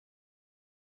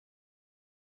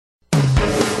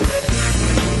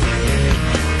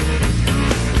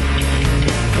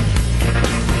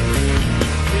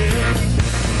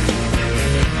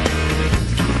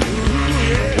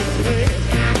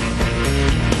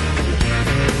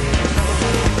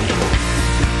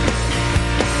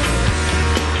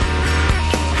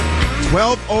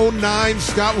12:09,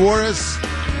 Scott Warras,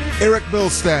 Eric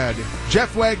Milstead.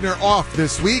 Jeff Wagner off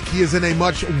this week. He is in a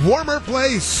much warmer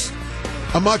place,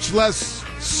 a much less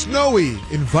snowy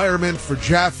environment for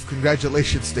Jeff.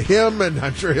 Congratulations to him, and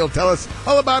I'm sure he'll tell us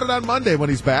all about it on Monday when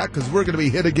he's back, because we're going to be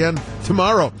hit again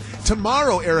tomorrow.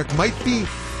 Tomorrow, Eric, might be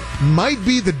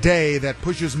the day that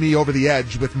pushes me over the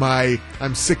edge with my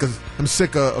I'm sick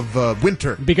of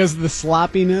winter because of the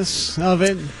sloppiness of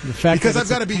it. The fact because that I've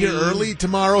got to be here early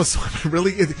tomorrow, so I'm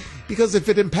really because if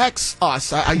it impacts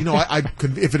us,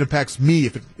 if it impacts me,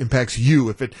 if it impacts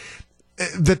you,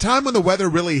 the time when the weather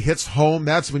really hits home,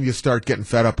 that's when you start getting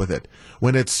fed up with it.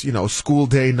 When it's school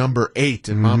day number 8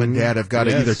 and mom and dad have got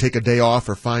to either take a day off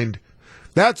or find.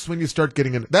 That's when you start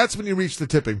getting in. That's when you reach the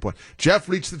tipping point. Jeff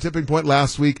reached the tipping point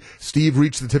last week. Steve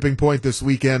reached the tipping point this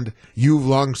weekend. You've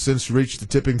long since reached the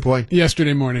tipping point.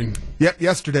 Yesterday morning. Yep,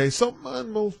 yesterday. So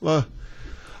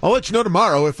I'll let you know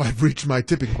tomorrow if I've reached my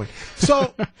tipping point.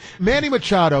 So Manny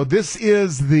Machado, this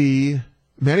is the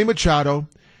Manny Machado,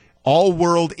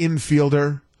 all-world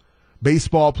infielder,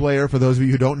 baseball player, for those of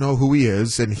you who don't know who he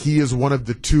is, and he is one of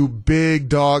the 2 big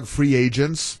dog free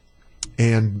agents.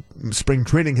 And spring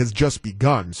training has just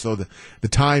begun, so the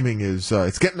timing is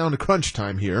it's getting down to crunch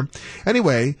time here.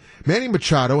 Anyway, Manny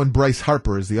Machado and Bryce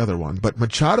Harper is the other one. But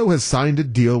Machado has signed a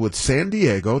deal with San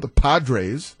Diego, the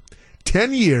Padres,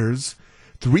 10 years,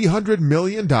 $300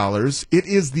 million. It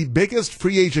is the biggest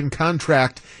free agent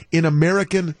contract in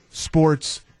American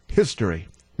sports history.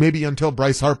 Maybe until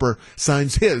Bryce Harper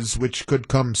signs his, which could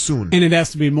come soon. And it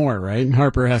has to be more, right?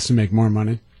 Harper has to make more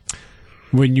money,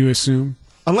 wouldn't you assume?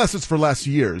 Unless it's for less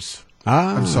years.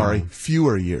 I'm sorry,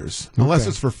 fewer years. Okay. Unless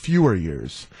it's for fewer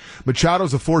years.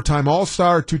 Machado's a 4-time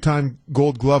All-Star, 2-time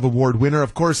Gold Glove Award winner.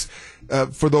 Of course,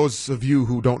 for those of you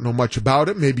who don't know much about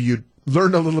him, maybe you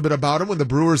learned a little bit about him when the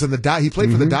Brewers and he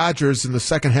played for the Dodgers in the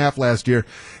second half last year.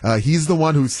 He's the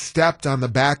one who stepped on the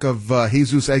back of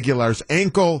Jesus Aguilar's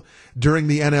ankle during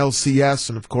the NLCS,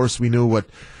 and of course we knew what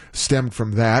stemmed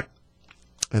from that.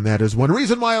 And that is one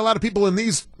reason why a lot of people in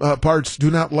these parts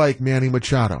do not like Manny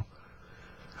Machado.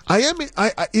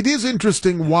 It is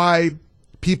interesting why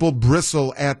people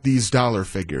bristle at these dollar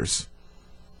figures.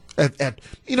 It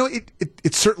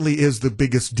certainly is the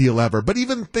biggest deal ever. But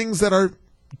even things that are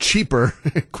cheaper,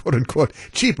 quote unquote,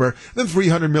 cheaper than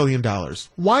 $300 million.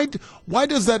 Why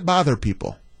does that bother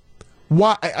people?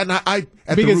 Why? And at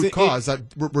because the root cause,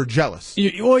 we're jealous.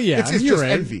 It's just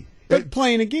right. envy. But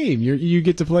playing a game, you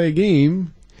get to play a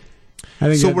game.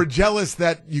 We're jealous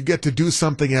that you get to do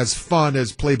something as fun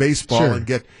as play baseball and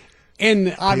get.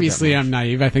 And obviously, I'm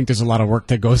naive. I think there's a lot of work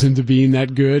that goes into being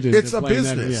that good. It's a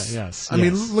business. Yes. I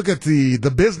mean, look at the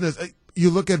business. You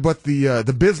look at what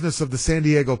the business of the San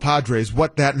Diego Padres,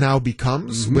 what that now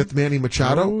becomes with Manny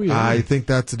Machado. Oh, yeah. I think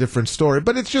that's a different story.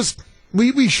 But it's just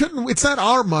we shouldn't. It's not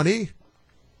our money.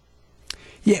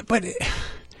 Yeah, but.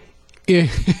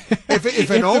 If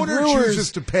an owner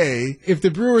chooses to pay... If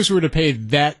the Brewers were to pay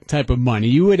that type of money,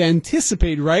 you would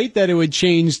anticipate, right, that it would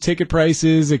change ticket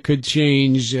prices, it could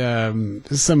change some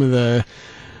of the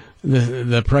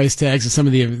price tags of some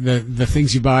of the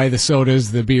things you buy, the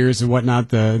sodas, the beers and whatnot,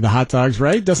 the hot dogs,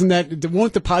 right?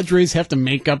 Won't the Padres have to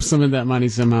make up some of that money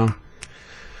somehow?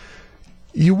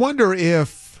 You wonder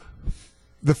if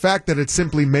the fact that it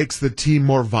simply makes the team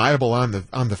more viable on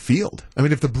the field. I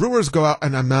mean, if the Brewers go out,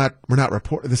 and we're not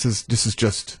reporting. This is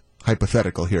just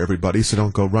hypothetical here, everybody. So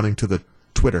don't go running to the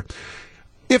Twitter.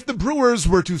 If the Brewers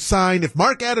were to sign, if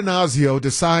Mark Atanasio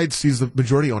decides he's the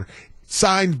majority owner,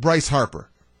 signed Bryce Harper,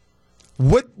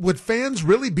 would fans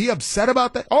really be upset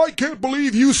about that? Oh, I can't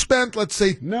believe you spent, let's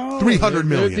say, $300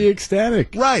 million. They'd be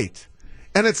ecstatic, right?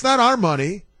 And it's not our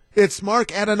money; it's Mark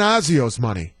Atanasio's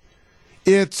money.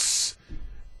 It's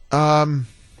Mark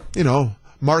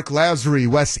Lazary,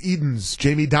 Wes Edens,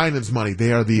 Jamie Dinan's money.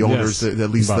 They are the owners, at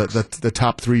least the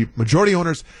top 3 majority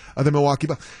owners of the Milwaukee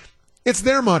Bucks. It's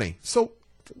their money. So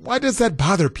why does that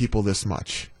bother people this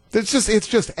much? It's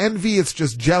just envy. It's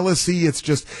just jealousy. It's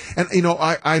just, and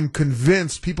I'm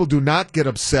convinced people do not get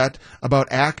upset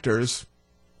about actors.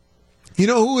 You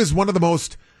know who is one of the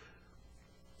most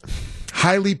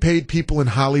highly paid people in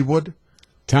Hollywood?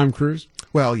 Tom Cruise?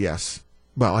 Well, yes.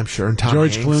 Well, I'm sure, and Tom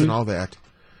George Hanks Clooney. And all that.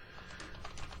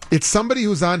 It's somebody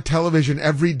who's on television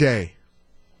every day.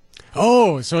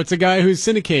 Oh, so it's a guy who's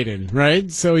syndicated, right?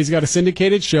 So he's got a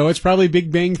syndicated show. It's probably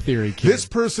Big Bang Theory. Kid. This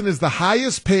person is the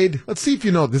highest paid. Let's see if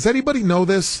you know. Does anybody know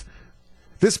this?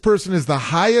 This person is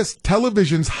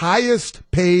television's highest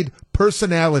paid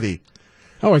personality.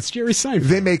 Oh, it's Jerry Seinfeld.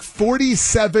 They make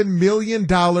 $47 million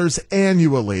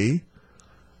annually.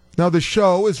 Now, the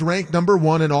show is ranked number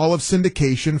 1 in all of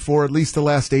syndication for at least the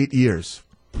last 8 years.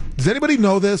 Does anybody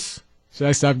know this? Should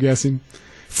I stop guessing?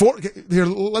 Here,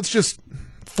 let's just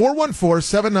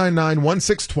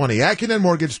 414-799-1620. Accunet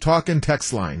Mortgage talk and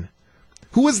text line.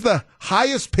 Who is the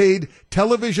highest paid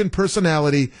television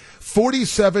personality?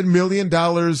 $47 million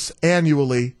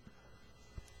annually.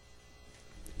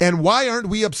 And why aren't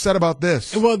we upset about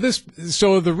this? Well,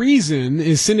 so the reason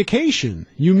is syndication.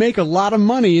 You make a lot of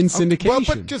money in syndication. Well,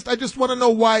 but I just want to know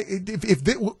why, if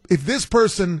this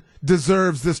person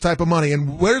deserves this type of money,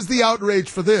 and where's the outrage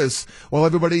for this? Well,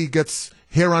 everybody gets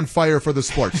hair on fire for the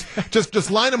sports.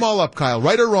 just line them all up, Kyle.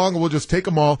 Right or wrong, we'll just take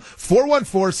them all.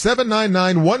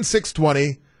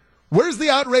 414-799-1620. Where's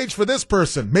the outrage for this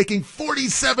person making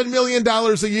 $47 million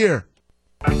a year?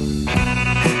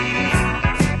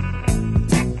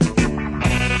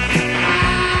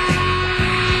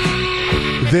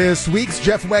 This week's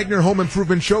Jeff Wagner Home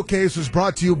Improvement Showcase is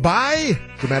brought to you by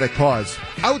Dramatic Pause.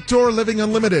 Outdoor Living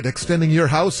Unlimited, extending your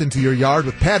house into your yard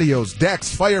with patios,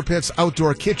 decks, fire pits,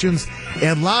 outdoor kitchens,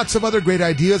 and lots of other great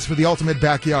ideas for the ultimate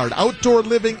backyard.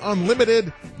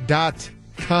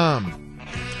 OutdoorLivingUnlimited.com.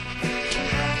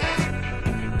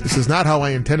 This is not how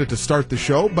I intended to start the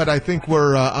show, but I think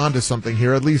we're onto something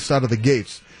here, at least out of the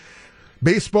gates.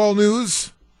 Baseball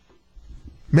news.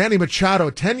 Manny Machado,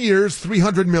 10 years,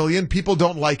 $300 million. People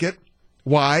don't like it.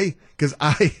 Why? Because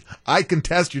I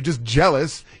contest. You're just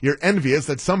jealous. You're envious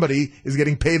that somebody is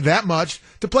getting paid that much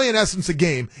to play, in essence, a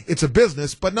game. It's a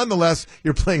business, but nonetheless,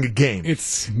 you're playing a game.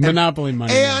 It's monopoly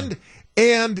money.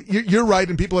 And you're right,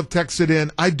 and people have texted in.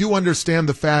 I do understand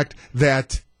the fact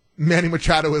that Manny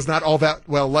Machado is not all that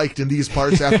well liked in these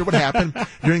parts after what happened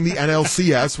during the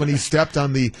NLCS when he stepped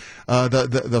on the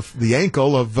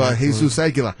ankle of Jesus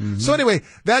Aguilar. Mm-hmm. So anyway,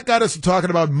 that got us to talking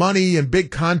about money and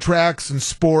big contracts and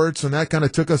sports, and that kind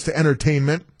of took us to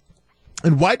entertainment.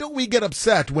 And why don't we get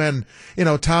upset when,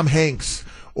 Tom Hanks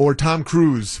or Tom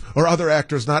Cruise or other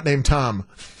actors not named Tom?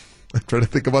 I'm trying to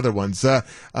think of other ones. Who's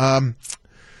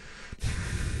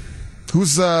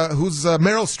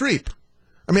Meryl Streep?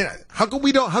 I mean, how come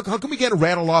we can't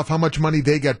rattle off how much money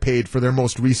they get paid for their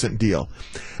most recent deal?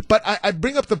 But I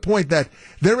bring up the point that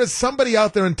there is somebody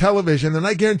out there in television, and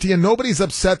I guarantee you nobody's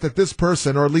upset that this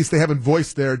person, or at least they haven't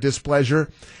voiced their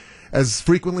displeasure as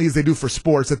frequently as they do for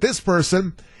sports, that this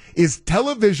person is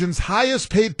television's highest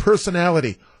paid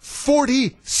personality,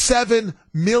 $47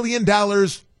 million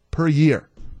per year.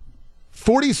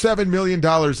 $47 million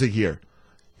a year.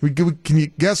 Can you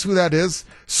guess who that is?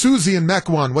 Susie in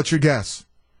Mequon, what's your guess?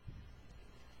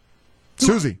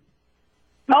 Susie.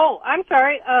 Oh, I'm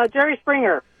sorry. Jerry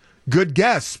Springer. Good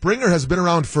guess. Springer has been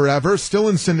around forever, still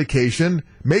in syndication,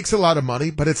 makes a lot of money,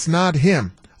 but it's not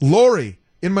him. Lori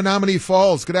in Menominee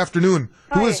Falls. Good afternoon.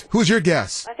 Hi. Who's your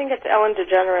guess? I think it's Ellen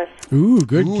DeGeneres. Ooh,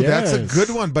 good guess. That's a good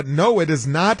one, but no, it is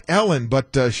not Ellen,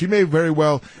 but she may very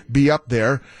well be up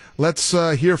there. Let's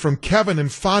hear from Kevin in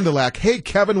Fond du Lac. Hey,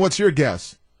 Kevin, what's your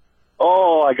guess?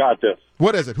 Oh, I got this.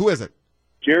 What is it? Who is it?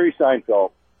 Jerry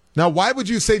Seinfeld. Now, why would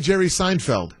you say Jerry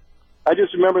Seinfeld? I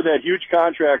just remember that huge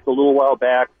contract a little while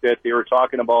back that they were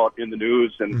talking about in the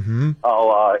news, and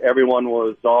how everyone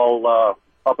was all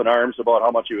up in arms about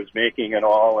how much he was making and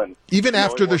all. And even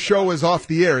after the show is off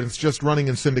the air and it's just running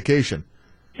in syndication.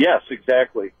 Yes,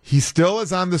 exactly. He still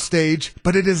is on the stage,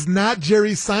 but it is not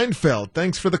Jerry Seinfeld.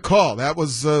 Thanks for the call. That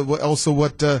was also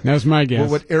what that was my guess.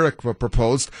 What Eric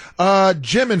proposed.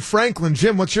 Jim in Franklin.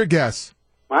 Jim, what's your guess?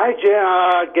 My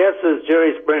guess is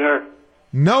Jerry Springer.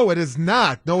 No, it is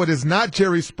not. No, it is not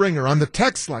Jerry Springer. On the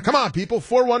text line. Come on, people.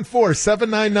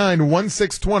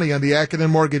 414-799-1620 on the Accunet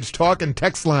Mortgage talk and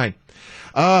text line.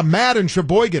 Matt in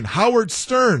Sheboygan. Howard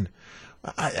Stern.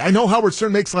 I know Howard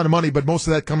Stern makes a lot of money, but most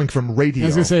of that coming from radio. I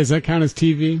was going to say, does that count as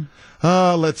TV?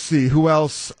 Let's see. Who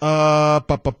else? From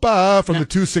the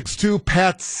 262,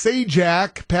 Pat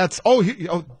Sajak.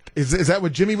 Is that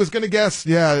what Jimmy was going to guess?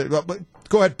 Yeah.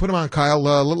 Go ahead. Put him on, Kyle.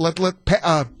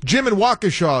 Jim in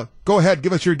Waukesha. Go ahead.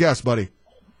 Give us your guess, buddy.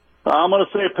 I'm going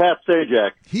to say Pat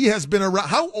Sajak. He has been around.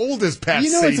 How old is Pat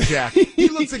Sajak? He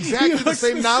looks exactly the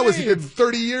same now as he did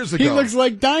 30 years ago. He looks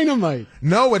like dynamite.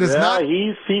 No, it is not.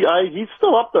 He's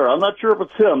still up there. I'm not sure if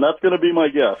it's him. That's going to be my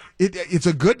guess. It's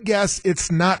a good guess.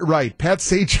 It's not right. Pat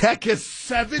Sajak is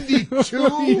 72.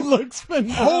 He looks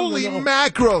phenomenal. Holy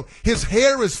mackerel. His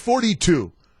hair is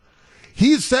 42.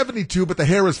 He's 72, but the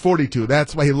hair is 42.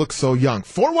 That's why he looks so young.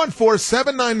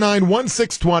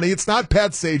 414-799-1620. It's not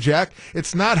Pat Sajak.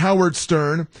 It's not Howard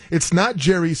Stern. It's not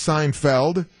Jerry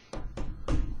Seinfeld.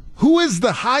 Who is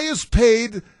the highest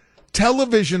paid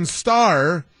television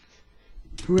star?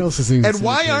 Who else is in And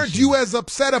why aren't you as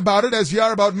upset about it as you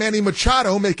are about Manny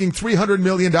Machado making $300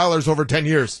 million over 10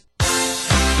 years?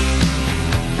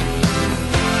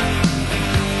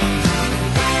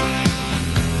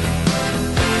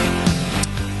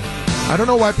 I don't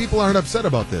know why people aren't upset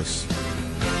about this.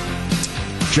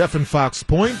 Jeff in Fox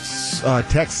Points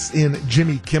texts in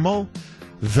Jimmy Kimmel.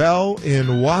 Vel in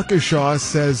Waukesha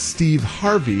says Steve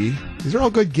Harvey. These are all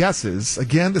good guesses.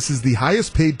 Again, this is the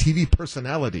highest paid TV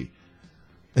personality.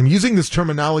 I'm using this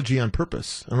terminology on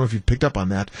purpose. I don't know if you picked up on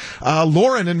that.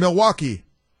 Lauren in Milwaukee.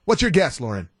 What's your guess,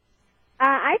 Lauren?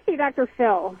 I see Dr.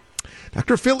 Phil.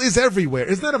 Dr. Phil is everywhere.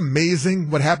 Isn't that amazing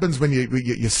what happens when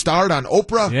you start on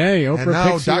Oprah? Yeah, Oprah and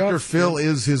now picks you Dr. up. Phil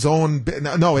is his own.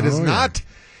 No, it is not.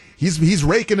 He's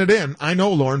raking it in. I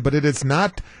know, Lauren, but it is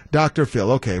not Dr.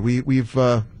 Phil. Okay, we've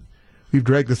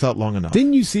dragged this out long enough.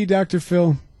 Didn't you see Dr.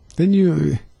 Phil? Didn't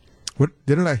you? What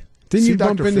didn't I? Didn't see you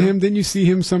bump Dr. into Phil? him? Didn't you see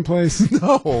him someplace?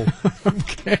 No.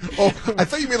 Okay. Oh, I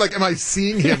thought you mean like, am I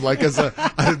seeing him like as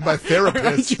my therapist?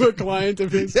 Aren't you a client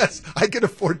of his? Yes, I can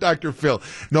afford Dr. Phil.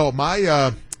 No,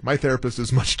 my therapist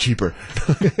is much cheaper.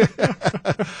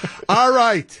 All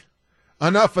right,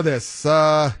 enough of this.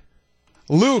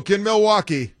 Luke in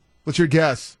Milwaukee, what's your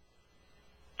guess?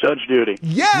 Judge Judy.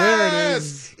 Yes, There it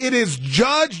is. It is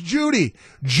Judge Judy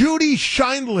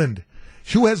Scheinland,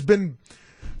 who has been.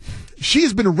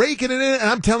 She's been raking it in, and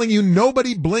I'm telling you,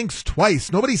 nobody blinks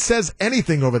twice. Nobody says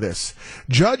anything over this.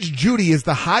 Judge Judy is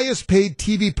the highest paid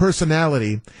TV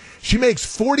personality. She makes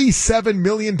 $47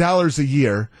 million a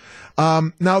year.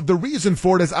 Now, the reason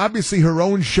for it is obviously her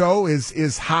own show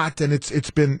is hot, and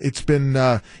it's been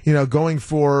going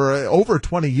for over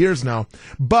 20 years now.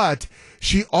 But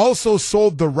she also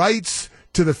sold the rights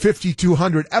to the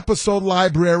 5,200 episode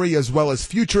library, as well as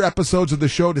future episodes of the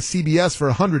show to CBS for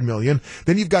 $100 million.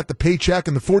 Then you've got the paycheck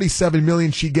and the $47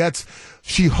 million she gets.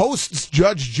 She hosts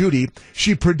Judge Judy.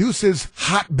 She produces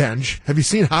Hot Bench. Have you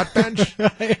seen Hot Bench?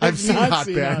 I've seen Hot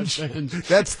Bench.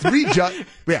 That's three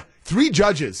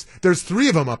judges. There's three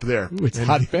of them up there. Ooh, it's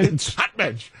Hot Bench. Hot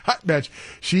Bench. Hot Bench.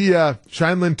 She,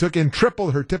 Scheinland took in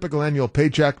triple her typical annual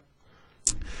paycheck.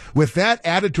 With that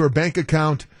added to her bank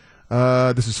account,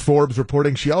 this is Forbes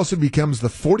reporting, she also becomes the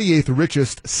 48th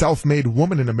richest self-made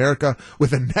woman in America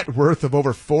with a net worth of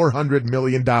over $400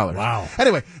 million. Wow.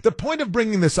 Anyway, the point of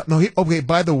bringing this up,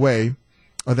 by the way,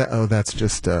 that's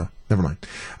just, never mind.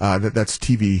 That's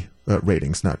TV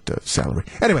ratings, not salary.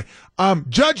 Anyway,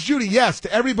 Judge Judy, yes,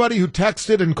 to everybody who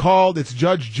texted and called, it's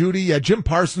Judge Judy. Yeah, Jim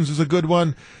Parsons is a good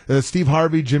one. Steve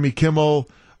Harvey, Jimmy Kimmel,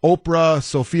 Oprah,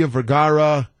 Sofia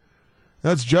Vergara.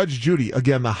 That's Judge Judy.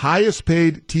 Again, the highest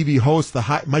paid TV host,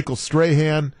 Michael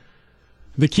Strahan.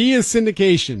 The key is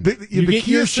syndication. You the get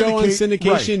key your is show on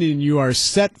syndication, right. and you are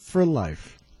set for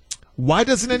life. Why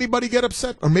doesn't anybody get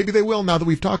upset? Or maybe they will now that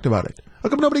we've talked about it. How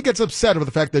come nobody gets upset over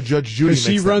the fact that Judge Judy makes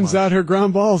Because she that runs much? out her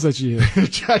ground balls that she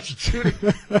hits. Judge Judy.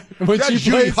 When Judge she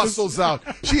Judy plays hustles out.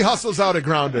 She hustles out a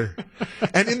grounder.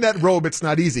 And in that robe, it's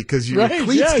not easy because your Right,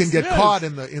 cleats yes, can get yes. caught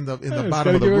in the Yeah, bottom of the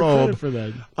gotta give her robe. credit for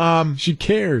that. She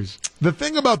cares. The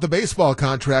thing about the baseball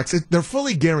contracts, they're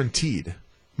fully guaranteed,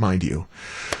 mind you.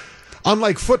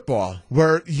 Unlike football,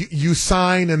 where you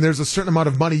sign and there's a certain amount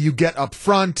of money you get up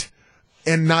front,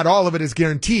 and not all of it is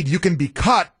guaranteed. You can be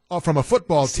cut from a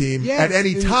football team at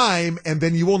any time, and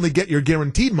then you only get your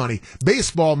guaranteed money.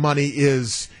 Baseball money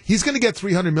he's going to get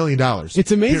 $300 million.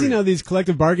 It's amazing period. how these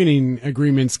collective bargaining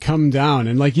agreements come down.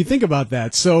 And you think about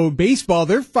that. So baseball,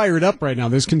 they're fired up right now.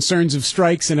 There's concerns of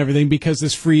strikes and everything because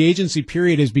this free agency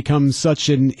period has become such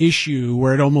an issue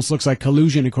where it almost looks like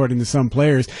collusion according to some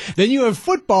players. Then you have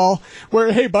football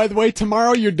where, hey, by the way,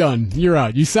 tomorrow you're done. You're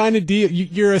out. You sign a deal.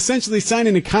 You're essentially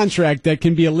signing a contract that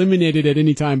can be eliminated at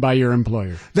any time by your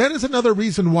employer. That is another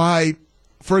reason why,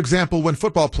 for example, when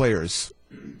football players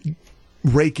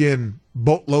rake in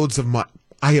boatloads of money,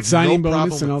 I have Signing no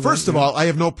bonus and all problem. that, First of all, I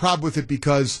have no problem with it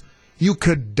because you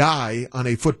could die on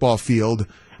a football field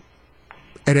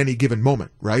at any given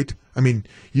moment, right? I mean,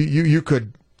 you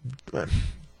could.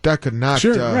 That could not.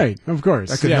 Sure, right, of course.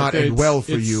 That could not end well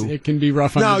for you. It can be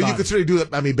rough on No, the you body. could certainly do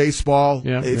that. I mean, baseball,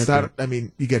 Yeah, it's okay. not, I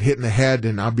mean, you get hit in the head,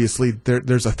 and obviously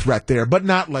there's a threat there, but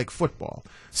not like football.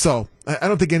 So I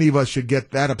don't think any of us should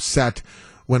get that upset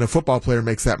when a football player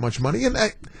makes that much money. And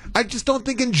I just don't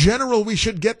think in general we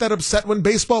should get that upset when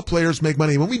baseball players make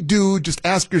money. When we do, just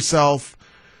ask yourself,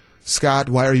 Scott,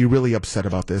 why are you really upset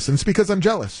about this? And it's because I'm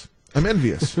jealous. I'm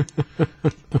envious.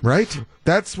 Right?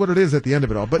 That's what it is at the end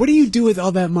of it all. But What do you do with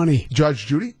all that money? Judge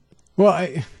Judy? Well,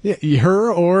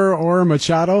 her or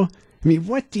Machado. I mean,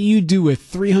 what do you do with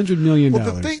 $300 million?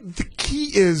 Well, the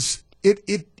key is it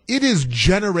is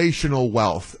generational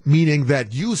wealth, meaning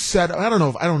that you said, I don't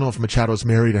know if Machado's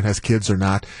married and has kids or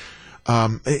not,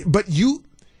 but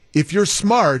if you're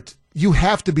smart, you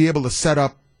have to be able to set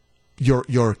up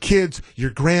your kids,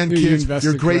 your grandkids, invest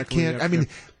your it great correctly, kids. yep, I mean, yep.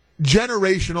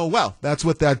 generational wealth. That's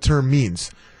what that term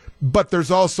means. But there's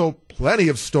also plenty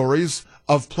of stories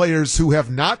of players who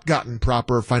have not gotten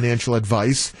proper financial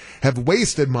advice, have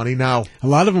wasted money. Now, a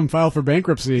lot of them file for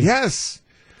bankruptcy. Yes.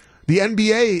 The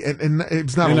NBA, and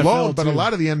it's not NFL alone, but too. a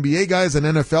lot of the NBA guys and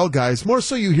NFL guys, more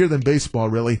so you hear than baseball,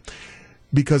 really,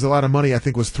 because a lot of money, I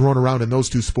think, was thrown around in those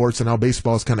two sports, and now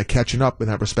baseball is kind of catching up in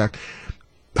that respect.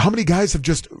 How many guys have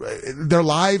just, their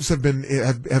lives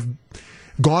have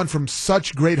gone from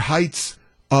such great heights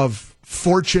of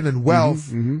fortune and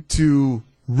wealth to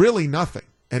really nothing,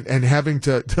 and having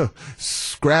to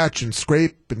scratch and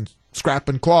scrape and scrap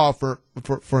and claw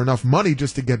for enough money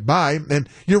just to get by. And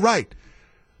you're right.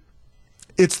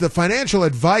 It's the financial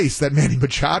advice that Manny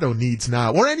Machado needs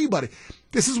now, or anybody.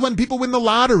 This is when people win the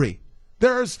lottery.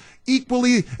 There's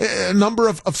equally a number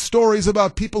of stories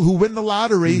about people who win the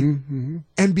lottery,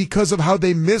 and because of how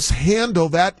they mishandle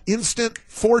that instant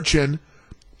fortune,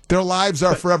 their lives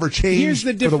are forever changed. Here's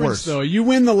the for difference, the worse. though. You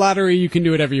win the lottery, you can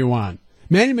do whatever you want.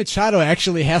 Manny Machado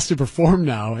actually has to perform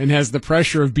now and has the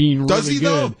pressure of being really Does he,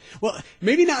 good. though? Well,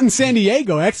 maybe not in San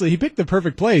Diego, actually. He picked the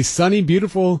perfect place. Sunny,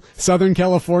 beautiful Southern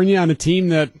California on a team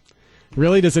that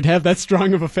really doesn't have that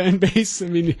strong of a fan base. I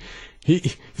mean,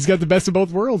 he's got the best of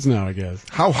both worlds now, I guess.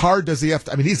 How hard does he have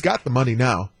to? I mean, he's got the money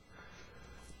now.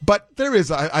 But there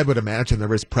is, I would imagine,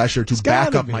 there is pressure to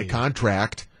back up my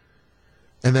contract.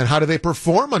 And then how do they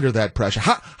perform under that pressure?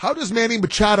 How does Manny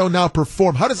Machado now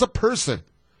perform? How does a person,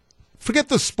 forget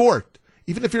the sport,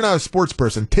 even if you're not a sports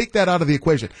person, take that out of the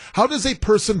equation. How does a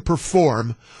person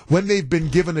perform when they've been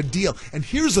given a deal? And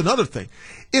here's another thing.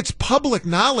 It's public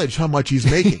knowledge how much he's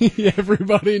making.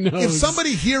 Everybody knows. If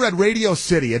somebody here at Radio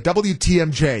City, at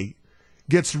WTMJ,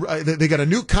 they got a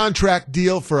new contract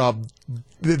deal for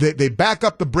they back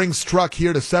up the Brinks truck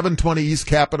here to 720 East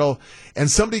Capitol,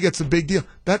 and somebody gets a big deal,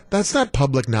 that's not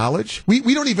public knowledge.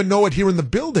 We don't even know it here in the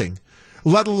building,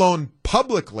 let alone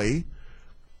publicly.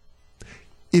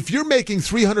 If you're making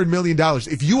 $300 million,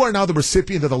 if you are now the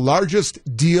recipient of the largest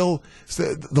deal,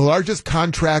 the largest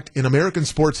contract in American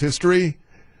sports history,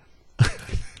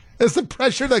 there's the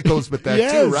pressure that goes with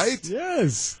that too, right?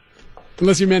 Yes.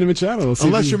 Unless you're Manny Machado. We'll see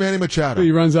Unless you're Manny Machado.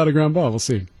 He runs out of ground ball. We'll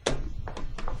see.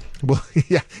 Well,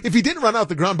 yeah. If he didn't run out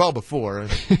the ground ball before,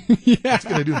 what's he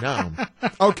going to do now?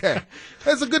 Okay.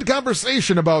 That's a good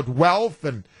conversation about wealth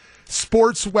and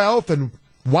sports wealth, and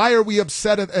why are we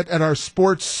upset at our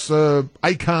sports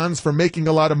icons for making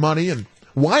a lot of money, and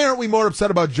why aren't we more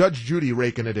upset about Judge Judy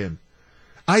raking it in?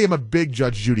 I am a big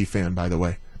Judge Judy fan, by the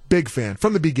way. Big fan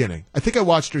from the beginning. I think I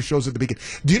watched her shows at the beginning.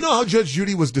 Do you know how Judge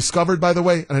Judy was discovered, by the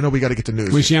way? And I know we got to get to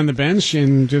news. Was she on the bench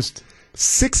and just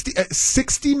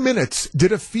 60 Minutes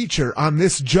did a feature on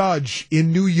this judge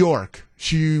in New York.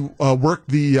 She worked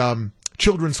the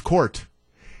children's court,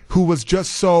 who was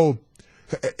just so.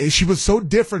 She was so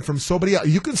different from somebody else.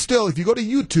 You can still, if you go to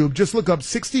YouTube, just look up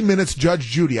 60 Minutes Judge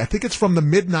Judy. I think it's from the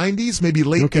mid-'90s, maybe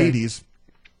late 80s.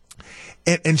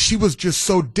 And she was just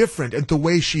so different. And the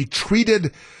way she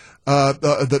treated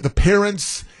the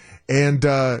parents and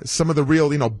some of the real,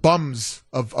 bums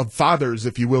of fathers,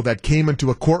 if you will, that came into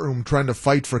a courtroom trying to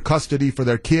fight for custody for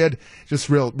their kid, just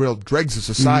real dregs of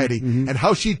society, and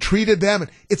how she treated them.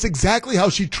 It's exactly how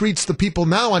she treats the people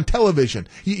now on television.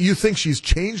 You think she's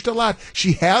changed a lot?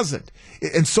 She hasn't.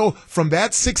 And so from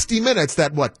that 60 Minutes,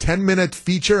 that 10-minute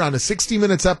feature on a 60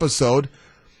 Minutes episode,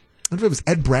 I don't know if it was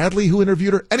Ed Bradley who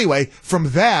interviewed her. Anyway, from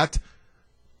that,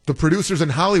 the producers in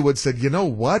Hollywood said, you know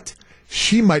what?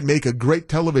 She might make a great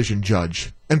television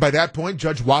judge. And by that point,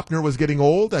 Judge Wapner was getting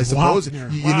old, I suppose. You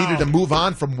needed to move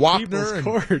on from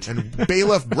Wapner and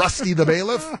bailiff, Rusty the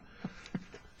bailiff.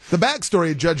 The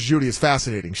backstory of Judge Judy is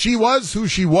fascinating. She was who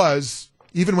she was,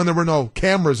 even when there were no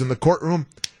cameras in the courtroom.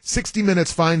 60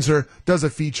 Minutes finds her, does a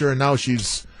feature, and now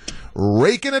she's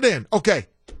raking it in. Okay,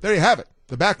 there you have it.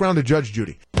 The background of Judge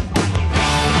Judy.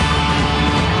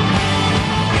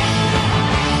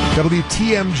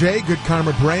 WTMJ, Good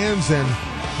Karma Brands, and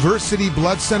Versity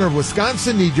Blood Center of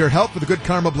Wisconsin need your help with the Good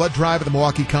Karma Blood Drive at the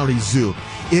Milwaukee County Zoo.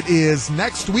 It is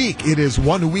next week. It is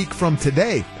 1 week from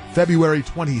today, February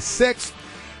 26th.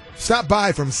 Stop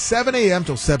by from 7 a.m.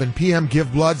 till 7 p.m.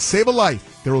 Give blood, save a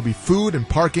life. There will be food and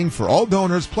parking for all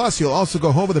donors. Plus, you'll also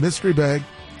go home with a mystery bag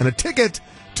and a ticket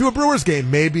to a Brewers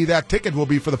game. Maybe that ticket will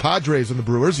be for the Padres and the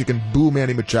Brewers. You can boo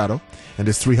Manny Machado and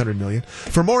his $300 million.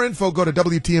 For more info, go to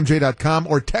WTMJ.com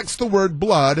or text the word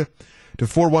blood to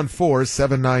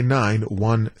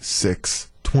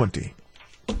 414-799-1620.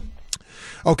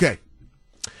 Okay.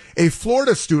 A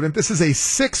Florida student, this is a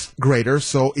 6th grader,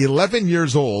 so 11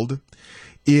 years old,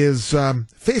 is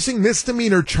facing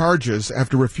misdemeanor charges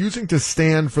after refusing to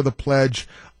stand for the Pledge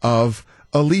of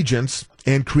Allegiance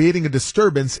and creating a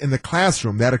disturbance in the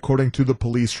classroom, that according to the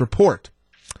police report.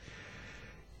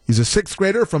 He's a sixth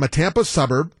grader from a Tampa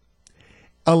suburb.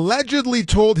 Allegedly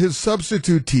told his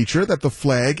substitute teacher that the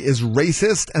flag is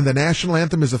racist and the national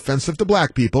anthem is offensive to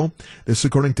black people. This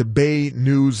according to Bay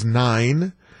News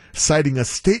 9, citing a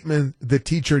statement the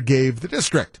teacher gave the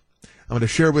district. I'm going to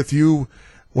share with you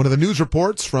one of the news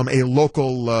reports from a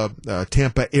local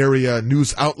Tampa area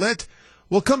news outlet.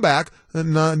 We'll come back,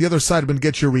 and on the other side, I'm going to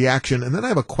get your reaction. And then I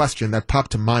have a question that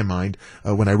popped to my mind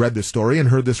when I read this story and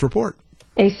heard this report.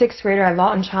 A sixth grader at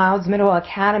Lawton Childs Middle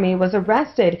Academy was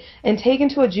arrested and taken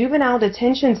to a juvenile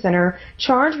detention center,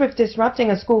 charged with disrupting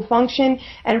a school function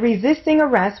and resisting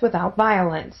arrest without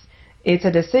violence. It's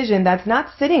a decision that's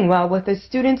not sitting well with the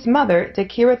student's mother,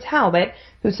 Dakira Talbot,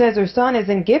 who says her son is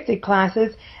in gifted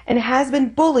classes and has been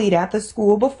bullied at the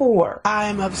school before.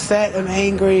 I'm upset, I'm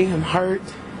angry, I'm hurt,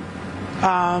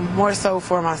 more so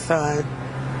for my son.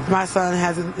 My son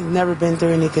hasn't never been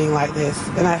through anything like this,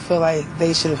 and I feel like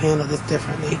they should have handled this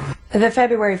differently. The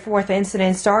February 4th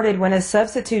incident started when a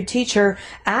substitute teacher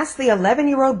asked the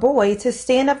 11-year-old boy to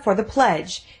stand up for the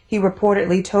pledge. He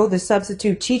reportedly told the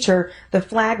substitute teacher the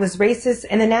flag was racist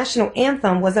and the national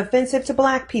anthem was offensive to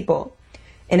black people.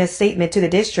 In a statement to the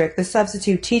district, the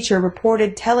substitute teacher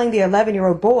reported telling the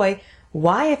 11-year-old boy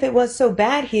why, if it was so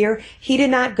bad here, he did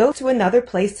not go to another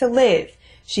place to live.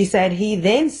 She said he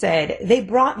then said, "They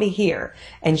brought me here."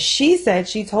 And she said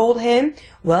she told him,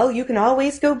 well, you can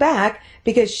always go back,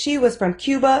 because she was from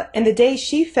Cuba and the day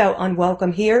she felt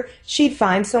unwelcome here, she'd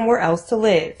find somewhere else to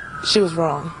live. She was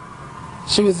wrong.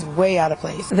 She was way out of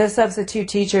place. The substitute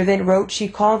teacher then wrote she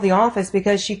called the office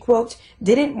because she, quote,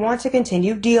 didn't want to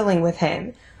continue dealing with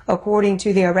him. According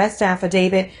to the arrest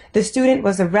affidavit, the student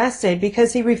was arrested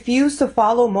because he refused to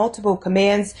follow multiple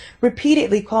commands,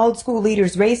 repeatedly called school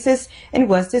leaders racist, and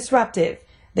was disruptive.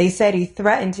 They said he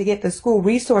threatened to get the school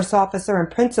resource officer and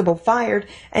principal fired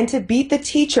and to beat the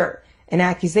teacher. An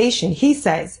accusation, he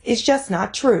says, is just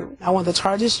not true. I want the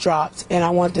charges dropped, and I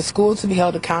want the school to be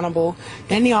held accountable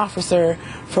and the officer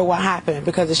for what happened,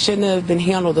 because it shouldn't have been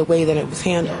handled the way that it was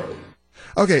handled.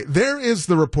 Okay, there is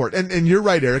the report. And you're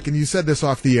right, Eric, and you said this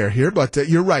off the air here, but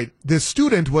you're right. This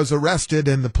student was arrested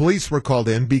and the police were called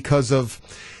in because of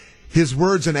his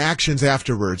words and actions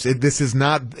afterwards. This is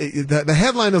not, the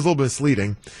headline is a little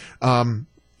misleading.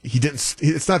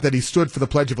 It's not that he stood for the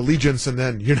Pledge of Allegiance and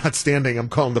then you're not standing, I'm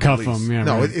calling the police. Him, yeah,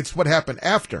 no, right. It's what happened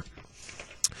after.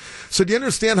 So do you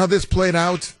understand how this played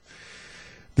out?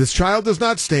 This child does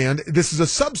not stand. This is a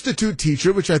substitute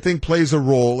teacher, which I think plays a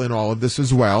role in all of this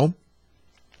as well.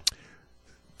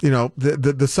 You know,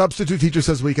 the substitute teacher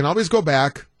says, we can always go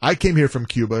back. I came here from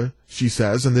Cuba, she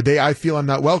says, and the day I feel I'm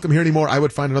not welcome here anymore, I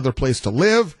would find another place to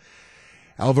live.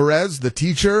 Alvarez, the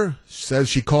teacher, says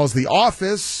she calls the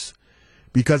office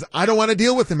because I don't want to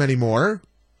deal with him anymore.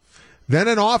 Then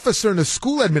an officer and a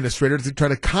school administrator to try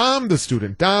to calm the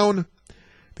student down.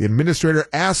 The administrator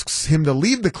asks him to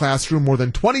leave the classroom more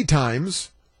than 20 times.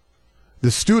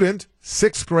 The student,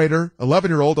 sixth grader,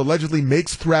 11-year-old, allegedly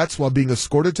makes threats while being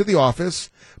escorted to the office.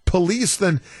 Police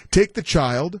then take the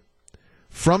child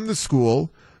from the school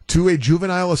to a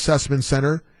juvenile assessment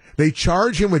center. They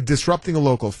charge him with disrupting a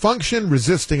local function,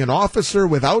 resisting an officer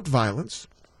without violence.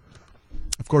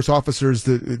 Of course, officers,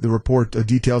 the report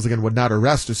details again, would not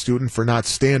arrest a student for not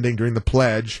standing during the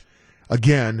pledge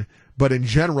again, but in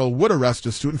general would arrest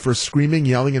a student for screaming,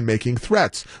 yelling, and making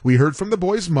threats. We heard from the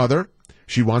boy's mother.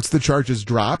 She wants the charges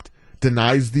dropped,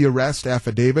 denies the arrest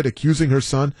affidavit, accusing her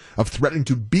son of threatening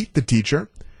to beat the teacher.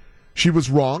 She was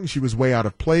wrong. She was way out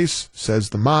of place, says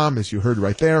the mom, as you heard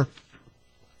right there.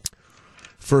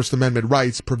 First Amendment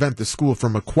rights prevent the school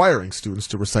from requiring students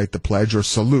to recite the pledge or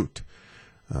salute.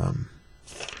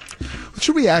 What's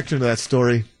your reaction to that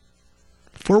story?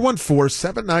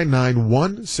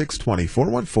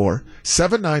 414-799-1620.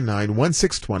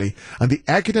 414-799-1620 on the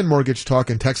Accutane Mortgage Talk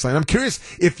and Text line. I'm curious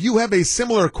if you have a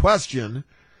similar question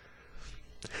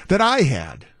that I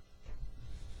had.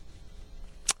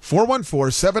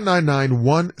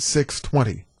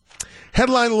 414-799-1620.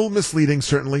 Headline a little misleading,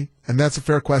 certainly, and that's a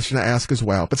fair question to ask as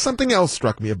well. But something else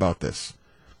struck me about this.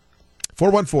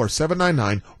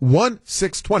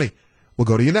 414-799-1620. We'll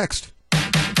go to you next.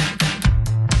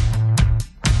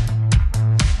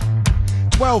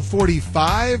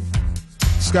 12:45.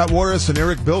 Scott Warras and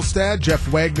Eric Bilstad. Jeff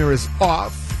Wagner is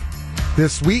off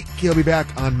this week. He'll be back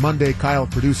on Monday. Kyle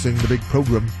producing the big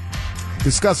program,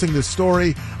 discussing this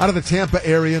story out of the Tampa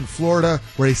area in Florida,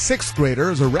 where a sixth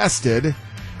grader is arrested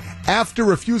after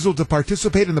refusal to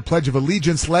participate in the Pledge of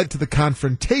Allegiance led to the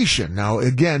confrontation. Now,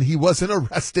 again, he wasn't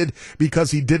arrested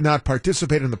because he did not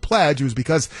participate in the pledge. It was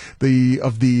because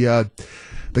of the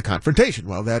confrontation.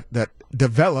 Well, that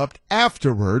developed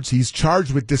afterwards. He's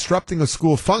charged with disrupting a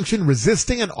school function,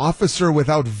 resisting an officer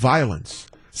without violence.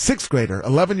 6th grader,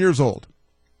 11 years old.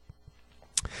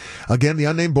 Again, the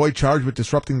unnamed boy charged with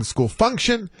disrupting the school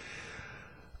function.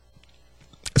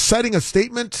 Citing a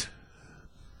statement,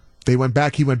 he went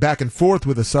back and forth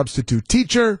with a substitute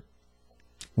teacher.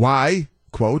 Why?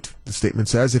 Quote, the statement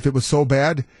says, if it was so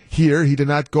bad here, he did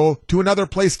not go to another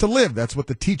place to live. That's what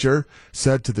the teacher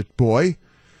said to the boy.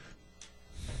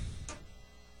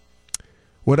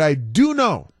 What I do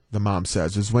know, the mom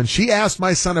says, is when she asked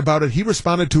my son about it, he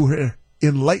responded to her,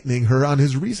 enlightening her on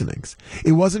his reasonings.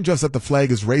 It wasn't just that the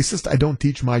flag is racist. I don't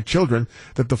teach my children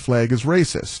that the flag is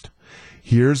racist.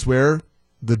 Here's where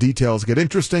the details get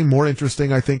interesting, more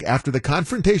interesting, I think, after the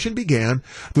confrontation began.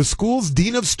 The school's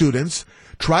dean of students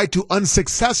tried to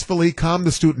unsuccessfully calm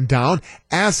the student down,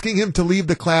 asking him to leave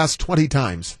the class 20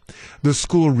 times. The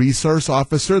school resource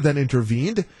officer then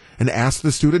intervened and asked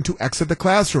the student to exit the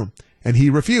classroom, and he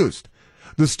refused.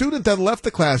 The student then left the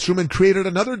classroom and created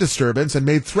another disturbance and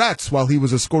made threats while he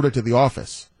was escorted to the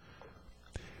office.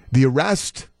 The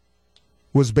arrest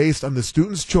was based on the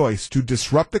student's choice to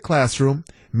disrupt the classroom,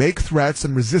 make threats,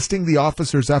 and resisting the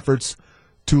officer's efforts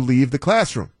to leave the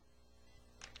classroom.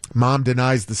 Mom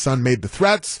denies the son made the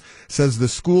threats, says the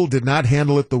school did not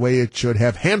handle it the way it should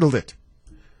have handled it.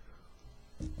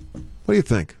 What do you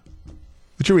think?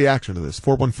 What's your reaction to this?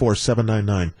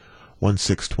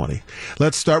 414-799-1620.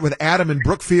 Let's start with Adam in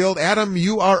Brookfield. Adam,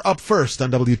 you are up first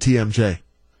on WTMJ.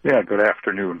 Yeah, good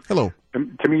afternoon. Hello.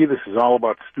 To me, this is all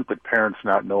about stupid parents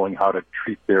not knowing how to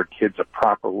treat their kids a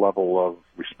proper level of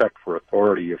respect for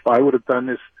authority. If I would have done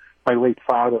this, my late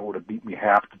father would have beat me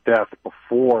half to death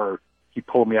before he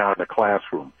pulled me out of the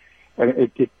classroom.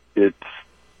 And it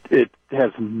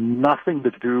has nothing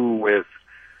to do with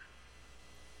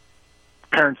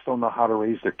parents don't know how to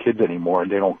raise their kids anymore,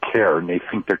 and they don't care, and they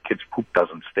think their kids' poop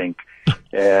doesn't stink.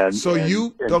 And so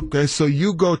you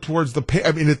go towards the.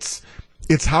 I mean, it's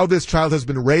how this child has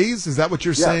been raised. Is that what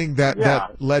you're saying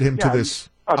that led him to this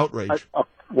outrage?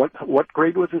 What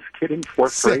grade was this kid in?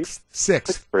 Fourth grade?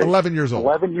 Sixth grade. 11 years old.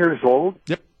 11 years old?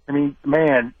 Yep. I mean,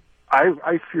 man,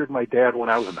 I feared my dad when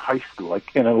I was in high school.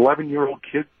 Like an 11-year-old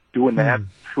kid doing that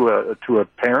to a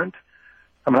parent.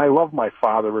 I mean, I love my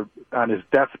father on his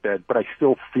deathbed, but I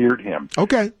still feared him.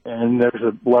 Okay. And there's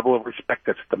a level of respect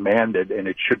that's demanded, and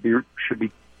it should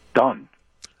be done.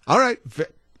 All right.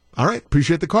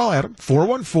 Appreciate the call, Adam.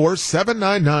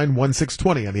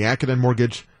 414-799-1620 on the Academ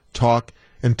Mortgage Talk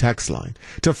and Text line.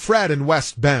 To Fred in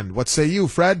West Bend. What say you,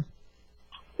 Fred?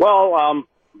 Well, a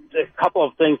couple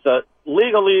of things.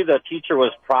 Legally, the teacher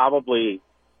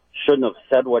shouldn't have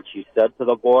said what she said to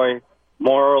the boy.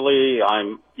 Morally,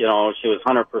 she was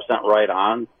 100% right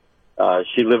on.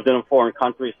 She lived in a foreign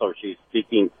country, so she's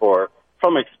speaking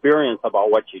from experience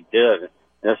about what she did.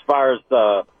 And as far as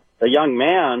the young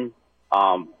man,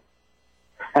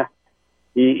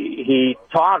 he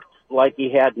talked like he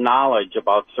had knowledge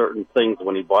about certain things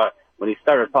when he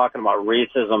started talking about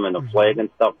racism and the flag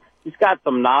and stuff. He's got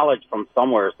some knowledge from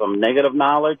somewhere, some negative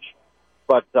knowledge.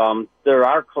 But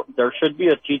there should be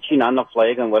a teaching on the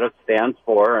flag and what it stands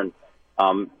for. And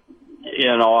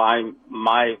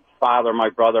my father, my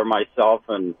brother, myself,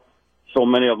 and so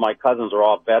many of my cousins are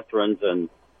all veterans, and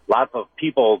lots of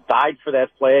people died for that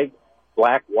flag,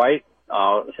 black, white,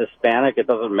 Hispanic, it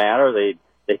doesn't matter. They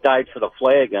died for the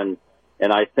flag, and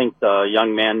I think the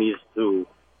young man needs to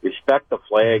respect the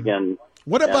flag. And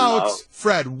what about,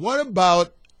 Fred, what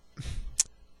about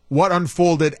what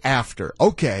unfolded after?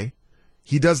 Okay,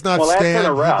 he does not stand,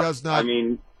 he does not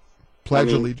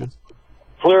pledge allegiance.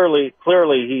 Clearly,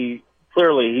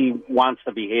 he wants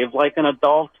to behave like an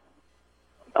adult,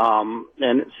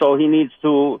 and so he needs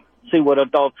to see what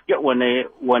adults get when they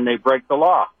break the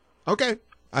law. Okay,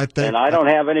 I don't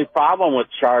have any problem with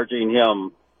charging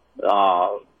him.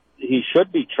 He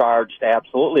should be charged,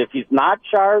 absolutely. If he's not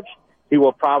charged, he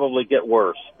will probably get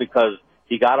worse because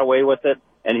he got away with it,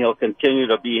 and he'll continue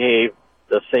to behave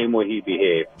the same way he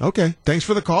behaved. Okay. Thanks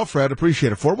for the call, Fred.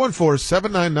 Appreciate it.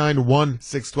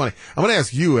 414-799-1620. I'm going to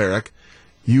ask you, Eric,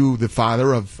 you, the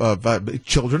father of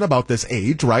children about this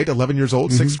age, right? 11 years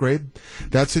old, 6th grade.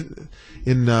 That's in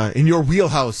your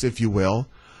wheelhouse, if you will.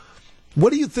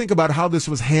 What do you think about how this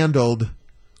was handled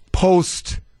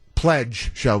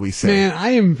post-pledge, shall we say? Man, I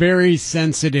am very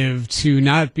sensitive to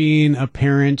not being a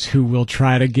parent who will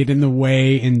try to get in the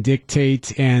way and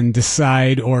dictate and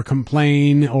decide or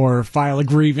complain or file a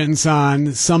grievance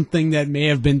on something that may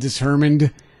have been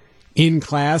determined in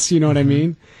class, you know what I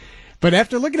mean? But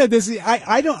after looking at this,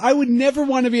 I would never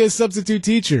want to be a substitute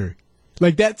teacher.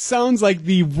 Like, that sounds like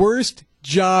the worst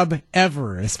job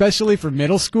ever, especially for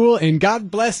middle school. And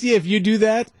God bless you if you do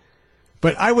that.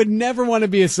 But I would never want to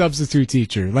be a substitute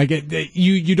teacher. Like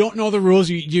you don't know the rules.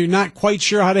 You're not quite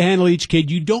sure how to handle each kid.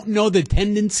 You don't know the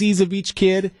tendencies of each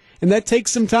kid. And that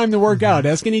takes some time to work out.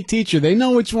 Ask any teacher. They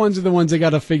know which ones are the ones they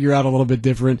got to figure out a little bit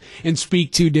different and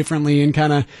speak to differently and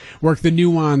kind of work the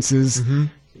nuances.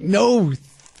 No,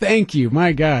 thank you.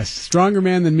 My gosh. Stronger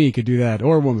man than me could do that,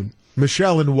 or woman.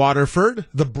 Michelle in Waterford,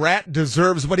 the brat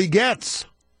deserves what he gets.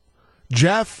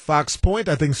 Jeff, Fox Point,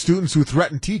 I think students who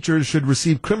threaten teachers should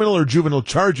receive criminal or juvenile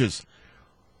charges.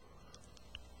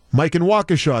 Mike in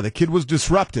Waukesha, the kid was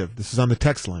disruptive. This is on the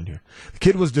text line here. The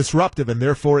kid was disruptive, and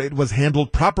therefore it was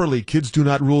handled properly. Kids do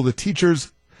not rule the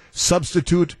teachers.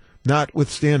 Substitute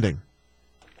notwithstanding.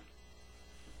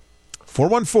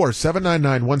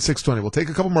 414-799-1620. We'll take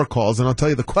a couple more calls, and I'll tell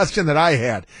you the question that I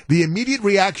had, the immediate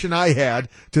reaction I had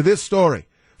to this story.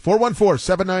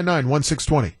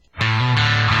 414-799-1620.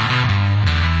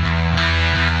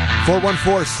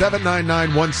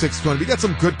 414-799-1620. We got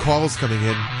some good calls coming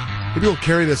in. Maybe we'll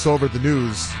carry this over the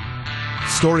news.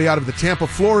 Story out of the Tampa,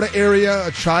 Florida area.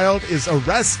 A child is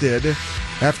arrested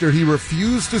after he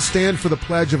refused to stand for the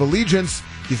Pledge of Allegiance.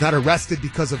 He's not arrested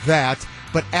because of that,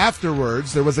 but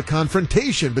afterwards there was a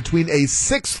confrontation between a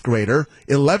 6th grader,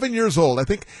 11 years old. I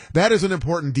think that is an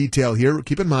important detail here.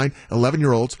 Keep in mind,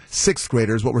 11-year-olds, 6th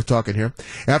graders, what we're talking here.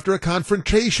 After a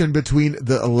confrontation between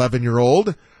the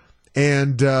 11-year-old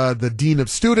and the dean of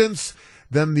students,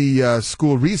 then the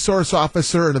school resource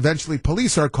officer, and eventually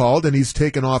police are called, and he's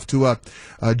taken off to a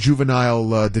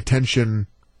juvenile detention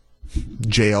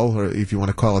jail, or if you want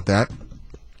to call it that,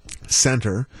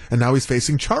 center, and now he's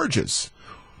facing charges.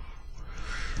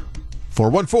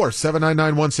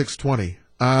 414-799-1620.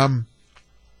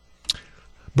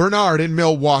 Bernard in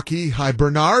Milwaukee. Hi,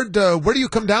 Bernard. Where do you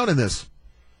come down in this?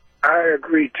 I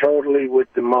agree totally with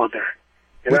the mother.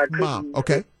 And with I couldn't mom.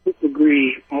 Okay.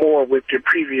 disagree more with the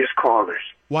previous callers.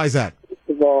 Why is that? First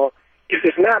of all, if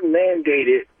it's not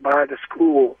mandated by the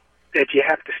school that you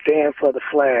have to stand for the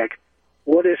flag,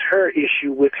 what is her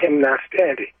issue with him not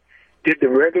standing? Did the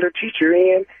regular teacher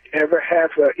ever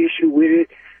have an issue with it?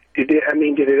 Did it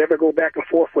ever go back and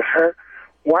forth with her?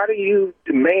 Why do you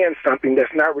demand something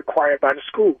that's not required by the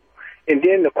school? And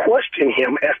then to question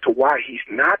him as to why he's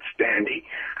not standing,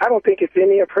 I don't think it's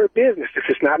any of her business if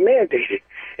it's not mandated.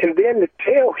 And then to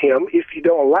tell him, if you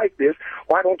don't like this,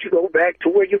 why don't you go back to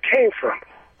where you came from?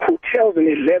 Who tells an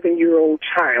 11-year-old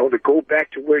child to go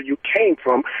back to where you came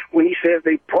from when he says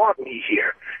they brought me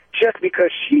here? Just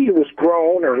because she was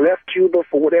grown or left Cuba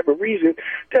for whatever reason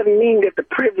doesn't mean that the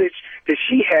privilege that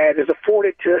she had is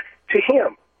afforded to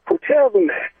him. Who tells him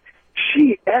that?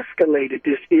 She escalated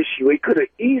this issue. It could have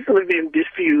easily been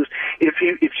diffused if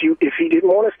he didn't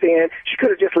want to stand. She could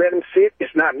have just let him sit.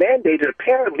 It's not mandated,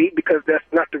 apparently, because that's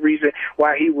not the reason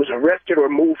why he was arrested or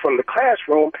moved from the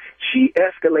classroom. She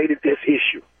escalated this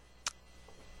issue.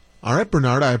 All right,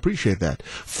 Bernard, I appreciate that.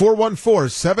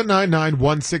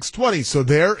 414-799-1620. So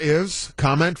there is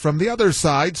comment from the other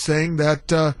side saying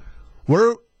that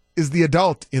where is the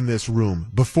adult in this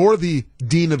room? Before the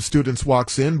dean of students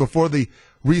walks in, before the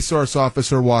resource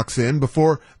officer walks in,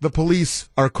 before the police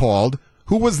are called,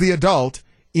 who was the adult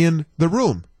in the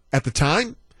room? At the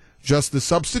time, just the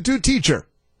substitute teacher.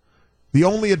 The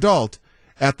only adult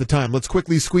at the time. Let's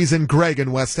quickly squeeze in Greg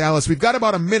in West Allis. We've got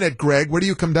about a minute, Greg. Where do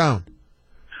you come down?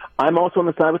 I'm also on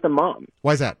the side with the mom.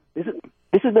 Why is that? This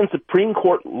has been Supreme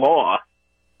Court law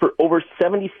for over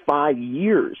 75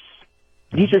 years.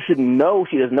 The teacher should know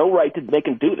she has no right to make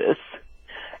him do this,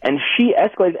 and she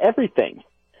escalated everything.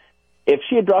 If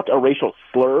she had dropped a racial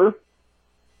slur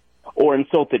or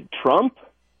insulted Trump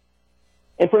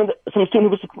in front of some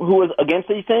student who was against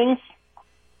these things,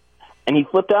 and he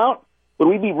flipped out, would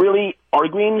we be really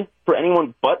arguing for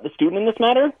anyone but the student in this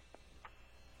matter?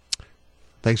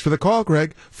 Thanks for the call,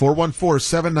 Greg.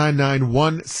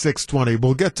 414-799-1620.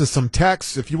 We'll get to some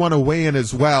texts if you want to weigh in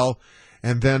as well.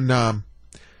 And then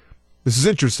this is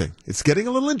interesting. It's getting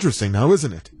a little interesting now,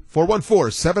 isn't it?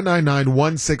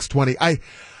 414-799-1620.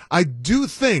 I do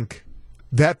think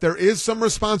that there is some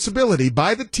responsibility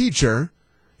by the teacher,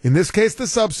 in this case the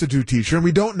substitute teacher, and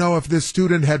we don't know if this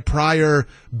student had prior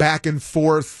back and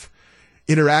forth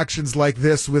interactions like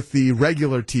this with the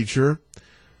regular teacher,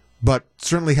 but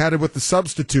certainly had it with the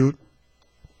substitute.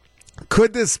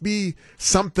 Could this be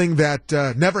something that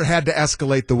never had to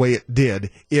escalate the way it did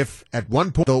if at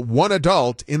one point the one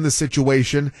adult in the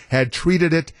situation had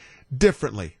treated it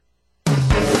differently?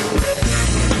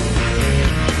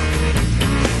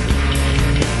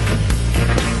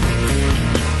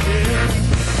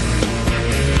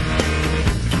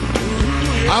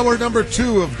 Hour number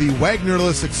 2 of the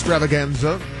Wagnerless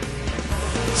extravaganza.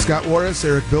 Scott Warras,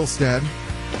 Eric Bilstead.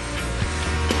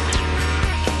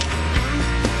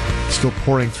 Still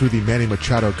pouring through the Manny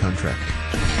Machado contract.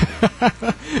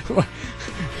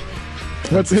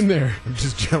 What's in there? I'm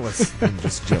just jealous.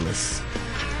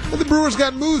 Well, the Brewers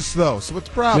got Moose, though, so what's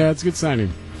the problem? Yeah, it's a good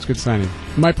signing.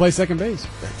 Might play second base.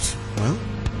 Well,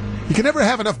 you can never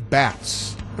have enough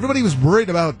bats. Everybody was worried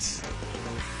about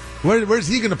where's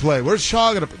he going to play? Where's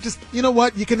Shaw going to play? Just, you know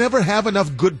what? You can never have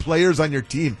enough good players on your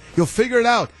team. You'll figure it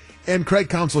out. And Craig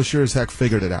Counsell sure as heck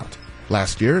figured it out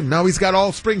last year. And now he's got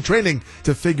all spring training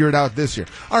to figure it out this year.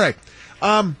 All right.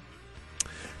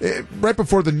 Right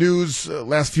before the news,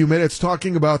 last few minutes,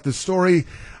 talking about the story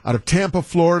out of Tampa,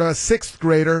 Florida, 6th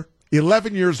grader,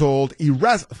 11 years old,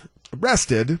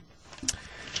 arrested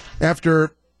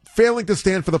after failing to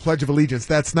stand for the Pledge of Allegiance.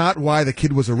 That's not why the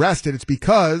kid was arrested. It's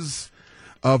because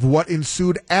of what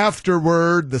ensued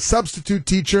afterward. The substitute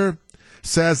teacher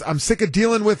says, I'm sick of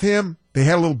dealing with him. They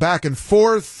had a little back and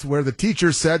forth where the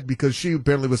teacher said, because she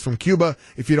apparently was from Cuba,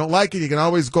 if you don't like it, you can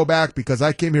always go back because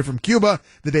I came here from Cuba.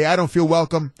 The day I don't feel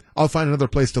welcome, I'll find another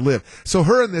place to live. So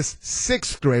her and this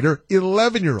 6th grader,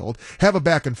 11-year-old, have a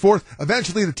back and forth.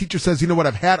 Eventually the teacher says, you know what,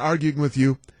 I've had arguing with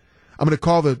you. I'm going to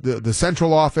call the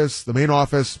central office, the main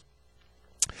office.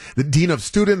 The dean of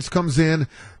students comes in.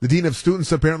 The dean of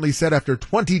students apparently said after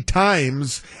 20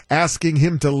 times asking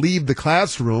him to leave the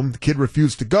classroom, the kid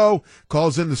refused to go,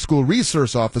 calls in the school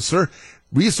resource officer.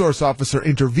 Resource officer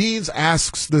intervenes,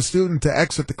 asks the student to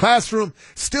exit the classroom,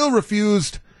 still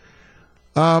refused.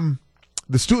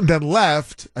 The student then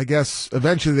left. I guess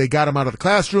eventually they got him out of the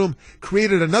classroom,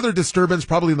 created another disturbance,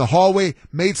 probably in the hallway,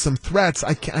 made some threats.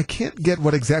 I can't get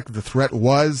what exactly the threat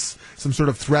was. Some sort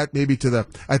of threat maybe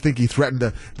I think he threatened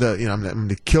I'm going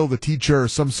to kill the teacher or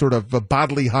some sort of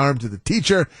bodily harm to the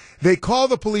teacher. They call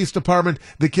the police department.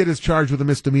 The kid is charged with a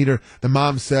misdemeanor. The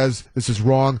mom says, this is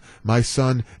wrong. My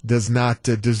son does not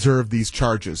deserve these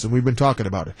charges. And we've been talking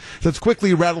about it. So let's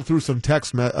quickly rattle through some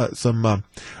text messages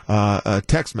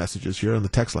here on the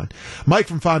text line. Mike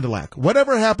from Fond du Lac.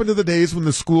 Whatever happened to the days when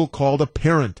the school called a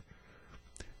parent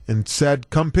and said,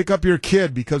 come pick up your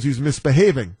kid because he's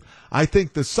misbehaving? I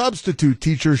think the substitute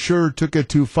teacher sure took it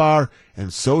too far,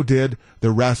 and so did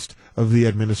the rest of the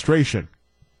administration.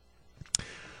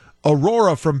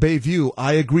 Aurora from Bayview.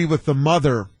 I agree with the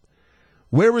mother.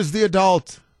 Where is the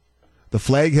adult? The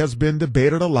flag has been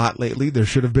debated a lot lately. There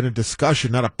should have been a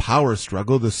discussion, not a power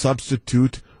struggle. The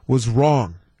substitute was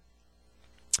wrong.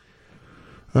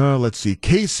 Let's see.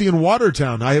 Casey in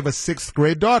Watertown. I have a 6th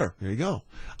grade daughter. There you go.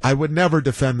 I would never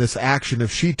defend this action if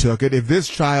she took it. If this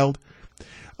child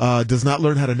does not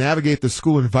learn how to navigate the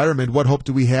school environment, what hope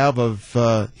do we have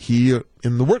of he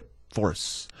in the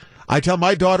workforce? I tell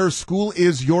my daughter, school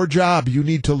is your job. You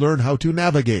need to learn how to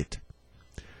navigate.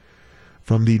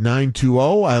 From the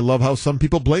 920, I love how some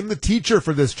people blame the teacher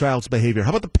for this child's behavior.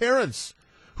 How about the parents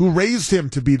who raised him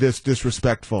to be this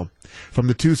disrespectful? From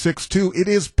the 262, it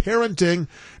is parenting.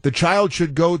 The child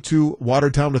should go to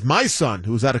Watertown with my son,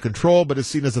 who is out of control but is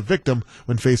seen as a victim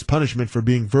when faced punishment for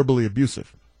being verbally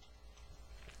abusive.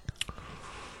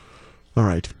 All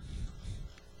right.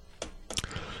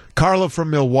 Carla from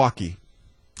Milwaukee.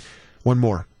 One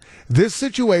more. This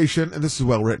situation, and this is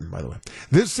well written, by the way,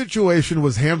 this situation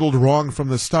was handled wrong from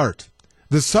the start.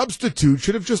 The substitute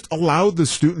should have just allowed the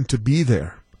student to be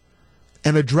there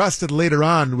and addressed it later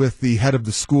on with the head of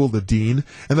the school, the dean,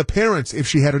 and the parents if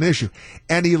she had an issue.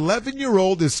 An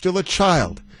 11-year-old is still a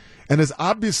child and is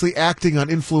obviously acting on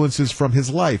influences from his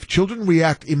life. Children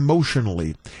react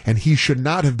emotionally, and he should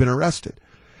not have been arrested.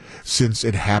 Since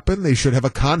it happened, they should have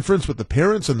a conference with the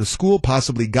parents and the school,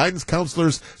 possibly guidance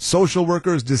counselors, social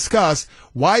workers, discuss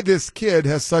why this kid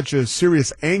has such a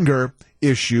serious anger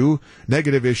issue,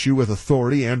 negative issue with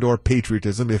authority and or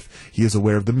patriotism, if he is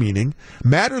aware of the meaning.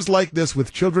 Matters like this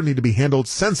with children need to be handled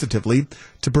sensitively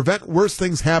to prevent worse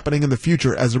things happening in the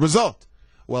future as a result.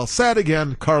 Well said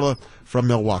again, Carla from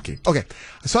Milwaukee. Okay,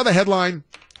 I saw the headline,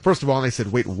 first of all, and I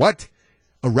said, wait, what?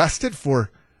 Arrested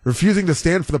for refusing to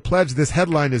stand for the pledge? This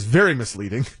headline is very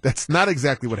misleading. That's not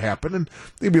exactly what happened, and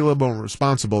they'd be a little more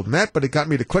responsible than that, but it got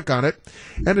me to click on it,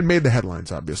 and it made the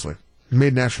headlines, obviously. It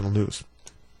made national news.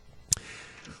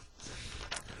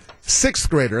 6th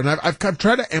grader, and I've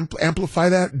tried to amplify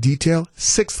that detail.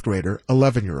 6th grader,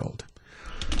 11-year-old.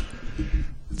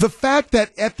 The fact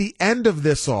that at the end of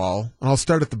this all, and I'll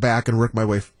start at the back and work my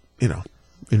way,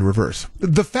 in reverse.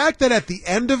 The fact that at the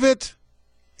end of it,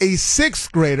 a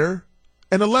 6th grader,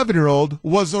 an 11-year-old,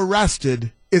 was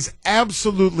arrested is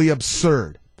absolutely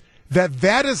absurd.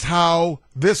 That is how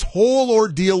this whole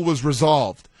ordeal was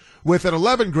resolved. with an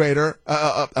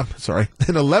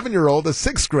 11-year-old, a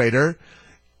 6th grader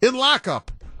in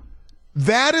lockup.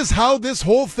 That is how this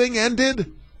whole thing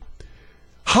ended?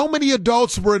 How many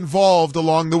adults were involved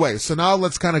along the way? So now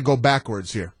let's kind of go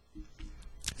backwards here.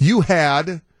 You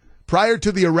had, prior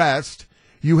to the arrest,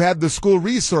 you had the school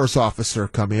resource officer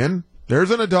come in. There's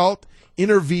an adult,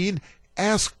 intervene,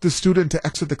 asked the student to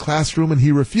exit the classroom, and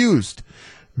he refused.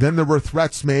 Then there were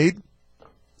threats made.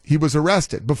 He was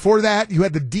arrested. Before that, you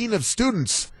had the dean of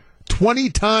students, 20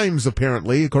 times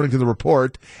apparently, according to the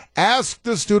report, asked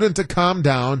the student to calm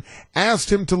down,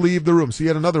 asked him to leave the room. So you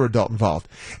had another adult involved.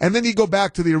 And then you go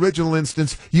back to the original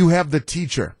instance, you have the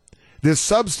teacher, this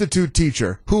substitute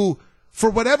teacher who, for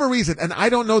whatever reason, and I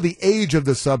don't know the age of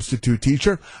the substitute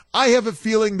teacher, I have a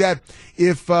feeling that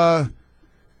if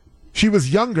she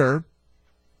was younger,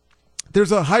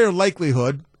 there's a higher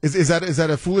likelihood. Is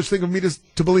that a foolish thing of me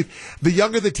to believe? The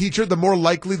younger the teacher, the more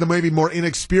likely, the maybe more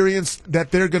inexperienced that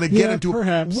they're going to get into.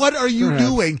 Perhaps. What are you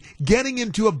doing getting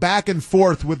into a back and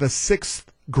forth with a 6th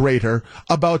grader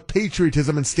about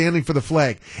patriotism and standing for the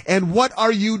flag? And what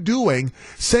are you doing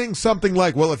saying something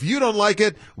like, well, if you don't like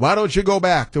it, why don't you go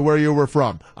back to where you were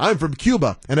from? I'm from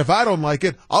Cuba, and if I don't like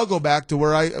it, I'll go back to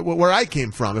where I came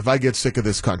from if I get sick of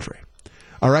this country.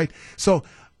 All right? So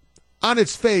on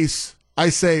its face, I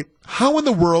say, how in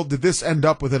the world did this end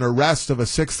up with an arrest of a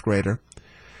 6th grader?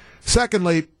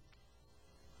 Secondly,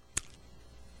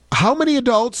 how many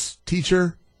adults,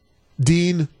 teacher,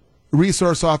 dean,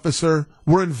 resource officer,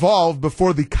 were involved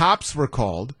before the cops were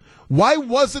called? Why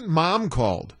wasn't mom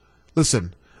called?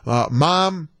 Listen,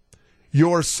 mom,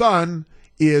 your son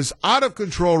is out of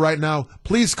control right now.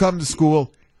 Please come to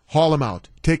school, haul him out,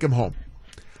 take him home.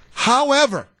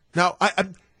 However, now,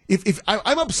 If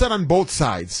I'm upset on both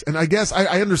sides, and I guess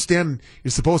I understand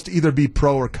you're supposed to either be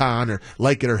pro or con, or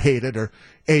like it or hate it, or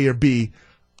A or B.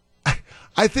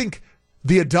 I think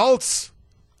the adults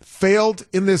failed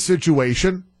in this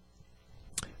situation,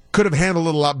 could have handled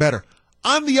it a lot better.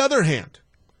 On the other hand,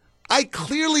 I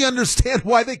clearly understand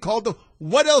why they called them.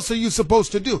 What else are you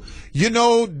supposed to do? You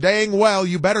know dang well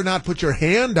you better not put your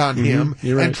hand on him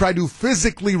and try to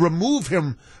physically remove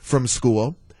him from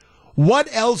school.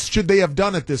 What else should they have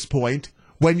done at this point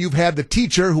when you've had the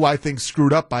teacher, who I think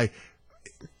screwed up by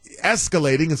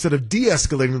escalating instead of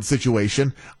de-escalating the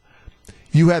situation?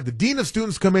 You had the dean of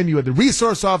students come in. You had the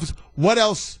resource office. What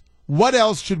else? What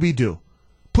else should we do?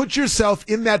 Put yourself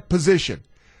in that position.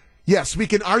 Yes, we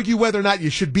can argue whether or not you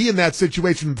should be in that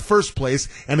situation in the first place,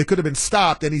 and it could have been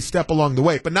stopped any step along the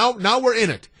way. But now we're in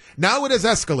it. Now it has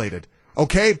escalated.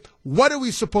 Okay? What are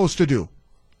we supposed to do?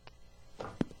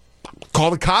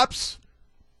 Call the cops?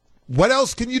 What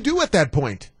else can you do at that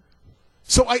point?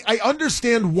 So I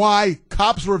understand why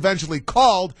cops were eventually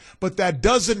called, but that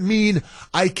doesn't mean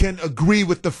I can agree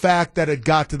with the fact that it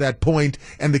got to that point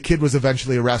and the kid was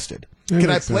eventually arrested. Can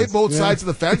I play both sides of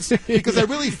the fence? Because I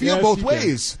really feel both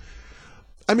ways.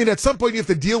 I mean, at some point you have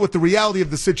to deal with the reality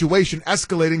of the situation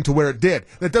escalating to where it did.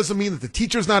 That doesn't mean that the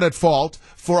teacher's not at fault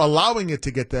for allowing it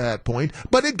to get to that point,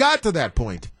 but it got to that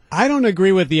point. I don't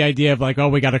agree with the idea of like, oh,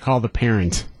 we got to call the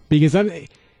parent, because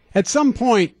at some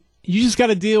point you just got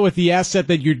to deal with the asset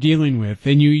that you're dealing with,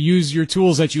 and you use your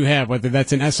tools that you have, whether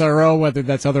that's an SRO, whether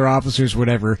that's other officers,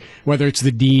 whatever, whether it's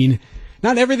the dean.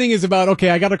 Not everything is about,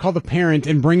 okay, I got to call the parent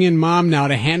and bring in mom now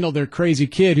to handle their crazy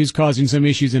kid who's causing some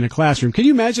issues in a classroom. Can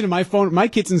you imagine if my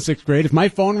kid's in 6th grade, if my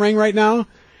phone rang right now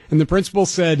and the principal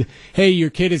said, hey,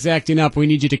 your kid is acting up, we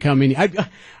need you to come in.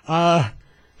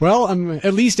 Well, I'm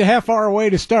at least a half hour away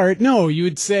to start. No, you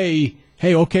would say,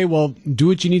 hey, okay, well, do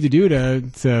what you need to do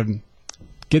to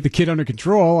get the kid under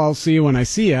control. I'll see you when I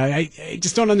see you. I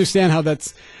just don't understand how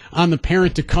that's on the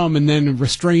parent to come and then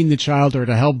restrain the child or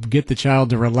to help get the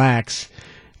child to relax.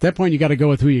 At that point, you got to go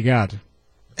with who you got.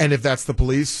 And if that's the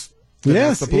police, then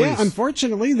that's the police. Yeah,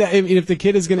 unfortunately, if the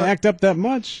kid is going to act up that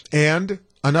much. And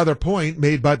another point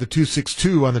made by the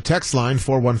 262 on the text line,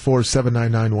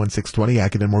 414-799-1620,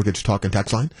 Academ Mortgage Talk and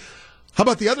Text line. How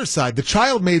about the other side? The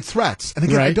child made threats. And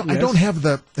again, I don't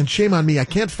have and shame on me, I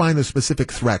can't find the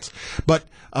specific threats. But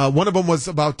one of them was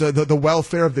about the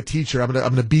welfare of the teacher. I'm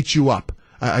gonna beat you up.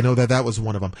 I know that was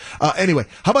one of them. Anyway,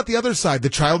 how about the other side? The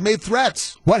child made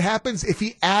threats. What happens if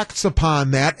he acts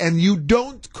upon that and you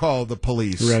don't call the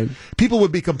police? Right. People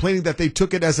would be complaining that they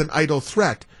took it as an idle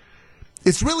threat.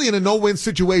 It's really in a no-win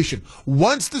situation.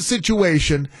 Once the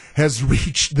situation has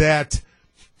reached that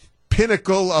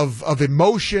pinnacle of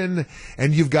emotion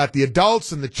and you've got the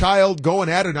adults and the child going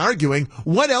at it and arguing,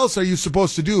 what else are you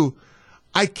supposed to do?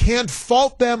 I can't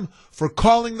fault them for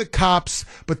calling the cops,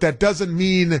 but that doesn't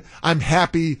mean I'm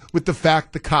happy with the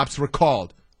fact the cops were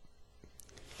called.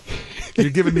 You're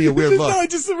giving me a weird look. No,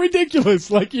 it's just ridiculous.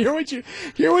 Like, hear what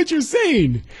you're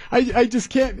saying. I just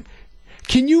can't.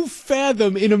 Can you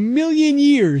fathom in a million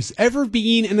years ever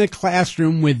being in a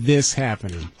classroom with this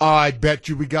happening? I bet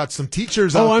you we got some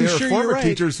teachers out I'm there, sure former you're right.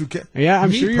 teachers who can. Yeah,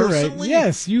 I'm Me sure you're right. personally?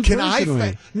 Yes, you can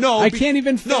personally. No, I can't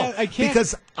even. No, I can't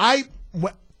because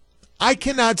I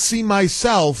cannot see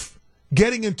myself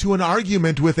getting into an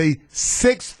argument with a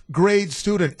 6th grade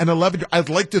student, an 11. I'd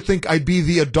like to think I'd be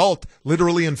the adult,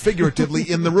 literally and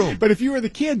figuratively, in the room. But if you were the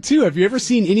kid, too, have you ever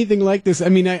seen anything like this? I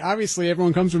mean, obviously,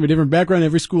 everyone comes from a different background.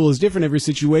 Every school is different. Every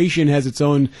situation has its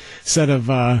own set of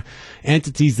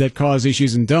entities that cause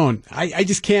issues and don't. I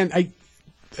just can't.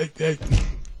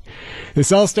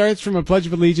 This all starts from a Pledge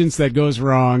of Allegiance that goes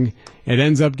wrong. It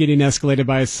ends up getting escalated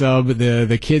by a sub.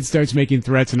 The kid starts making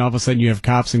threats, and all of a sudden you have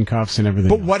cops and cuffs and everything.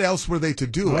 But what else were they to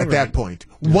do at that point?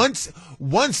 Once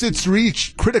it's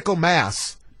reached critical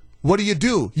mass, what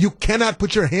do? You cannot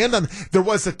put your hand on. There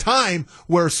was a time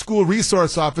where a school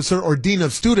resource officer or dean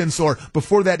of students, or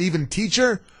before that even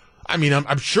teacher, I mean,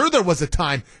 I'm sure there was a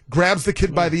time, grabs the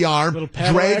kid by the arm,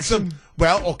 drags him.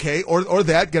 Well, okay, or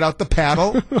that, get out the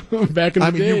paddle. Back in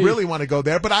the day. You really want to go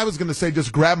there, but I was going to say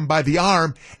just grab him by the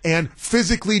arm and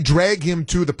physically drag him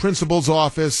to the principal's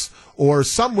office or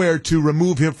somewhere to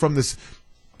remove him from this.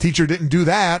 Teacher didn't do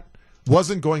that,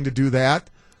 wasn't going to do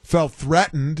that, felt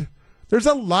threatened. There's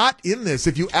a lot in this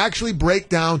if you actually break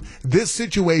down this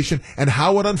situation and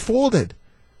how it unfolded.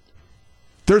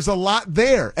 There's a lot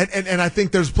there, and I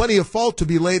think there's plenty of fault to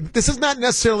be laid. This is not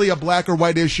necessarily a black or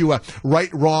white issue, a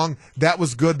right, wrong, that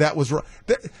was good, that was wrong.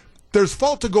 There's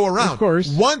fault to go around. Of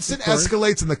course. Once it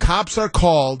escalates and the cops are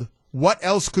called, what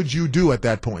else could you do at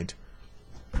that point?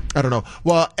 I don't know.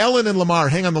 Well, Ellen and Lamar,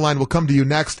 hang on the line. We'll come to you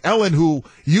next. Ellen, who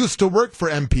used to work for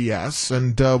MPS,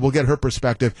 and we'll get her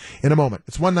perspective in a moment.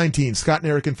 It's 1:19. Scott and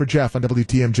Eric in for Jeff on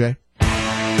WTMJ.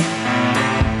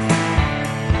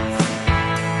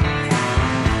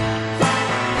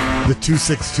 The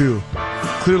 262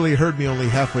 clearly heard me only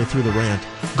halfway through the rant.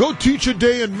 Go teach a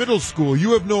day in middle school.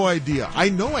 You have no idea. I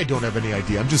know I don't have any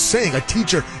idea. I'm just saying a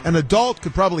teacher, an adult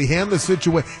could probably handle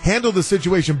the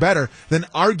situation better than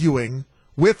arguing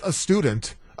with a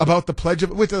student about the Pledge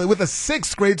of, with a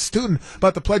 6th grade student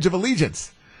about the Pledge of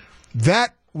Allegiance.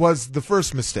 That was the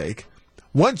first mistake.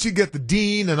 Once you get the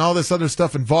dean and all this other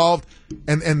stuff involved,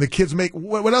 and the kids make,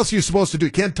 what else are you supposed to do?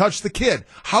 You can't touch the kid.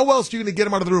 How else are you going to get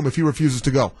him out of the room if he refuses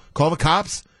to go? Call the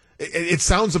cops? It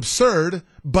sounds absurd,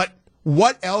 but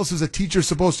what else is a teacher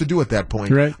supposed to do at that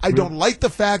point? Right. I don't like the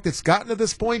fact it's gotten to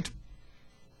this point,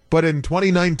 but in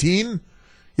 2019,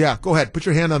 yeah, go ahead. Put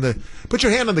your hand on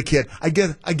the kid. I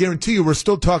guarantee you we're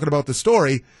still talking about the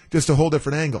story, just a whole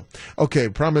different angle. Okay,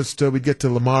 promised we'd get to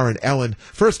Lamar and Ellen.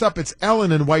 First up, it's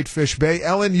Ellen in Whitefish Bay.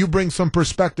 Ellen, you bring some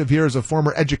perspective here as a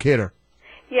former educator.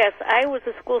 Yes, I was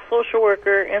a school social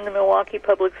worker in the Milwaukee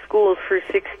Public Schools for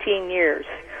 16 years.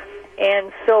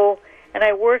 And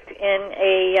I worked in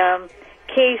a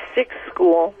K-6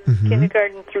 school,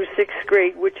 kindergarten through 6th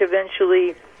grade, which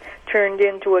eventually turned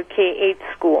into a K-8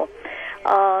 school.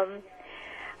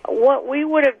 What we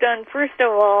would have done, first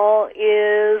of all,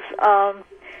 is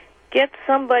get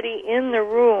somebody in the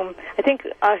room. I think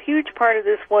a huge part of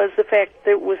this was the fact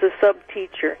that it was a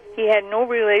sub-teacher. He had no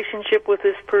relationship with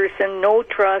this person, no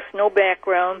trust, no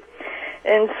background.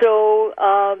 And so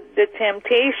the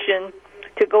temptation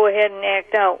to go ahead and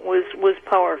act out was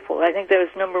powerful. I think that was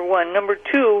number one. Number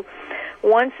two,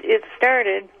 once it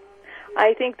started,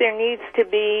 I think there needs to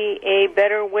be a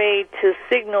better way to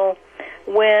signal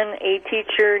when a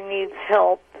teacher needs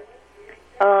help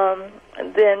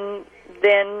than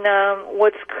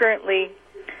what's currently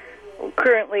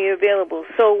available.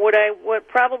 So what I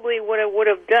would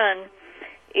have done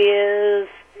is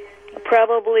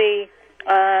probably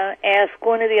ask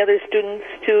one of the other students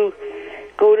to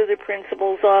go to the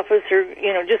principal's office, or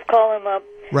just call him up,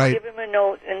 right, give him a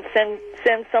note, and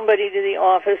send somebody to the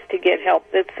office to get help.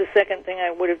 That's the second thing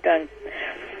I would have done.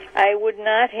 I would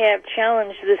not have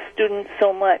challenged the student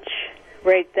so much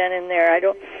right then and there.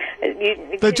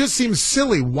 That just seems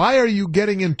silly. Why are you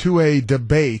getting into a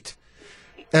debate,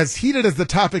 as heated as the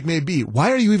topic may be?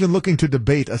 Why are you even looking to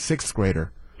debate a 6th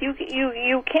grader?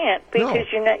 You can't, because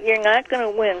you're not going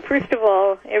to win. First of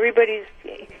all, everybody's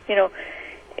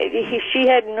she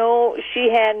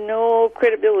had no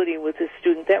credibility with the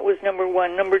student. That was number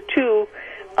one. Number two,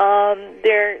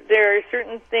 there are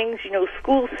certain things,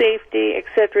 school safety,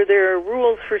 etc. There are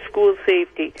rules for school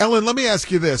safety. Ellen, let me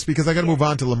ask you this, because I got to move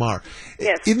on to Lamar.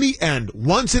 Yes. In the end,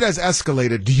 once it has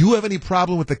escalated, do you have any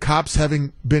problem with the cops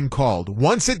having been called?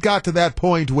 Once it got to that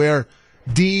point where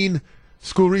dean,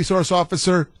 school resource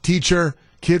officer, teacher,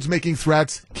 kids making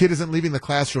threats, kid isn't leaving the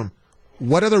classroom,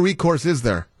 what other recourse is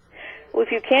there? Well,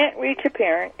 if you can't reach a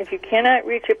parent, if you cannot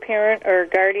reach a parent or a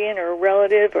guardian or a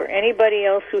relative or anybody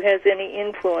else who has any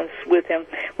influence with him,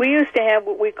 we used to have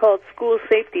what we called school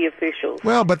safety officials.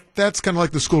 Well, but that's kind of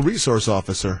like the school resource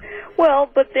officer. Well,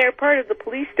 but they're part of the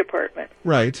police department.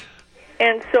 Right.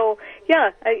 And so,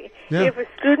 if a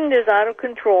student is out of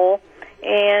control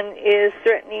and is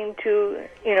threatening to,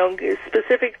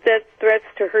 specific threats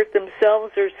to hurt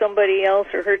themselves or somebody else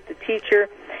or hurt the teacher,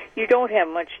 you don't have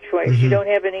much choice. You don't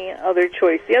have any other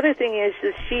choice. The other thing is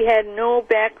she had no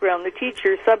background. The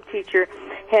teacher, sub-teacher,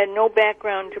 had no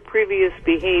background to previous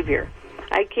behavior.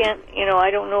 I can't, I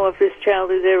don't know if this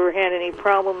child has ever had any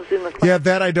problems in the class. Yeah,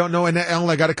 that I don't know. And Ellen,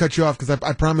 I got to cut you off because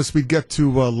I promised we'd get to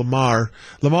Lamar.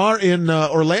 Lamar in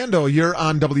Orlando, you're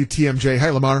on WTMJ.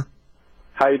 Hi, Lamar.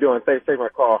 How you doing? Thanks for taking my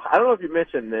call. I don't know if you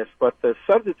mentioned this, but the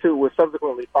substitute was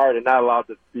subsequently fired and not allowed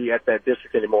to be at that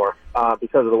district anymore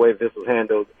because of the way this was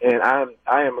handled. And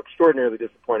I am extraordinarily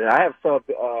disappointed. I have subbed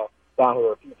down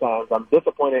here a few times. I'm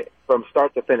disappointed from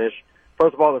start to finish.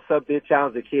 First of all, the sub did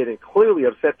challenge the kid and clearly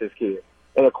upset this kid.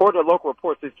 And according to local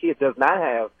reports, this kid does not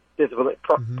have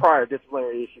prior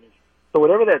disciplinary issues. So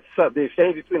whatever that sub, the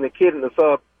exchange between the kid and the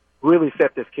sub, really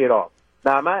set this kid off.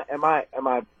 Now, am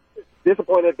I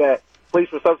disappointed that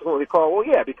police were subsequently called? Well,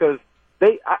 yeah, because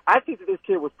I think that this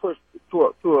kid was pushed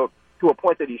to a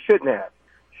point that he shouldn't have.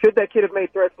 Should that kid have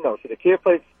made threats? No. Should the kid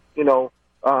face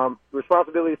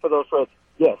responsibility for those threats?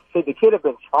 Yes. Should the kid have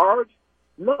been charged?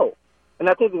 No. And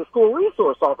I think the school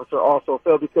resource officer also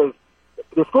failed because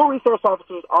the school resource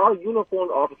officers are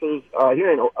uniformed officers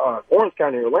here in Orange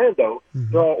County, Orlando.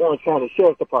 They're all Orange County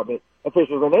Sheriff's Department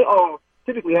officials, and they all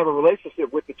typically have a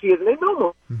relationship with the kids, and they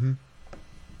know them.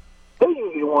 They're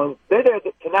usually the ones, they're there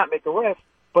to not make arrests,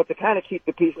 but to kind of keep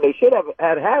the peace, and they should have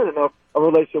had enough a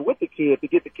relationship with the kid to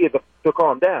get the kid to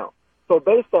calm down. So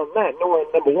based on that, knowing,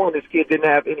 number one, this kid didn't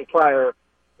have any prior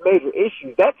major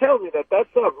issues, that tells me that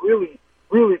sub really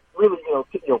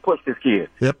push this kid.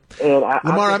 Yep. And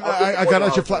Lamar, I got to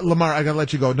let you. Lamar, I got to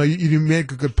let you go. No, you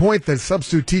make a good point that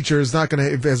substitute teacher is not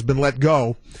going to has been let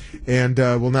go, and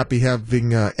will not be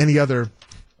having any other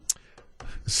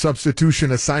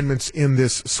substitution assignments in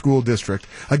this school district.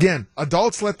 Again,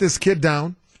 adults let this kid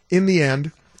down in the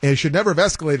end, and it should never have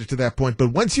escalated to that point. But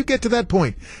once you get to that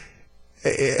point,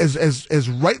 as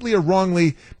rightly or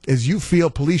wrongly as you feel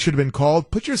police should have been called,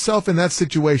 put yourself in that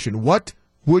situation. What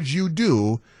would you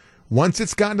do once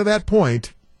it's gotten to that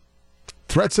point?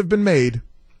 Threats have been made.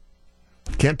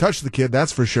 Can't touch the kid,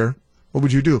 that's for sure. What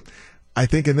would you do? I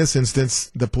think in this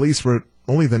instance, the police were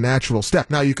only the natural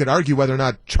step. Now, you could argue whether or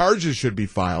not charges should be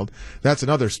filed. That's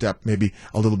another step, maybe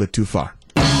a little bit too far.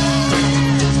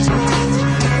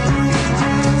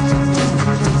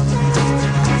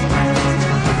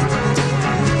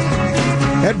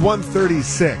 At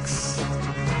 1:36.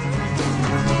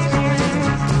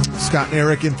 Scott and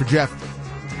Eric in for Jeff.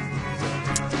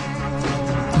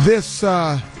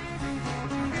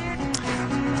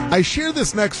 I share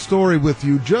this next story with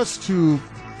you just to,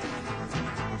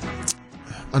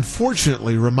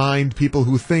 unfortunately, remind people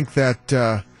who think that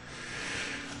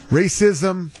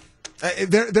racism.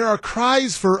 There are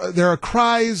cries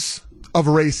of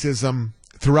racism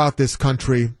throughout this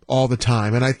country all the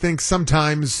time, and I think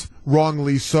sometimes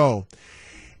wrongly so.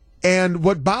 And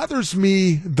what bothers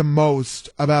me the most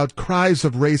about cries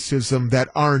of racism that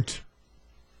aren't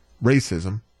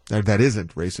racism, that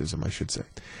isn't racism, I should say,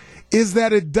 is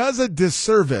that it does a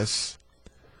disservice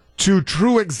to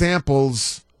true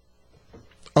examples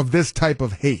of this type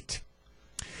of hate.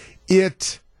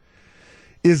 It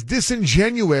is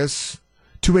disingenuous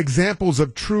to examples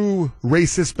of true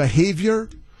racist behavior,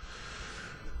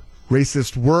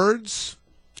 racist words,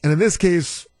 and in this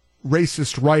case,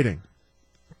 racist writing.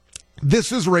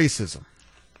 This is racism.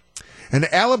 An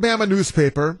Alabama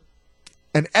newspaper,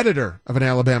 an editor of an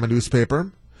Alabama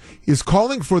newspaper, is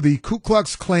calling for the Ku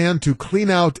Klux Klan to clean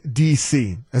out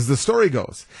D.C. As the story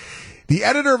goes, the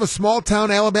editor of a small-town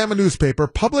Alabama newspaper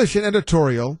published an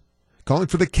editorial calling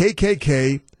for the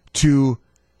KKK to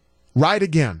ride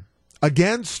again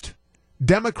against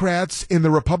Democrats in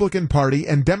the Republican Party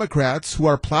and Democrats who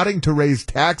are plotting to raise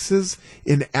taxes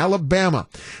in Alabama.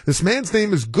 This man's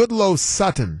name is Goodloe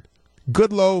Sutton.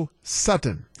 Goodloe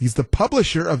Sutton. He's the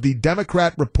publisher of the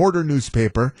Democrat Reporter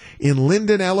newspaper in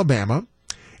Linden, Alabama,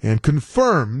 and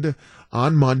confirmed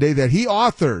on Monday that he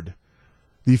authored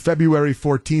the February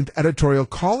 14th editorial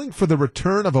calling for the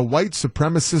return of a white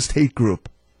supremacist hate group.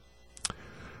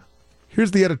 Here's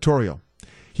the editorial.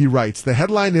 He writes, the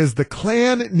headline is, "The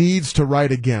Klan needs to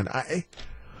write again."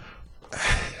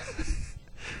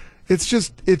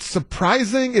 It's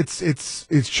surprising.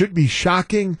 It should be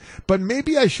shocking, but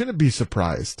maybe I shouldn't be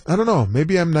surprised. I don't know.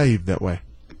 Maybe I'm naive that way.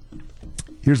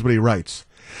 Here's what he writes.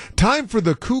 Time for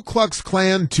the Ku Klux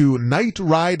Klan to night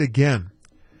ride again.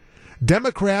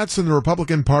 Democrats in the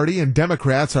Republican Party and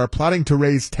Democrats are plotting to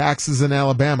raise taxes in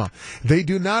Alabama. They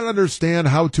do not understand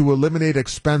how to eliminate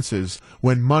expenses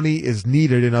when money is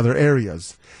needed in other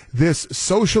areas. This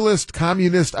socialist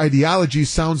communist ideology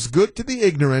sounds good to the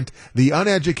ignorant, the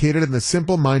uneducated, and the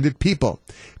simple-minded people.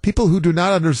 People who do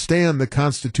not understand the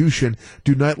Constitution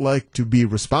do not like to be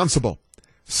responsible.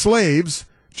 Slaves,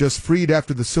 just freed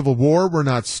after the Civil War, were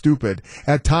not stupid.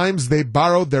 At times they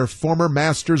borrowed their former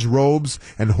masters' robes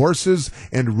and horses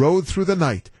and rode through the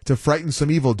night to frighten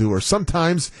some evildoer.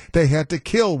 Sometimes they had to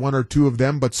kill one or two of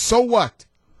them, but so what?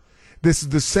 This is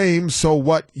the same so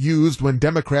what used when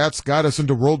Democrats got us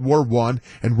into World War I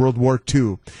and World War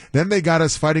II. Then they got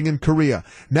us fighting in Korea.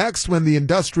 Next, when the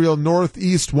industrial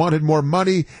Northeast wanted more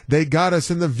money, they got us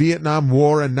in the Vietnam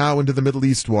War and now into the Middle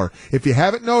East War. If you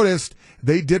haven't noticed,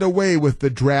 they did away with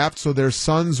the draft so their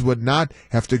sons would not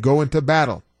have to go into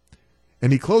battle.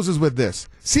 And he closes with this.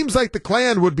 Seems like the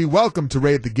Klan would be welcome to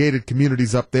raid the gated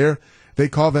communities up there. They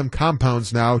call them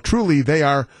compounds now. Truly, they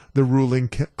are the ruling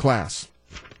class.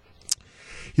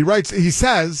 He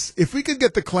says, if we could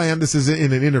get the Klan, this is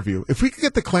in an interview, if we could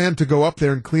get the Klan to go up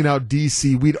there and clean out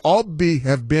D.C., we'd all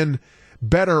have been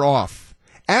better off.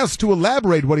 As to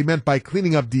elaborate what he meant by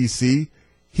cleaning up D.C.,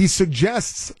 he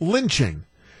suggests lynching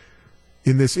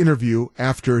in this interview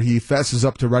after he fesses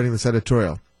up to writing this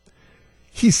editorial.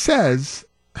 He says,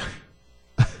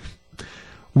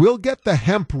 we'll get the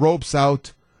hemp ropes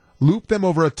out, loop them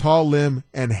over a tall limb,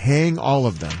 and hang all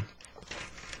of them.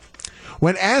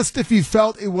 When asked if he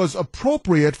felt it was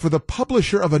appropriate for the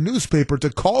publisher of a newspaper to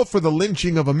call for the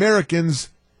lynching of Americans,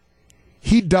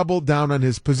 he doubled down on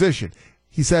his position.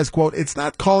 He says, quote, it's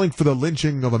not calling for the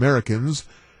lynching of Americans.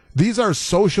 These are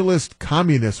socialist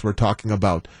communists we're talking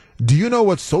about. Do you know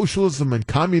what socialism and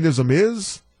communism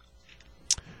is?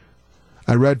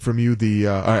 I read you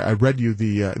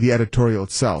the editorial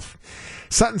itself.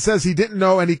 Sutton says he didn't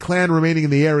know any Klan remaining in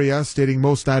the area, stating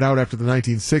most died out after the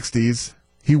 1960s.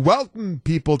 He welcomed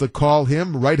people to call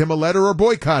him, write him a letter, or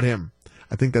boycott him.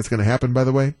 I think that's going to happen, by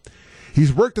the way.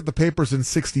 He's worked at the paper since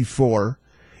 '64,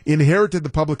 inherited the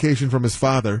publication from his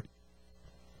father.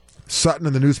 Sutton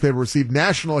and the newspaper received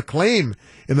national acclaim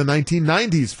in the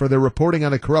 1990s for their reporting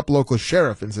on a corrupt local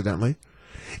sheriff, incidentally.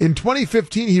 In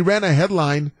 2015, he ran a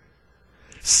headline,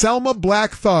 Selma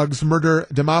Black Thugs Murder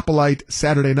Demopolite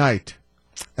Saturday Night.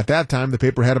 At that time, the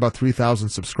paper had about 3,000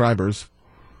 subscribers.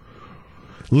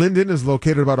 Linden is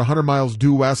located about 100 miles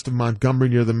due west of Montgomery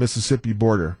near the Mississippi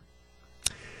border.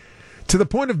 To the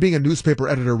point of being a newspaper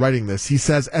editor writing this, he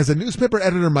says, as a newspaper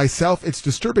editor myself, it's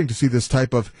disturbing to see this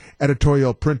type of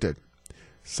editorial printed.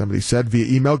 Somebody said via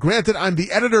email, granted, I'm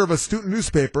the editor of a student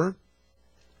newspaper,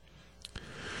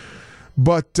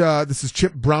 but this is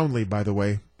Chip Brownlee, by the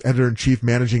way, editor-in-chief,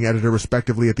 managing editor,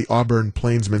 respectively, at the Auburn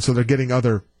Plainsman. So they're getting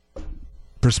other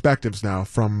perspectives now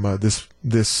from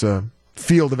this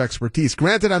field of expertise.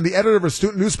 Granted, I'm the editor of a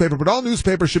student newspaper, but all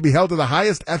newspapers should be held to the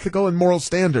highest ethical and moral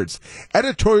standards.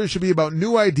 Editorials should be about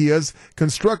new ideas,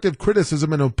 constructive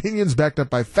criticism, and opinions backed up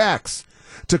by facts.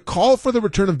 To call for the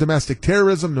return of domestic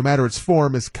terrorism, no matter its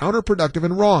form, is counterproductive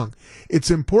and wrong. It's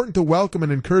important to welcome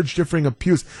and encourage differing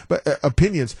opinions,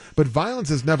 but violence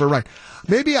is never right.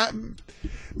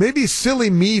 Maybe silly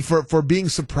me for being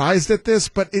surprised at this,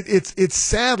 but it's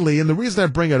sadly, and the reason I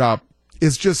bring it up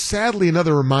is just sadly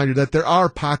another reminder that there are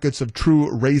pockets of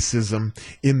true racism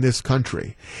in this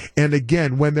country. And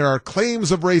again, when there are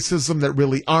claims of racism that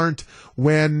really aren't,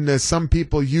 when some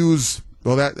people use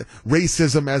that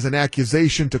racism as an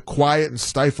accusation to quiet and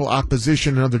stifle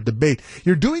opposition and other debate,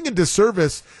 you're doing a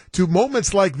disservice to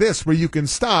moments like this where you can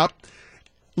stop,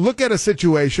 look at a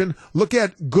situation, look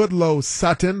at Goodloe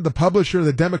Sutton, the publisher of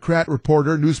the Democrat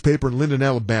Reporter newspaper in Linden,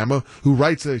 Alabama, who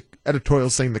writes an editorial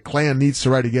saying the Klan needs to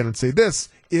write again and say this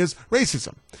is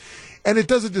racism. And it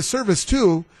does a disservice,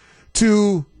 too,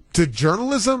 to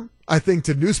journalism, I think,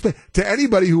 to newspaper, to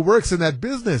anybody who works in that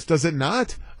business, does it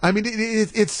not? I mean,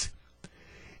 it's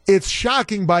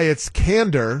shocking by its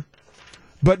candor,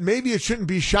 but maybe it shouldn't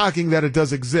be shocking that it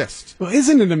does exist. Well,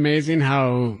 isn't it amazing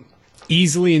how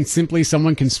easily and simply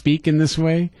someone can speak in this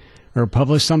way or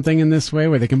publish something in this way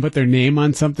where they can put their name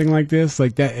on something like this?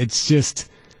 Like that, it's just...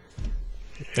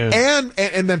 And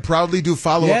then proudly do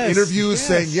follow-up interviews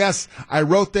saying, yes, I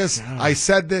wrote this, I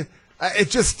said that.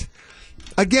 It just,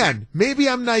 again, maybe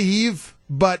I'm naive,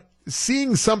 but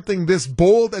seeing something this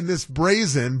bold and this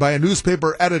brazen by a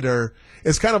newspaper editor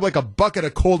is kind of like a bucket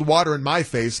of cold water in my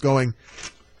face going,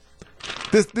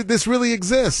 This really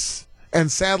exists,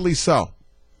 and sadly so.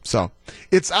 So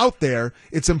it's out there.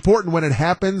 It's important when it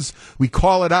happens. We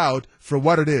call it out for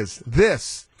what it is.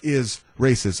 This is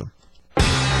racism.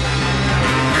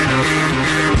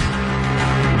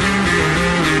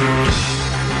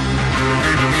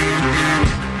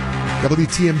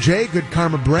 WTMJ, Good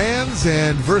Karma Brands,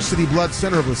 and Versity Blood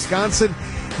Center of Wisconsin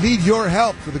need your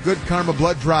help for the Good Karma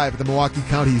Blood Drive at the Milwaukee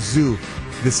County Zoo.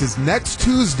 This is next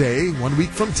Tuesday, 1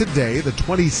 week from today, the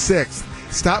 26th.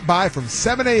 Stop by from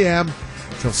 7 a.m.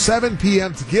 till 7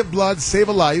 p.m. to give blood, save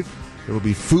a life. There will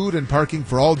be food and parking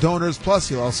for all donors. Plus,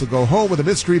 you'll also go home with a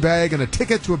mystery bag and a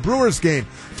ticket to a Brewers game.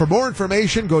 For more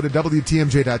information, go to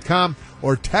WTMJ.com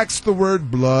or text the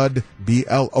word BLOOD,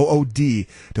 B-L-O-O-D,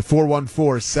 to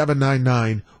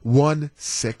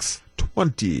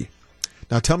 414-799-1620.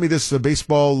 Now, tell me this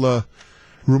baseball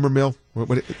rumor mill.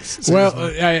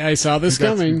 I saw this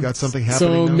coming. You got something happening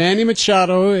So now? Manny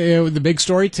Machado, the big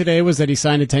story today was that he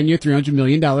signed a 10-year, $300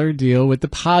 million deal with the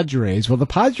Padres. Well, the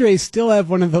Padres still have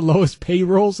one of the lowest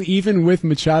payrolls, even with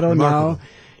Machado now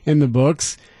in the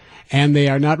books. And they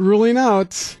are not ruling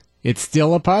out, it's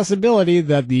still a possibility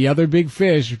that the other big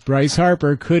fish, Bryce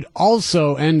Harper, could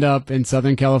also end up in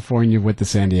Southern California with the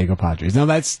San Diego Padres. Now,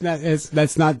 that's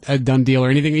not a done deal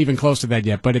or anything even close to that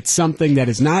yet, but it's something that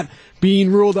is not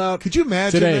being ruled out. Could you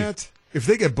imagine that? If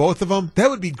they get both of them,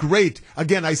 that would be great.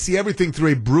 Again, I see everything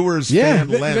through a Brewers fan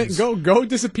lens. Go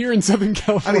disappear in Southern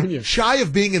California. I mean, shy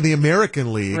of being in the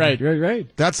American League.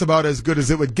 Right. That's about as good as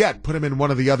it would get. Put him in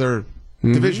one of the other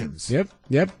divisions. Yep.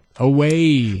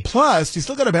 Away. Plus, you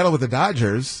still got to battle with the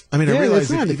Dodgers. I mean, I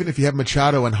realize even if you have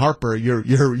Machado and Harper,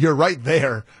 you're right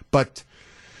there. But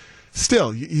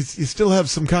still, you still have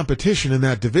some competition in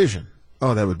that division.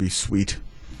 Oh, that would be sweet.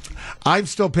 I'm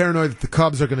still paranoid that the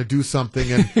Cubs are going to do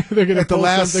something, and at the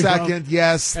last second,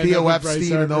 Theo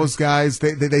Epstein and those guys,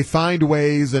 they find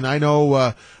ways. And I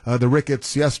know the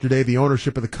Ricketts yesterday, the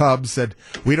ownership of the Cubs, said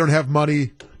we don't have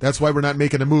money. That's why we're not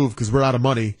making a move, because we're out of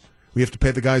money. We have to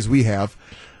pay the guys we have.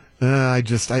 I'm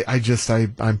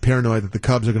paranoid that the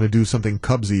Cubs are going to do something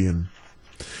Cubsy, and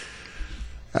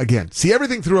again, see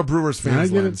everything through a Brewers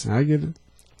fan's lens. I get it.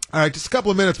 All right, just a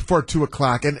couple of minutes before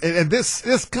 2:00, and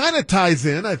this kind of ties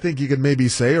in, I think you could maybe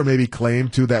say or maybe claim,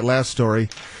 to that last story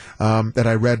that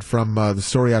I read from the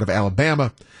story out of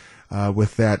Alabama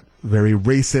with that very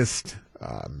racist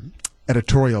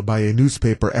editorial by a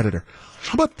newspaper editor.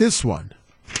 How about this one?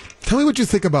 Tell me what you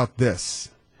think about this.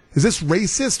 Is this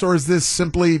racist, or is this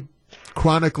simply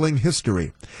chronicling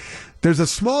history? There's a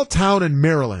small town in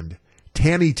Maryland,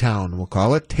 Taneytown, we'll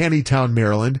call it, Taneytown,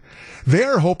 Maryland.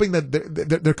 They're hoping that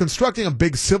they're constructing a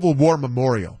big Civil War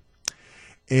memorial.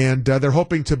 And they're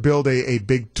hoping to build a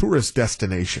big tourist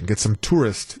destination, get some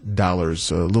tourist dollars,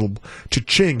 a little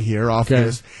cha-ching here off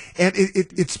this. And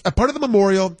it's a part of the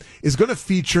memorial is going to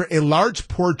feature a large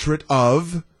portrait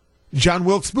of John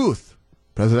Wilkes Booth,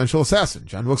 presidential assassin,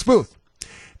 John Wilkes Booth.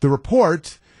 The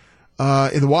report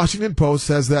in the Washington Post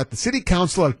says that the city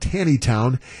council of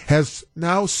Taneytown has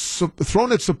now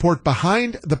thrown its support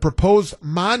behind the proposed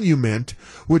monument,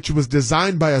 which was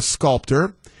designed by a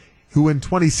sculptor who in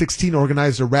 2016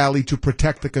 organized a rally to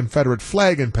protect the Confederate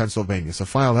flag in Pennsylvania. So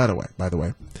file that away, by the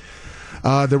way.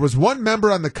 There was one member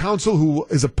on the council who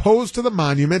is opposed to the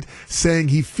monument, saying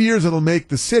he fears it'll make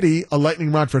the city a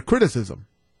lightning rod for criticism.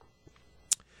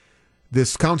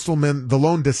 This councilman, the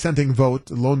lone dissenting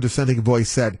voice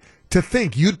said, "To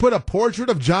think you'd put a portrait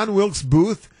of John Wilkes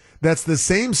Booth that's the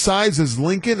same size as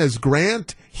Lincoln, as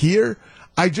Grant here,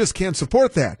 I just can't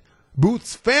support that.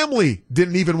 Booth's family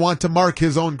didn't even want to mark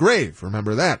his own grave."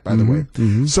 Remember that, by the way.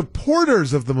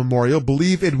 Supporters of the memorial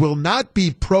believe it will not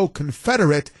be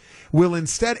pro-Confederate, will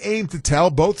instead aim to tell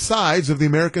both sides of the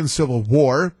American Civil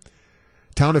War.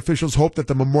 Town officials hope that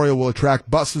the memorial will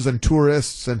attract buses and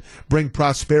tourists and bring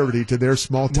prosperity to their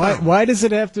small town. Why does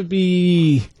it have to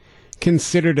be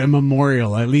considered a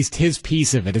memorial, at least his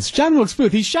piece of it? It's John Wilkes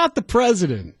Booth. He shot the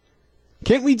president.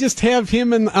 Can't we just have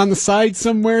him on the side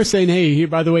somewhere saying, hey, here,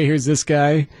 by the way, here's this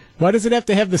guy? Why does it have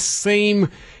to have the same...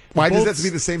 Why does it have to be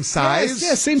the same size?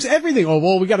 Yes, same everything. Oh,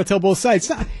 well, we got to tell both sides.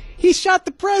 He shot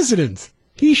the president.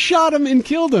 He shot him and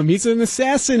killed him. He's an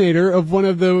assassinator of one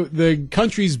of the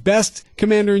country's best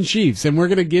commander-in-chiefs, and we're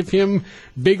going to give him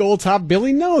big old top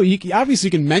billing? No, obviously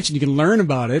you can mention, you can learn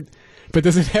about it, but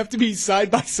does it have to be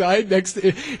side by side next?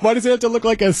 Why does it have to look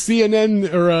like a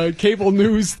CNN or a cable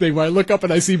news thing where I look up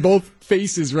and I see both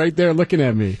faces right there looking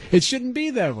at me? It shouldn't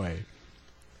be that way.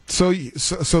 So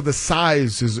the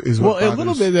size is what bothers, a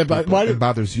little bit why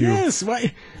bothers you. Yes.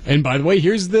 Why? And by the way,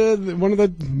 here's the one of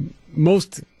the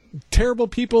most terrible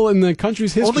people in the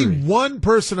country's history. Only one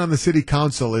person on the city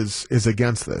council is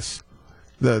against this.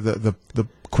 the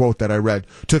quote that I read.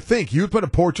 To think you'd put a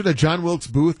portrait of John Wilkes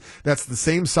Booth that's the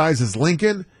same size as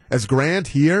Lincoln, as Grant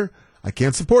here, I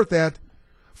can't support that.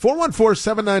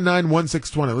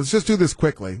 414-799-1620. Let's just do this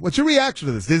quickly. What's your reaction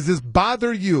to this? Does this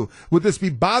bother you? Would this be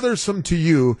bothersome to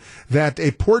you that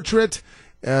a portrait,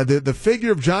 the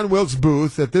figure of John Wilkes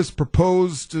Booth at this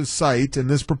proposed site and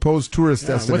this proposed tourist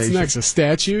destination? What's next? A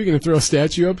statue? You're going to throw a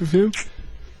statue up of him?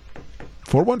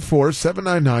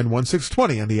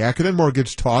 414-799-1620 on the Academy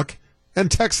Mortgage Talk and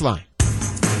text line.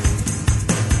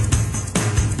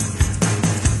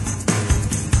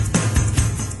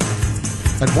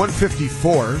 At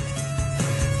 1:54,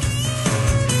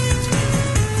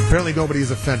 apparently nobody is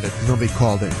offended. Nobody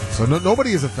called in, so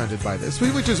nobody is offended by this,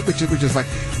 which is fine.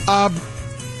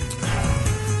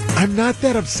 I'm not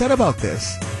that upset about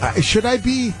this. Should I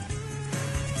be?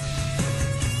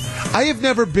 I have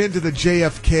never been to the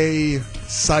JFK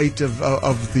site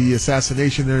of the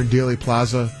assassination there in Dealey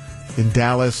Plaza in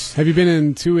Dallas. Have you been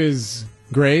into his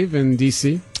grave in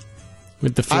D.C.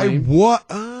 with the flame?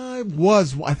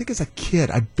 I think as a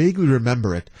kid, I vaguely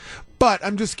remember it, but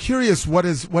I'm just curious what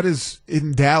is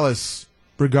in Dallas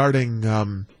regarding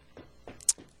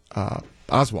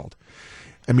Oswald.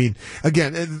 I mean,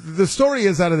 again, the story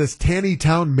is out of this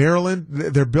Taneytown, Maryland.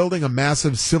 They're building a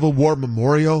massive Civil War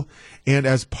memorial, and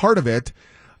as part of it,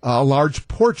 a large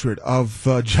portrait of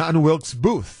John Wilkes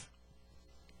Booth.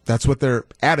 That's what they're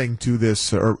adding to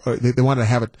this, or they want to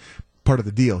have it part of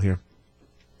the deal here.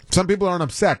 Some people aren't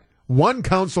upset. One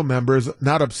council member is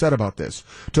not upset about this.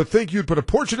 To think you'd put a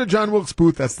portrait of John Wilkes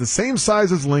Booth that's the same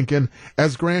size as Lincoln,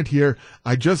 as Grant here,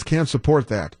 I just can't support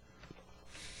that.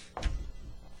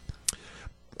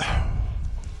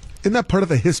 Isn't that part of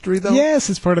the history, though? Yes,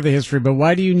 it's part of the history, but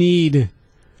why do you need...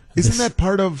 Isn't that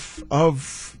part of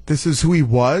this is who he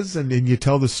was, and you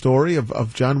tell the story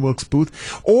of John Wilkes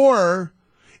Booth? Or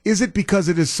is it because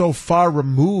it is so far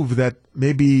removed that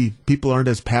maybe people aren't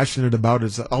as passionate about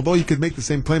it? Although you could make the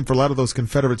same claim for a lot of those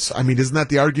Confederates. I mean, isn't that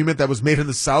the argument that was made in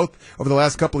the South over the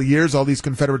last couple of years? All these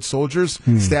Confederate soldiers,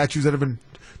 statues that have been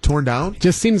torn down?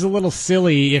 Just seems a little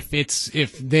silly if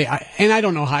they, and I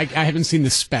don't know how, I haven't seen the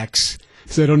specs,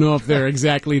 so I don't know if they're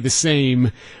exactly the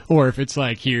same, or if it's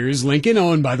like, here's Lincoln,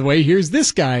 oh, and by the way, here's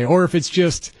this guy, or if it's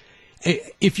just,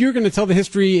 if you're going to tell the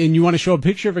history and you want to show a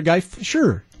picture of a guy,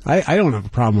 sure, I don't have a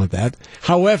problem with that.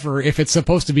 However, if it's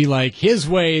supposed to be like his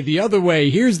way, the other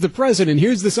way, here's the president,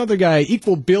 here's this other guy,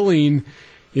 equal billing,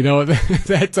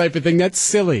 that type of thing, that's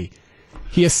silly.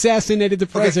 He assassinated the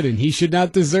president. Okay. He should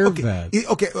not deserve that.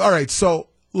 Okay, all right. So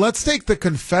let's take the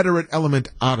Confederate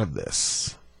element out of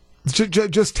this.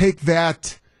 Just take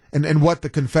that and what the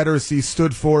Confederacy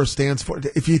stood for, stands for.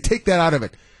 If you take that out of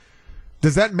it,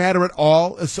 does that matter at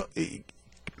all? So,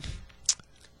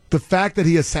 the fact that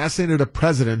he assassinated a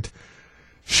president,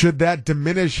 should that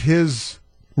diminish his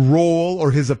role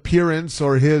or his appearance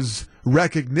or his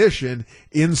recognition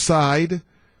inside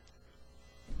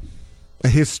a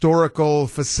historical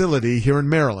facility here in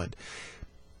Maryland?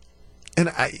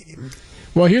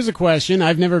 Well, here's a question.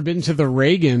 I've never been to the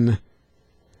Reagan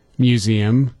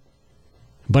Museum,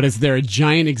 but is there a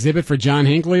giant exhibit for John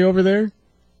Hinckley over there?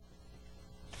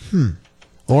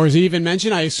 Or is he even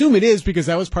mentioned? I assume it is, because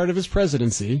that was part of his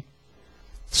presidency,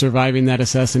 surviving that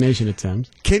assassination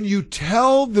attempt. Can you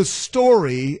tell the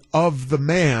story of the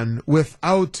man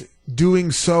without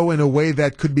doing so in a way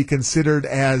that could be considered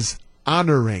as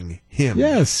honoring him?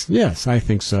 Yes, I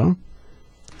think so.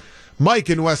 Mike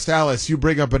in West Allis, you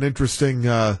bring up an interesting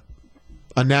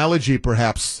analogy,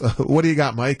 perhaps. What do you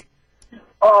got, Mike?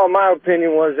 Oh, my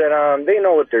opinion was that they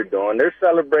know what they're doing. They're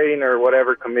celebrating or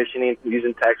whatever, commissioning,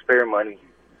 using taxpayer money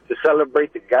to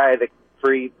celebrate the guy that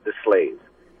freed the slaves.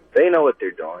 They know what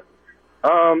they're doing.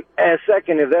 And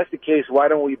second, if that's the case, why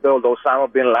don't we build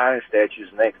Osama bin Laden statues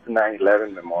next to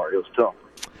 9/11 memorials too?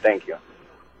 Thank you.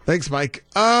 Thanks, Mike.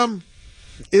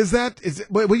 Is it,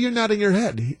 well, you're nodding your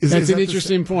head. That's an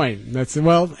interesting point.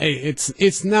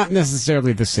 It's not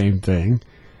necessarily the same thing,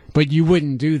 but you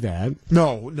wouldn't do that.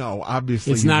 No,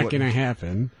 obviously it's not going to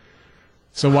happen.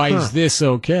 So why is this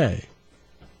okay?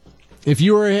 If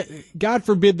you were, God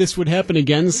forbid, this would happen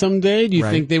again someday, do you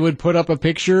think they would put up a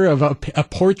picture of a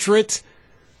portrait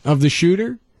of the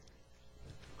shooter?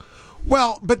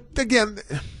 Well, but again,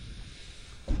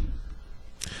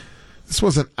 this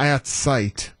wasn't at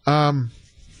site.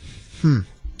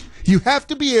 You have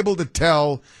to be able to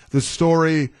tell the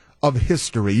story of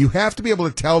history. You have to be able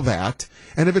to tell that.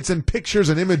 And if it's in pictures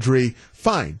and imagery,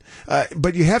 fine.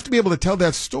 But you have to be able to tell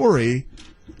that story.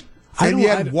 And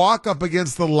yet walk up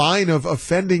against the line of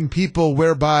offending people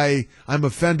whereby I'm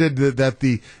offended that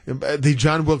the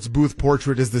John Wilkes Booth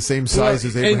portrait is the same size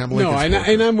as Abraham Lincoln's portrait.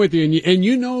 And I'm with you, and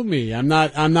you know me. I'm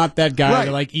not that guy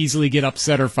to like easily get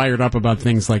upset or fired up about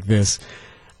things like this.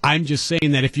 I'm just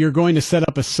saying that if you're going to set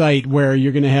up a site where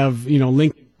you're going to have,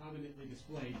 Lincoln prominently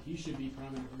displayed, he should be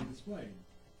prominently displayed.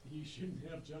 He shouldn't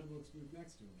have John Wilkes Booth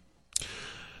next to him.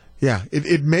 Yeah,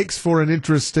 it makes for an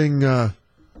interesting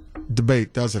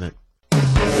debate, doesn't it?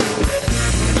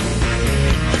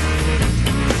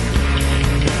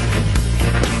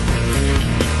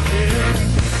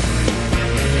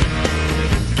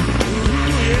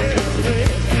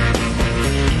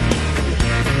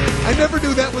 I never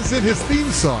knew that was in his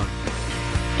theme song.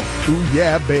 Ooh,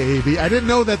 yeah, baby. I didn't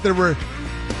know that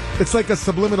it's like a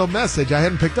subliminal message. I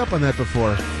hadn't picked up on that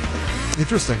before.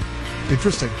 Interesting.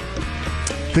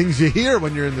 Things you hear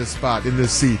when you're in this spot, in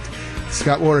this seat.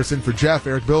 Scott Warras in for Jeff,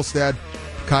 Eric Bilstad,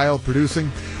 Kyle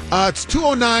producing. It's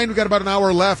 2:09. We've got about an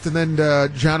hour left, and then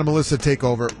John and Melissa take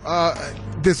over.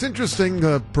 This interesting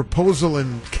proposal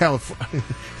in California.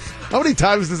 How many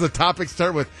times does a topic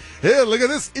start with, hey, look at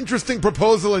this interesting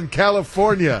proposal in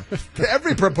California?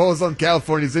 Every proposal in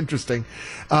California is interesting.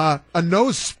 A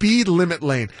no speed limit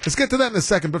lane. Let's get to that in a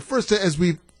second. But first, as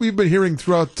we've been hearing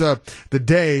throughout the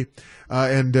day,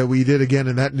 and we did again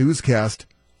in that newscast,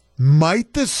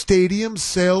 might the stadium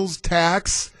sales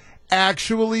tax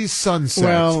actually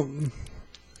sunset?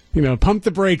 Well, pump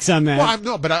the brakes on that.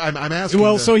 Well, I'm asking.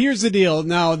 Well, so here's the deal.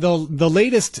 Now, the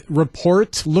latest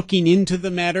report looking into the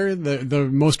matter, the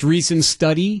most recent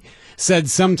study, said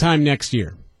sometime next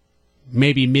year,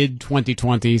 maybe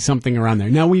mid-2020, something around there.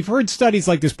 Now, we've heard studies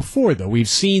like this before, though. We've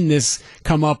seen this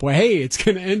come up where, hey, it's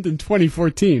going to end in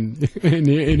 2014, and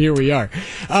here we are.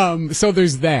 So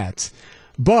there's that.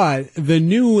 But the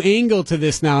new angle to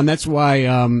this now, and that's why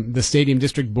the Stadium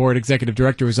District Board Executive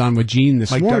Director was on with Gene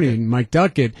this morning, Mike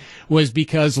Duckett, was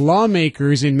because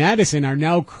lawmakers in Madison are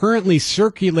now currently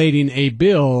circulating a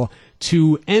bill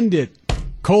to end it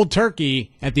cold turkey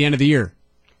at the end of the year.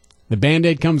 The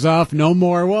Band-Aid comes off, no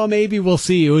more, well, maybe we'll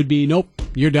see. It would be, nope,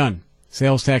 you're done.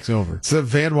 Sales tax over. It's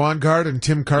Van Wongard and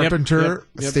Tim Carpenter,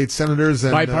 yep. state senators.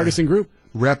 And bipartisan group.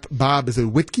 Rep Bob, is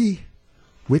it Whitkey?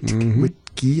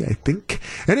 Whitkey, I think.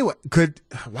 Anyway,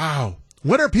 wow.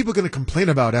 What are people going to complain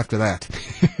about after that?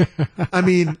 I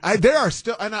mean, there are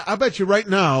still, and I'll bet you right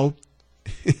now,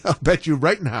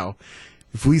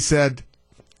 if we said,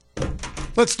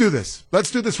 let's do this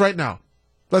right now.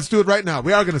 Let's do it right now.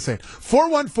 We are going to say it.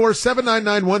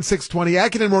 414-799-1620,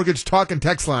 Accident Mortgage talk and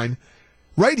text line.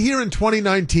 Right here in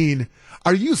 2019,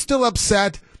 are you still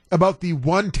upset about the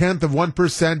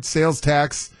 0.1% sales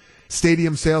tax,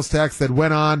 stadium sales tax that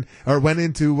went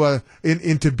into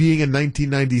being in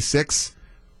 1996?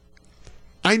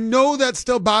 I know that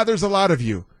still bothers a lot of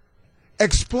you.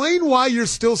 Explain why you're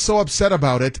still so upset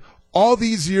about it all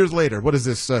these years later. What is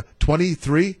this,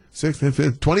 23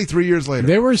 years later?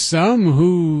 There were some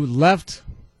who left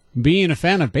being a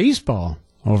fan of baseball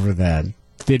over that.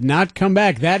 Did not come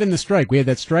back. That and the strike. We had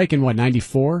that strike in,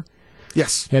 94?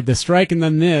 Yes. Had the strike and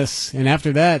then this, and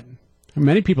after that,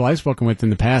 many people I've spoken with in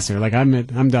the past are like,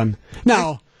 I'm done.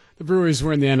 Now, the Brewers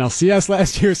were in the NLCS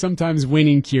last year. Sometimes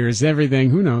winning cures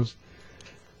everything. Who knows?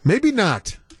 Maybe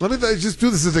not. Let me just do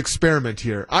this as an experiment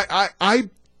here. I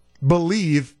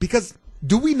believe, because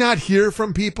do we not hear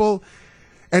from people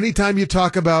anytime you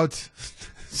talk about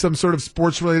some sort of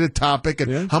sports-related topic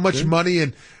and how much money,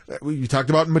 and you talked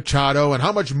about Machado and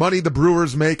how much money the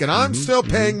Brewers make, and I'm still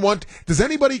paying one. Is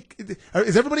everybody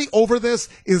over this?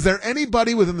 Is there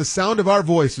anybody within the sound of our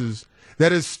voices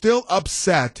that is still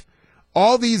upset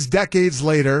all these decades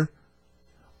later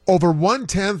over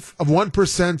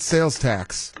 0.1% sales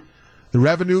tax? The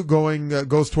revenue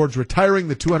goes towards retiring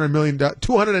the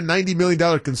 $290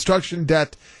 million construction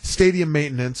debt, stadium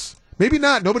maintenance. Maybe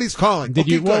not. Nobody's calling. Did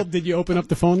you open up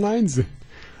the phone lines?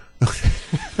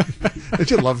 Don't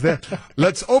you love that?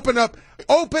 Let's open up.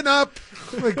 Open up.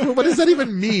 Like, what does that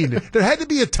even mean? There had to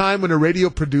be a time when a radio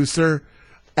producer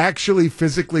actually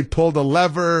physically pulled a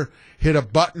lever, hit a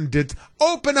button, did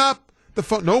open up the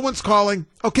phone. No one's calling.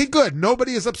 Okay, good.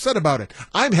 Nobody is upset about it.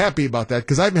 I'm happy about that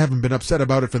because I haven't been upset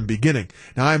about it from the beginning.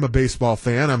 Now, I'm a baseball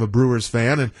fan. I'm a Brewers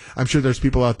fan, and I'm sure there's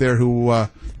people out there who, I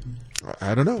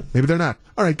don't know. Maybe they're not.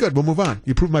 All right, good. We'll move on.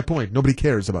 You proved my point. Nobody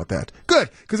cares about that. Good,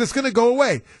 because it's going to go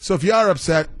away. So if you are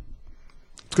upset,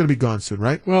 it's going to be gone soon,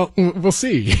 right? Well, we'll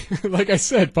see. Like I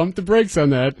said, pump the brakes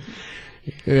on that.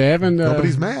 They haven't.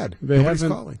 Nobody's mad. Nobody's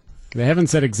calling. They haven't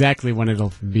said exactly when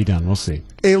it'll be done. We'll see.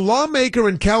 A lawmaker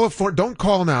in California, don't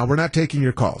call now. We're not taking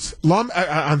your calls on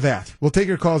that. We'll take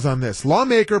your calls on this.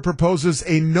 Lawmaker proposes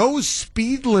a no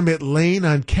speed limit lane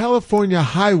on California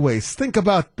highways. Think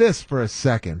about this for a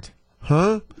second.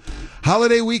 Huh?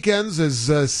 Holiday weekends, as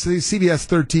CBS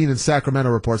 13 in Sacramento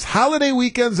reports, holiday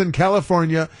weekends in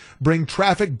California bring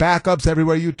traffic backups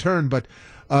everywhere you turn, but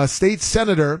a state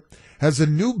senator has a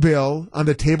new bill on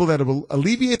the table that will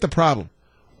alleviate the problem.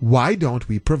 Why don't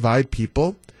we provide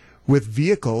people with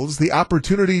vehicles the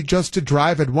opportunity just to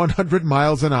drive at 100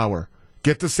 miles an hour?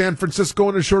 Get to San Francisco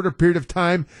in a shorter period of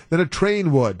time than a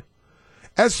train would.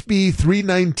 SB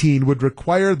 319 would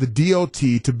require the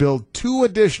DOT to build 2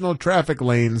 additional traffic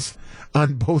lanes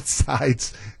on both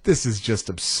sides. This is just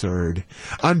absurd.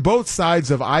 On both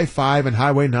sides of I-5 and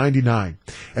Highway 99.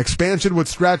 Expansion would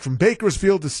stretch from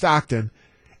Bakersfield to Stockton,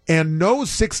 and no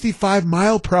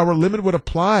 65-mile-per-hour limit would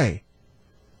apply.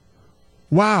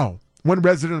 Wow. One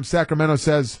resident of Sacramento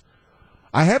says,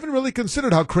 I haven't really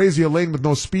considered how crazy a lane with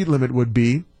no speed limit would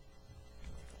be.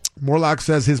 Morlock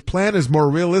says his plan is more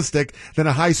realistic than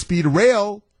a high-speed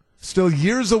rail, still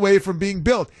years away from being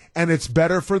built, and it's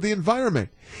better for the environment.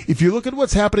 If you look at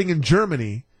what's happening in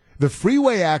Germany, the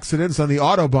freeway accidents on the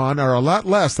Autobahn are a lot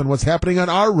less than what's happening on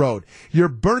our road. You're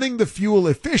burning the fuel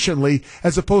efficiently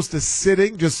as opposed to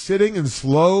sitting in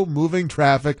slow-moving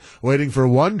traffic, waiting for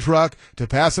one truck to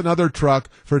pass another truck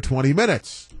for 20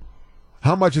 minutes.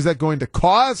 How much is that going to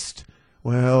cost?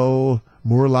 Well,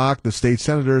 Moorlock, the state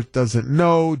senator, doesn't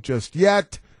know just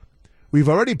yet. We've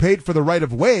already paid for the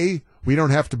right-of-way. We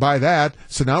don't have to buy that.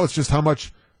 So now it's just how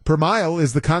much per mile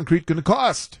is the concrete going to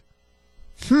cost?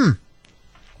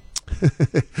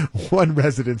 One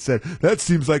resident said, that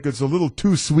seems like it's a little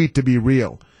too sweet to be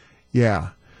real. Yeah.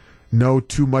 No,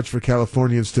 too much for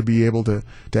Californians to be able to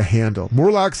handle.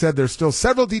 Moorlock said there's still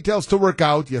several details to work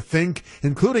out, you think,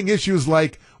 including issues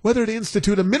like whether to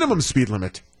institute a minimum speed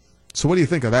limit. So what do you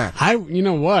think of that? You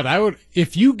know what? I would,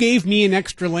 if you gave me an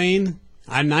extra lane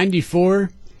on 94,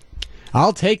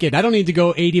 I'll take it. I don't need to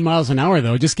go 80 miles an hour,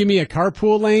 though. Just give me a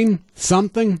carpool lane,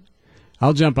 something.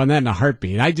 I'll jump on that in a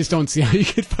heartbeat. I just don't see how you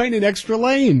could find an extra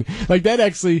lane. Like, that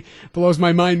actually blows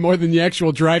my mind more than the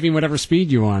actual driving whatever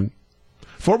speed you want.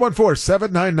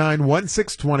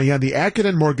 414-799-1620 on the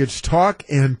Accident Mortgage talk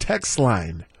and text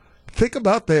line. Think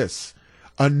about this.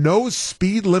 A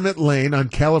no-speed limit lane on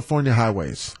California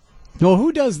highways.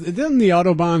 Well, doesn't the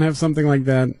Autobahn have something like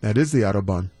that? That is the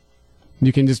Autobahn.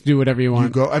 You can just do whatever you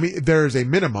want. There's a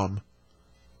minimum.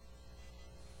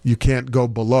 You can't go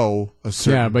below a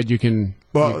certain... Yeah, but you can...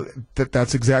 Well,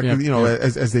 that's exactly,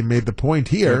 as they made the point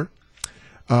here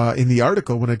in the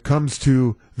article when it comes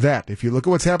to that. If you look at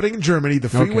what's happening in Germany, the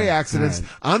freeway accidents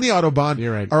on the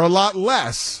Autobahn are a lot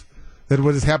less than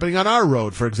what is happening on our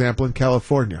road, for example, in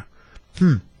California.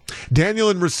 Daniel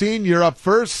and Racine, you're up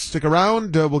first. Stick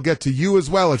around. We'll get to you as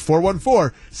well at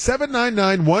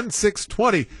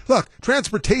 414-799-1620. Look,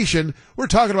 transportation, we're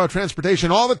talking about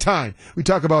transportation all the time. We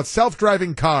talk about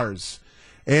self-driving cars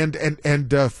and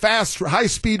fast,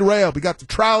 high-speed rail. We got the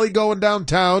trolley going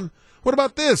downtown. What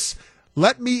about this?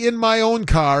 Let me in my own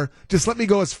car. Just let me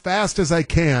go as fast as I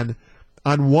can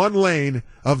on one lane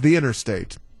of the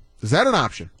interstate. Is that an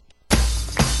option?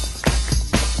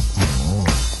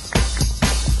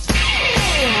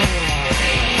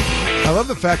 I love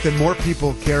the fact that more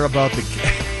people care about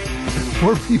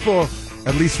more people,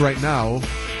 at least right now,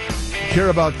 care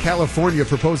about California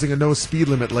proposing a no speed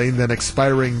limit lane than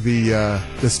expiring the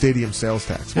stadium sales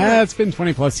tax. It's been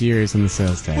 20 plus years in the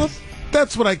sales tax. Well,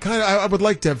 that's what I would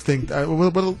like to have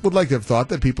would like to have thought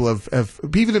that people have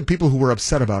even if people who were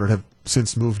upset about it have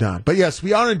since moved on. But yes,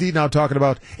 we are indeed now talking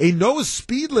about a no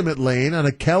speed limit lane on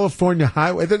a California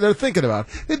highway. They're thinking about.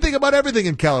 They think about everything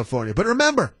in California. But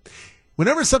remember,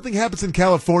 whenever something happens in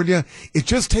California, it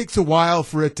just takes a while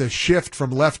for it to shift from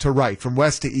left to right, from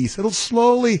west to east.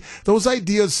 Those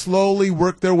ideas slowly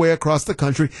work their way across the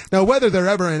country. Now, whether they're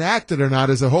ever enacted or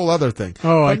not is a whole other thing.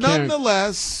 But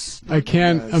nonetheless, I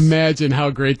can't imagine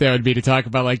how great that would be to talk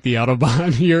about like the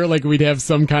Autobahn here. Like we'd have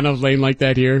some kind of lane like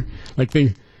that here.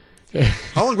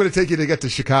 How long would it take you to get to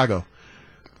Chicago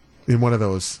in one of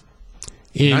those?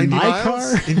 In 90 my miles?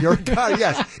 car? In your car,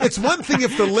 yes. It's one thing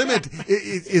if the limit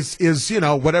is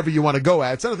whatever you want to go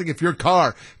at. It's another thing if your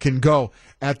car can go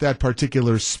at that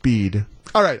particular speed.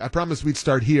 All right, I promised we'd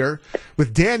start here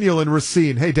with Daniel and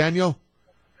Racine. Hey, Daniel.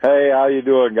 Hey, how you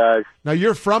doing, guys? Now,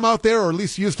 you're from out there, or at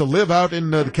least you used to live out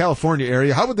in the California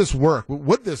area. How would this work?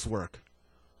 Would this work?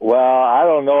 Well, I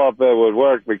don't know if it would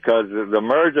work because the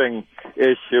merging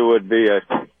issue would be a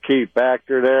key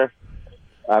factor there.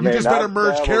 You just better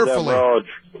merge carefully.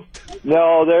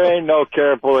 No, there ain't no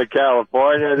careful in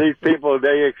California. These people,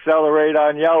 they accelerate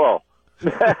on yellow.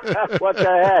 What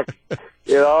the heck?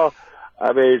 You know,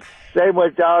 I mean, same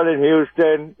with down in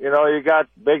Houston. You know, you got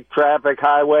big traffic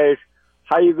highways.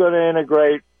 How you going to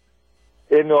integrate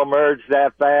into a merge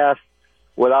that fast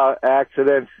without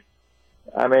accidents?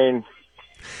 I mean,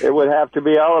 it would have to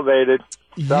be elevated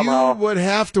somehow. You would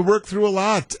have to work through a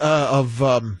lot of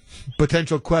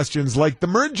potential questions like the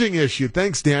merging issue.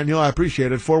 Thanks, Daniel. I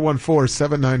appreciate it.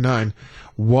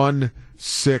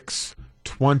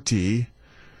 414-799-1620.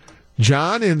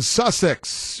 John in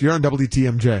Sussex. You're on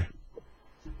WTMJ.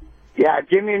 Yeah,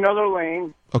 give me another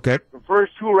lane. Okay. The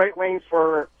first two right lanes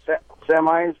for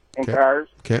semis and cars.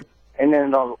 Okay. And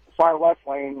then the far left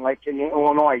lane, like in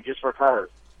Illinois, just for cars.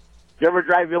 You ever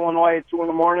drive Illinois at 2 in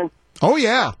the morning? Oh,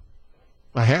 yeah.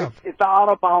 I have. It's the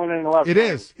Autobahn in the left It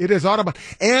lane. is. It is Autobahn.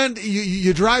 And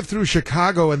you drive through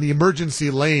Chicago, and the emergency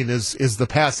lane is the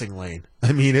passing lane.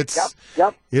 I mean, it's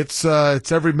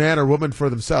it's every man or woman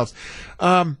for themselves.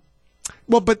 Well,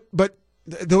 but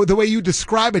the way you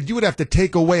describe it, you would have to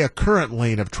take away a current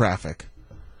lane of traffic.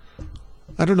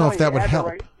 I don't know if that would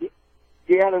help.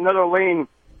 You add another lane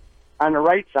on the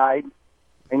right side,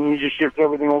 and you just shift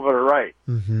everything over to the right.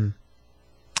 Mm-hmm.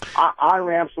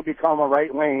 On-ramps will become a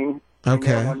right lane.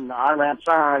 Okay. And when the on-ramp's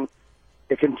on,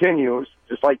 it continues,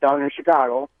 just like down in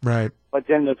Chicago. Right. But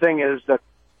then the thing is that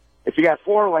if you got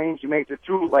 4 lanes, you make the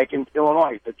 2, like in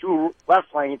Illinois, the 2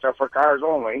 left lanes are for cars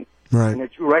only, right, and the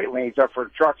 2 right lanes are for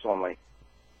trucks only,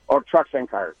 or trucks and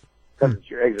cars, because it's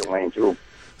your exit lane, too.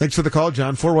 Thanks for the call,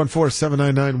 John.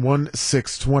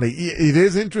 414-799-1620. It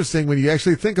is interesting when you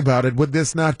actually think about it. Would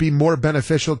this not be more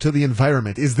beneficial to the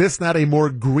environment? Is this not a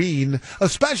more green,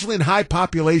 especially in high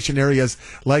population areas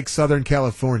like Southern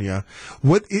California?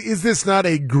 Is this not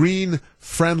a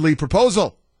green-friendly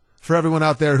proposal for everyone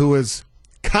out there who is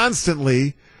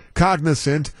constantly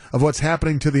cognizant of what's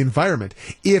happening to the environment?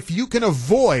 If you can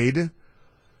avoid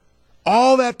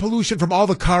all that pollution from all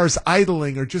the cars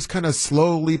idling or just kind of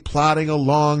slowly plodding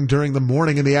along during the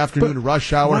morning and the afternoon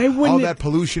rush hour, all that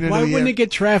pollution into the air. Why wouldn't it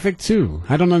get traffic too?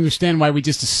 I don't understand why we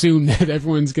just assume that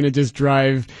everyone's going to just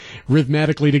drive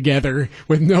rhythmically together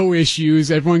with no issues,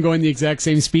 everyone going the exact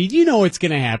same speed. You know what's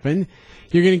going to happen.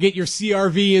 You're going to get your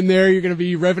CRV in there, you're going to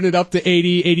be revving it up to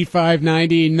 80, 85,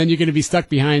 90, and then you're going to be stuck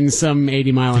behind some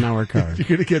 80-mile-an-hour car. You're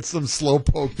going to get some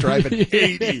slowpoke driving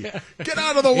 80. Get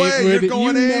out of the way, you're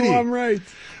going 80. Know I'm right.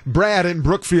 Brad in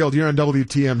Brookfield, you're on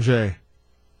WTMJ.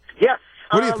 Yes.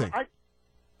 What do you think?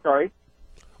 Sorry.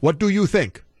 What do you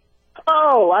think?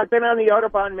 Oh, I've been on the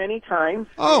Autobahn many times.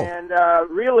 Oh. And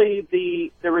really,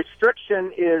 the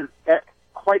restriction is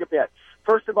quite a bit.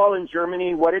 First of all, in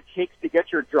Germany, what it takes to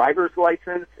get your driver's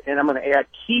license, and I'm going to add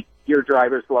keep your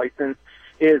driver's license,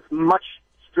 is much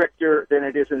stricter than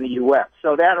it is in the U.S.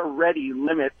 So that already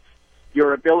limits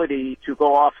your ability to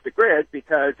go off the grid,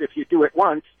 because if you do it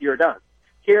once, you're done.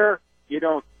 Here, we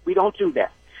don't do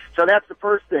that. So that's the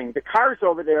first thing. The cars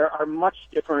over there are much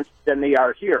different than they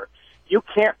are here. You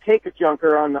can't take a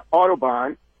junker on the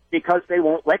Autobahn because they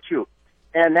won't let you.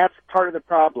 And that's part of the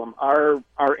problem. Our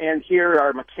end here,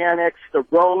 our mechanics, the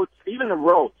roads, even the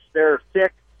roads, they're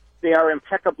thick, they are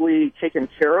impeccably taken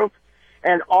care of,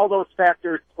 and all those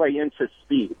factors play into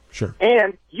speed. Sure.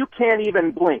 And you can't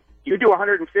even blink. You do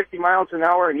 150 miles an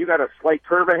hour and you got a slight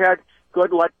curve ahead,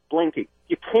 good luck blinking.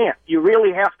 You can't. You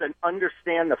really have to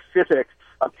understand the physics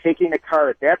of taking a car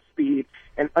at that speed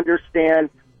and understand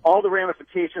all the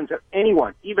ramifications of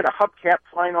anyone, even a hubcap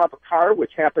flying off a car,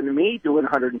 which happened to me doing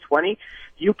 120.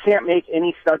 You can't make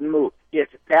any sudden move.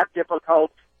 It's that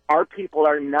difficult. Our people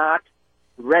are not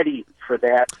ready for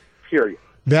that, period.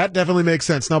 That definitely makes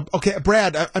sense. Now, okay,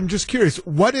 Brad, I'm just curious.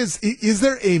 Is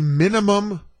there a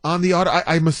minimum on the auto?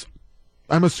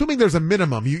 I'm assuming there's a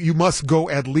minimum. You must go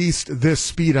at least this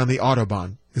speed on the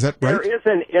Autobahn. Is that right? There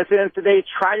isn't. They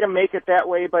try to make it that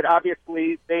way, but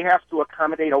obviously they have to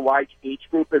accommodate a wide age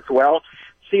group as well.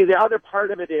 See, the other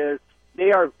part of it is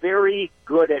they are very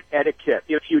good at etiquette.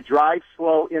 If you drive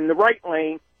slow in the right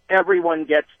lane, everyone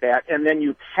gets that, and then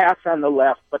you pass on the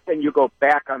left, but then you go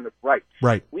back on the right.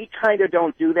 Right. We kind of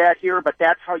don't do that here, but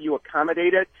that's how you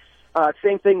accommodate it.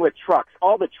 Same thing with trucks.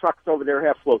 All the trucks over there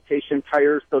have flotation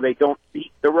tires so they don't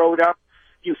beat the road up.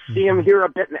 You see them here a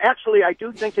bit. And actually, I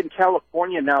do think in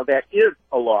California now that is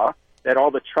a law that all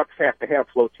the trucks have to have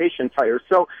flotation tires.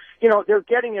 So, they're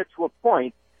getting it to a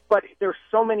point, but there's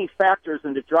so many factors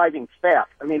into driving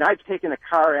fast. I mean, I've taken a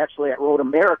car actually at Road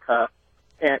America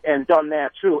and done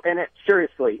that too. And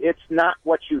seriously, it's not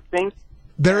what you think.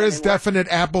 There is definite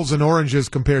apples and oranges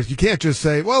comparison. You can't just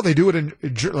say, well, they do it in,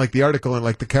 like the article in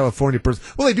like the California person.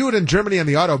 Well, they do it in Germany on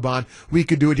the Autobahn. We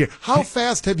could do it here. How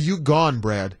fast have you gone,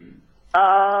 Brad?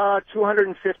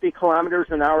 250 kilometers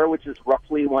an hour, which is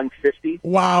roughly 150.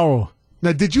 Wow.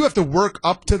 Now, did you have to work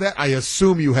up to that? I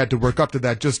assume you had to work up to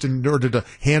that just in order to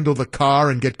handle the car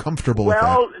and get comfortable with that.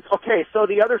 Well, okay, so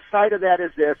the other side of that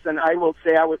is this, and I will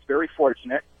say I was very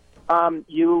fortunate.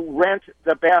 You rent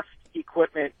the best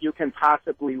equipment you can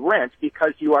possibly rent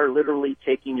because you are literally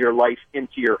taking your life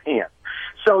into your hands.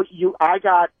 So I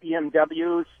got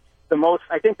BMWs.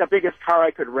 I think the biggest car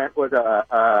I could rent was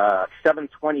a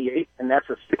 728, and that's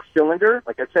a 6-cylinder.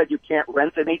 Like I said, you can't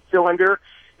rent an 8-cylinder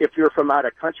if you're from out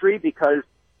of country because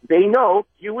they know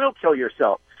you will kill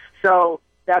yourself. So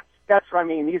that's what I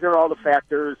mean. These are all the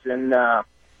factors, and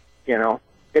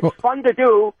it's fun to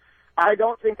do. I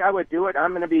don't think I would do it.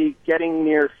 I'm going to be getting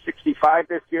near 65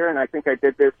 this year, and I think I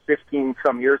did this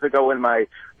 15-some years ago when my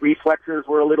reflexes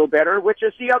were a little better, which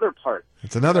is the other part.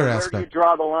 It's another Where aspect. you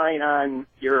draw the line on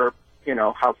your,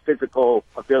 how physical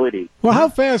ability. Well, how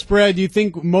fast, Brad, do you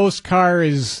think most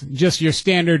cars, just your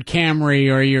standard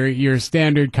Camry or your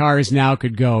standard cars now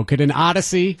could go? Could an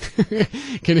Odyssey,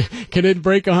 can it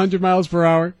break 100 miles per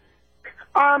hour?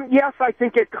 Yes, I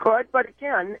think it could, but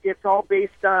again, it's all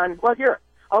based on,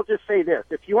 I'll just say this.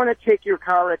 If you want to take your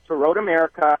car to Road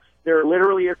America, there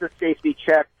literally is a safety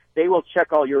check. They will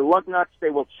check all your lug nuts. They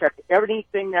will check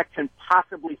everything that can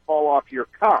possibly fall off your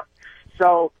car.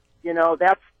 So,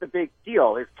 that's the big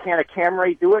deal. Can a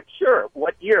Camry do it? Sure.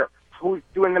 What year? Who's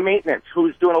doing the maintenance?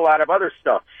 Who's doing a lot of other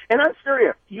stuff? And I'm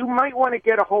serious. You might want to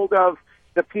get a hold of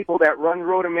the people that run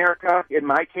Road America. In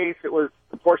my case, it was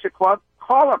the Porsche Club.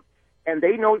 Call them. And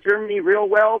they know Germany real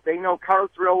well. They know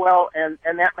cars real well, and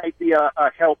that might be a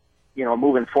help,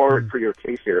 moving forward for your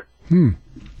case here.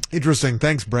 Interesting.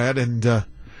 Thanks, Brad. And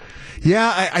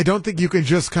I don't think you can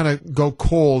just kind of go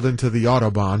cold into the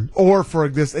Autobahn. Or for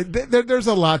this, there's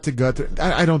a lot to go through.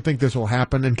 I don't think this will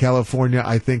happen in California.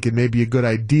 I think it may be a good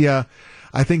idea.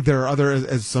 I think there are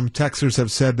as some texters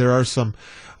have said, there are some.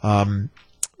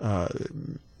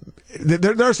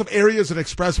 There are some areas and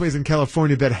expressways in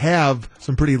California that have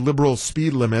some pretty liberal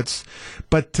speed limits,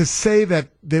 but to say that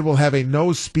they will have a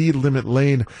no speed limit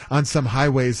lane on some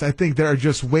highways, I think there are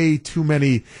just way too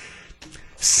many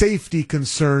safety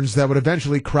concerns that would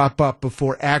eventually crop up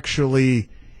before actually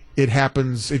it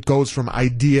happens. It goes from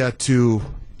idea to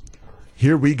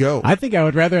here we go. I think I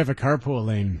would rather have a carpool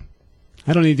lane.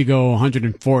 I don't need to go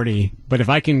 140, but if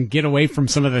I can get away from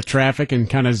some of the traffic and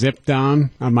kind of zip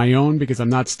down on my own because I'm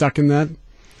not stuck in that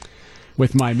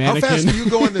with my mannequin. How fast do you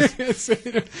go in this?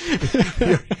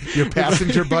 your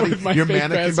passenger buddy, your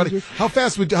mannequin buddy. How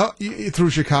fast through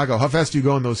Chicago? How fast do you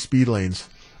go in those speed lanes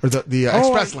or the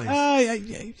express lanes? I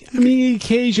mean,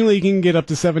 occasionally you can get up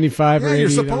to 75 or 80.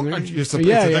 It's an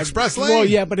express lane. Well,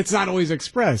 yeah, but it's not always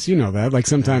express. You know that. Like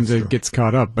sometimes it gets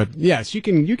caught up. But yes, you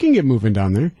can get moving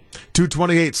down there.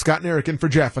 2:28. Scott and Eric in for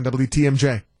Jeff on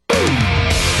WTMJ.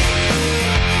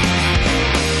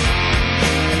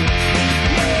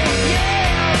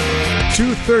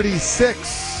 2:36.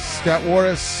 Scott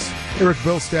Warras, Eric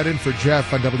Bilstead in for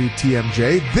Jeff on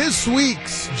WTMJ. This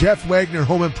week's Jeff Wagner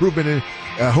Home Improvement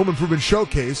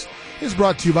Showcase is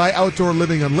brought to you by Outdoor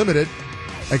Living Unlimited,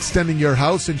 extending your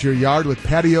house into your yard with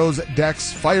patios,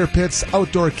 decks, fire pits,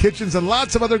 outdoor kitchens, and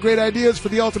lots of other great ideas for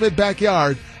the ultimate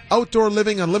backyard.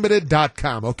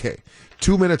 OutdoorLivingUnlimited.com. Okay,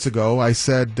 2 minutes ago I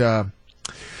said,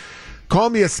 call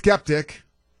me a skeptic.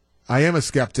 I am a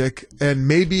skeptic, and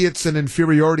maybe it's an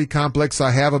inferiority complex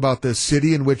I have about this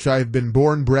city in which I've been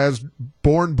born,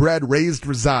 bred, raised,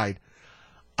 reside.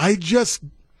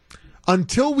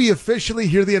 Until we officially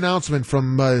hear the announcement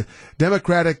from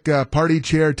Democratic Party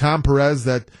Chair Tom Perez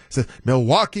that says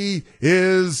Milwaukee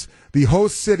is the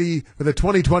host city for the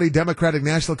 2020 Democratic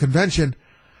National Convention,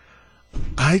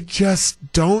 I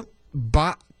just don't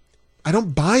buy. I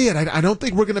don't buy it. I don't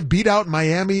think we're going to beat out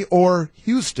Miami or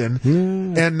Houston.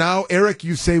 And now, Eric,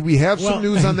 you say we have some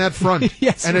news on that front,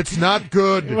 yes, and it's not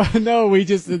good. Well, no,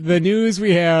 the news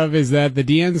we have is that the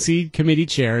DNC committee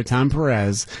chair, Tom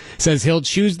Perez, says he'll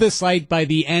choose the site by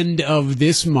the end of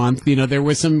this month. You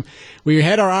know, we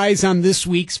had our eyes on this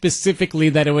week specifically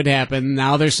that it would happen.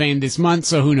 Now they're saying this month,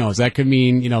 so who knows? That could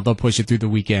mean, they'll push it through the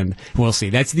weekend. We'll see.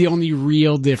 That's the only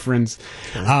real difference.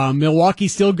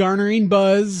 Milwaukee's still garnering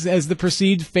buzz as the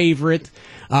perceived favorite.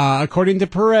 According to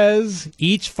Perez,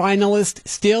 each finalist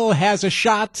still has a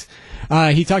shot.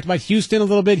 He talked about Houston a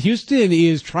little bit. Houston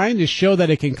is trying to show that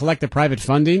it can collect the private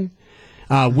funding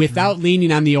without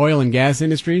leaning on the oil and gas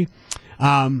industry.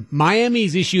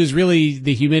 Miami's issue is really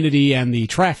the humidity and the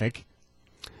traffic.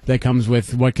 that comes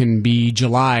with what can be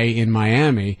July in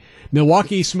Miami.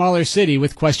 Milwaukee, smaller city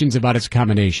with questions about its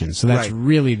accommodations. So that's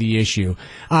really the issue.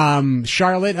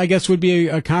 Charlotte, I guess, would be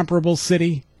a comparable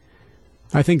city.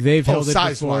 I think they've held it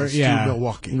before. To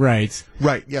Milwaukee. Right.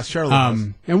 Right. Yes, Charlotte does.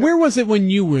 And where was it when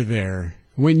you were there?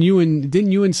 Didn't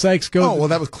you and Sykes go? Oh, well,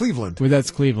 that was Cleveland. Well, that's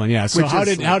Cleveland, yeah. So how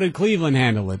did Cleveland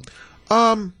handle it?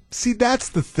 See, that's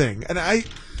the thing. And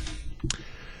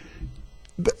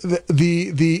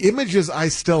the images I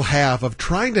still have of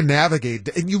trying to navigate,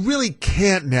 and you really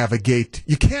can't navigate.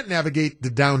 You can't navigate the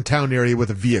downtown area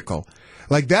with a vehicle.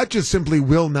 Like, that just simply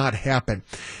will not happen.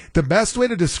 The best way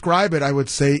to describe it, I would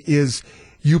say, is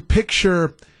you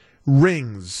picture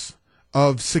rings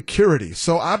of security.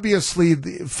 So obviously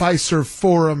the Fiserv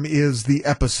Forum is the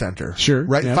epicenter. Sure.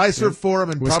 Right? Yep, Fiserv Forum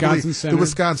and Wisconsin probably Center. the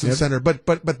Wisconsin Center. But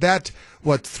that,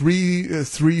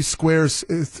 three squares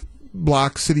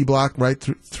block, city block, right?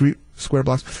 Three square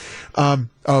blocks of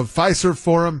Fiserv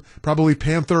Forum, probably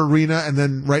Panther Arena, and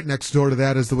then right next door to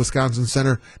that is the Wisconsin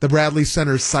Center. The Bradley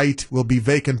Center site will be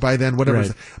vacant by then, whatever.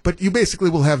 Right. But you basically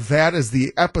will have that as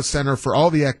the epicenter for all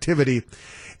the activity.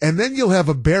 And then you'll have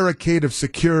a barricade of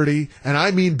security, and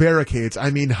I mean barricades. I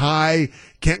mean high,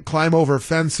 can't climb over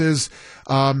fences,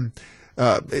 a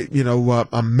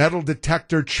metal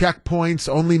detector checkpoints,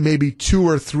 only maybe 2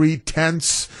 or 3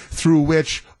 tents through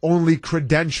which only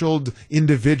credentialed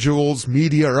individuals,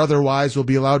 media or otherwise, will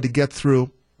be allowed to get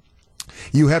through.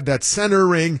 You have that center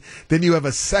ring, then you have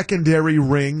a secondary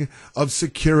ring of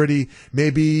security,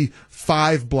 maybe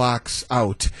 5 blocks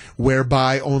out,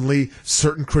 whereby only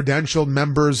certain credentialed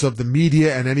members of the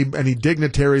media and any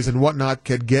dignitaries and whatnot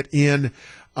could get in.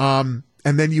 And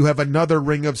then you have another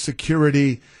ring of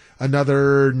security,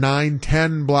 another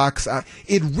 9-10 blocks out.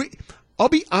 I'll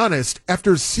be honest,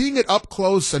 after seeing it up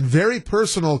close and very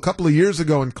personal a couple of years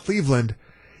ago in Cleveland,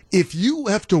 if you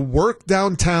have to work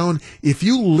downtown, if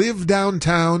you live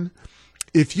downtown,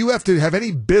 if you have to have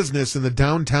any business in the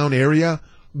downtown area,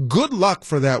 good luck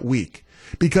for that week.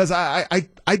 Because I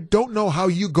don't know how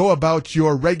you go about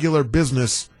your regular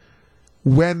business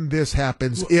when this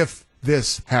happens, if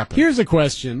this happens. Here's a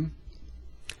question,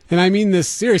 and I mean this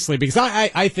seriously, because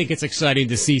I think it's exciting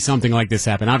to see something like this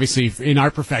happen. Obviously, in our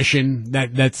profession,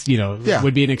 that's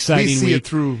would be an exciting we see week. It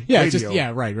through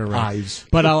radio right. eyes.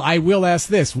 But I will ask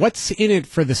this: what's in it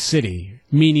for the city?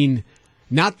 Meaning,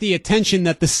 not the attention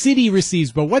that the city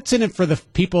receives, but what's in it for the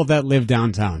people that live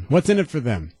downtown? What's in it for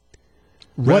them?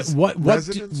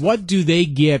 What do they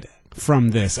get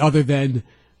from this, other than,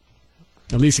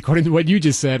 at least according to what you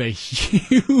just said, a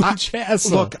huge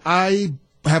hassle? Look, I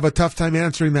have a tough time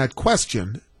answering that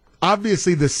question.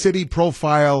 Obviously, the city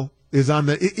profile is on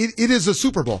the. It is a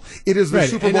Super Bowl. It is the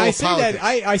Super Bowl. And of politics.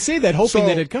 I say that hoping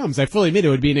that it comes. I fully admit it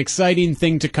would be an exciting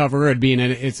thing to cover. It'd be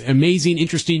it's an amazing,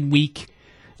 interesting week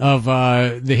of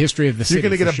the history of the city. You're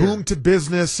going to get a boom to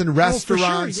business and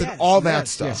restaurants and all that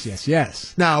stuff.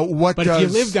 Yes. Now, But if you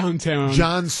live downtown,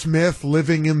 John Smith,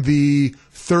 living in the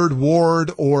 3rd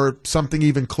Ward or something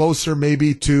even closer,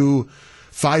 maybe to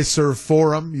Fiserv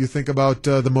Forum, you think about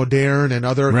the Modern and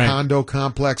other condo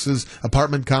complexes,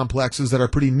 apartment complexes that are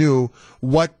pretty new.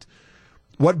 What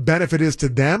benefit is to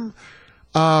them?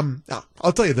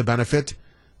 I'll tell you the benefit.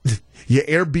 You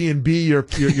Airbnb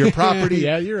your property,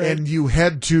 yeah, you're right. and you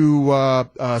head to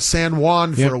San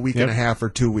Juan for a week and a half or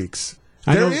 2 weeks.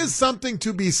 There is something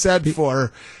to be said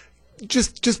for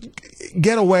just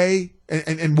get away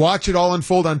and watch it all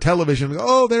unfold on television.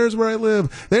 Oh, there's where I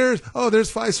live. There's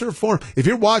Fiserv Forum. If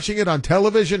you're watching it on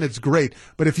television, it's great.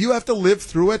 But if you have to live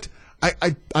through it,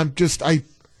 where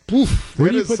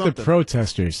do you put the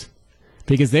protesters?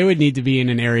 Because they would need to be in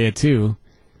an area too.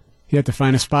 You have to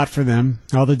find a spot for them,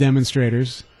 all the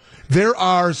demonstrators. There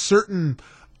are certain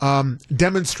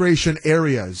demonstration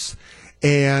areas.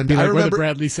 And I remember where the remember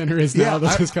Bradley Center is now.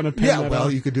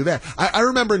 You could do that. I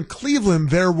remember in Cleveland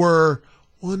there were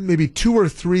maybe 2 or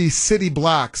 3 city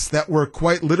blocks that were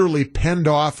quite literally penned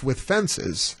off with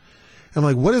fences. I'm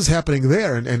like, what is happening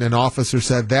there? And an officer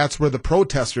said, that's where the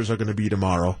protesters are going to be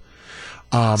tomorrow.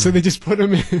 So they just put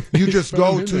them in. You just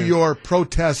go to your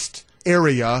protest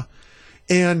area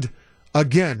and,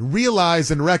 again,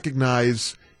 realize and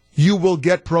recognize you will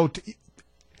get It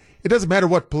doesn't matter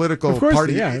what political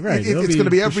party. Yeah, right. It's going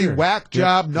to be every whack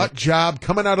job, nut job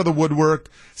coming out of the woodwork,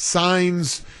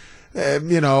 signs,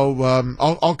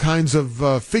 all kinds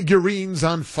of figurines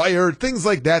on fire, things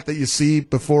like that you see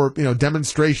before,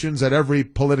 demonstrations at every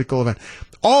political event.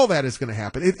 All that is going to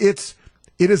happen.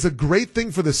 It is a great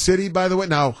thing for the city, by the way.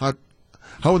 Now,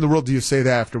 how in the world do you say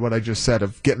that after what I just said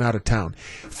of getting out of town?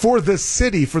 For the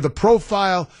city, for the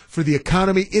profile, for the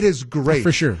economy, it is great.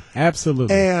 For sure.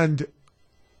 Absolutely. And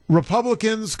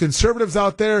Republicans, conservatives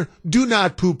out there, do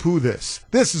not poo-poo this.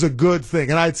 This is a good thing.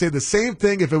 And I'd say the same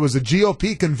thing if it was a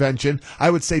GOP convention. I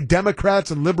would say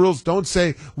Democrats and liberals don't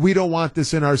say, we don't want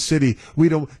this in our city.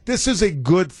 This is a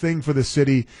good thing for the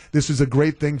city. This is a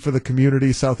great thing for the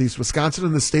community, Southeast Wisconsin,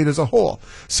 and the state as a whole.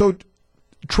 So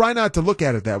try not to look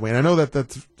at it that way. And I know that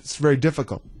it's very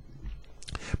difficult.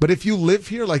 But if you live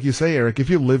here, like you say, Eric, if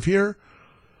you live here,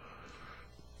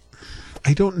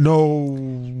 I don't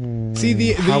know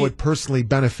how it personally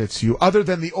benefits you, other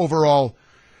than the overall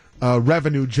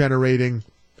revenue generating.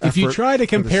 If you try to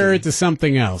compare it to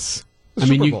something else, I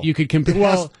mean, you could compare.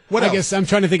 Well, what else? I guess I'm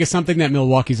trying to think of something that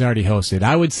Milwaukee's already hosted.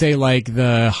 I would say like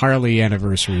the Harley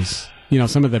anniversaries,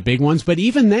 some of the big ones. But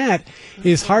even that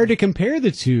is hard to compare the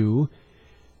two.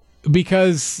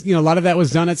 Because, a lot of that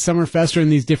was done at Summerfest or in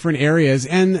these different areas.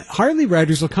 And Harley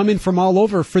riders will come in from all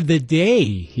over for the day.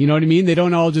 You know what I mean? They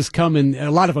don't all just come and a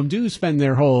lot of them do spend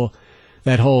that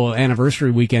whole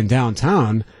anniversary weekend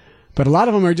downtown. But a lot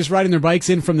of them are just riding their bikes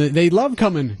in they love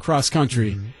coming cross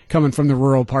country, coming from the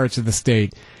rural parts of the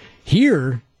state.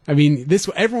 Here, I mean,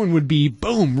 everyone would be,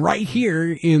 boom, right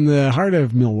here in the heart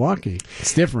of Milwaukee.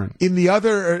 It's different.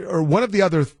 One of the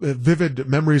other vivid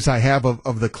memories I have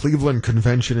of the Cleveland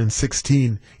Convention in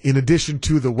 2016, in addition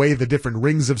to the way the different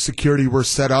rings of security were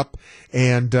set up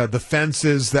and the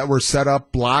fences that were set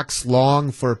up blocks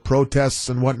long for protests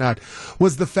and whatnot,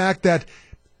 was the fact that,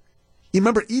 you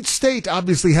remember, each state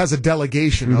obviously has a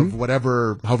delegation of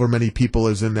however many people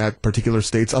is in that particular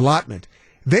state's allotment.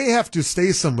 They have to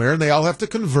stay somewhere, and they all have to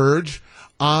converge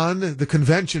on the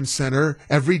convention center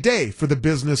every day for the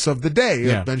business of the day,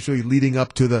 eventually leading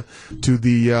up to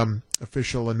the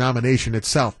official nomination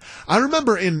itself. I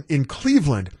remember in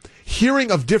Cleveland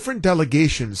hearing of different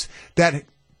delegations that,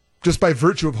 just by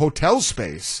virtue of hotel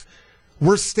space,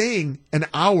 were staying an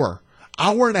hour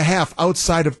and a half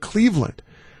outside of Cleveland.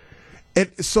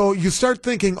 And so you start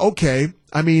thinking, okay,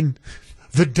 I mean,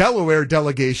 the Delaware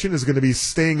delegation is going to be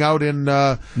staying out in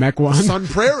Sun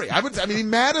Prairie. I mean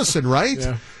Madison, right?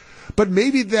 Yeah. But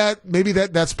maybe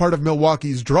that's part of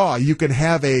Milwaukee's draw. You can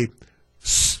have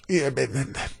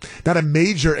not a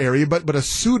major area, but a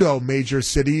pseudo major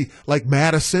city like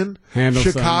Madison,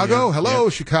 Chicago.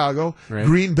 Chicago, right.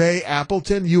 Green Bay,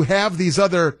 Appleton. You have these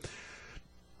other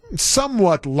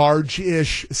somewhat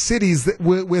large-ish cities that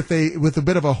with a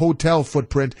bit of a hotel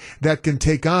footprint that can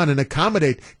take on and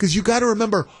accommodate, because you got to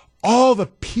remember all the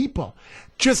people,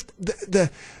 just the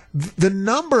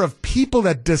number of people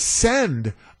that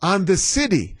descend on the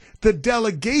city, the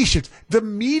delegations, the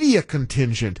media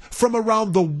contingent from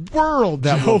around the world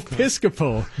that Joe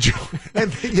Piscopo,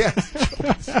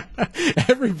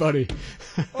 everybody.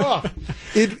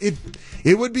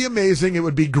 It would be amazing. It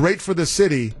would be great for the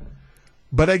city.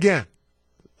 But again,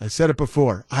 I said it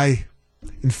before,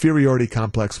 inferiority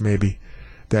complex maybe,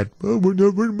 that we're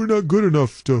not good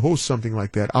enough to host something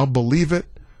like that. I'll believe it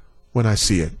when I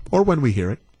see it, or when we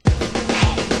hear it.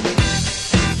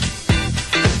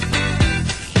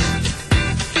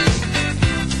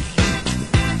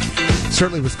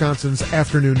 Certainly Wisconsin's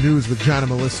Afternoon News with John and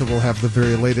Melissa will have the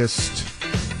very latest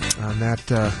on that.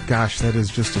 That is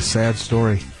just a sad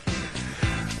story.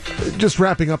 Just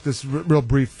wrapping up this real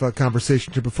brief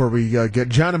conversation before we get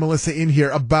John and Melissa in here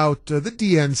about the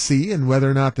DNC and whether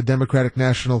or not the Democratic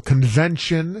National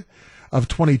Convention of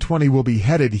 2020 will be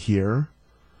headed here.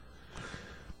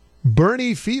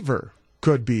 Bernie Fever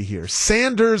could be here.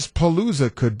 Sanders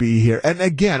Palooza could be here. And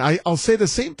again, I'll say the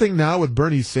same thing now with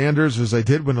Bernie Sanders as I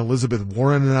did when Elizabeth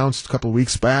Warren announced a couple of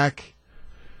weeks back.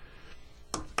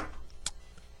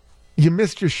 You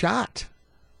missed your shot,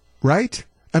 right?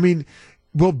 I mean,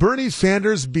 will Bernie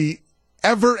Sanders be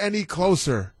ever any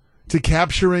closer to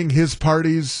capturing his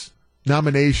party's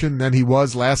nomination than he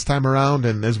was last time around?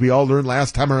 And as we all learned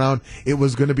last time around, it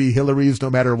was going to be Hillary's no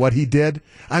matter what he did.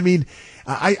 I mean,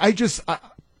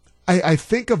 I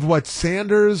think of what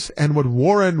Sanders and what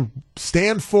Warren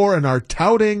stand for and are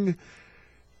touting,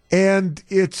 and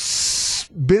it's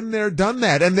been there, done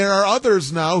that. And there are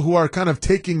others now who are kind of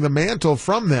taking the mantle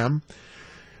from them,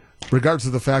 regardless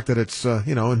of the fact that it's,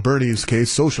 in Bernie's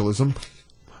case, socialism.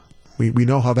 We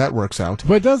know how that works out.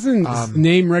 But doesn't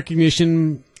name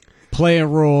recognition play a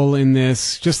role in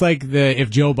this? Just like if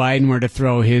Joe Biden were to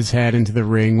throw his hat into the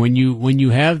ring, when you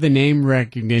have the name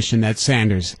recognition that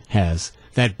Sanders has,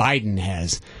 that Biden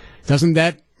has, doesn't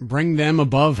that bring them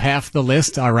above half the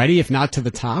list already, if not to the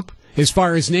top, as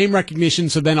far as name recognition?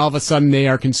 So then all of a sudden they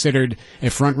are considered a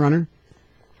front runner?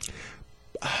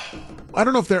 I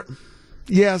don't know if they're...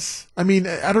 Yes, I mean,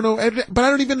 I don't know, but I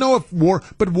don't even know if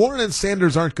Warren and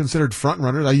Sanders aren't considered front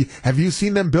runners. Have you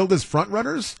seen them billed as front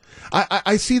runners?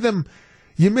 I see them.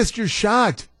 You missed your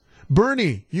shot.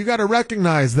 Bernie, you got to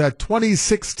recognize that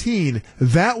 2016,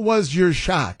 that was your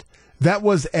shot. That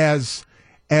was as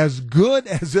good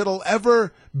as it'll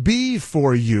ever be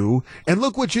for you. And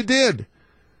look what you did.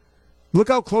 Look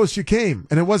how close you came.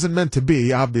 And it wasn't meant to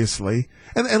be, obviously.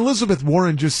 And Elizabeth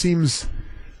Warren just seems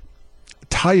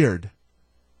tired.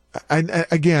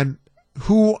 Again,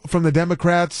 who from the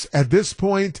Democrats at this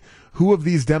point, who of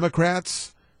these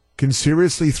Democrats can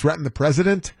seriously threaten the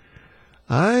president?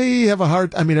 I have a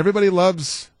hard... I mean, everybody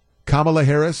loves Kamala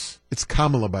Harris. It's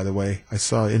Kamala, by the way. I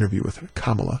saw an interview with her.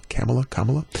 Kamala. I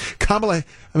mean,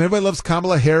 everybody loves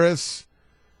Kamala Harris.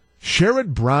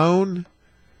 Sherrod Brown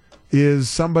is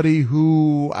somebody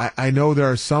who... I know there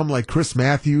are some, like Chris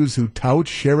Matthews, who tout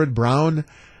Sherrod Brown.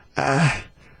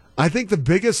 I think the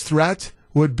biggest threat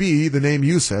would be the name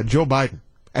you said, Joe Biden,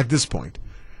 at this point.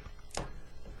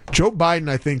 Joe Biden,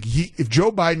 I think, if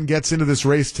Joe Biden gets into this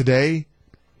race today,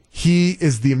 he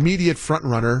is the immediate front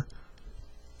runner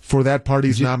for that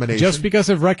party's nomination. Just because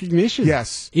of recognition.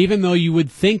 Yes. Even though you would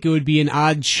think it would be an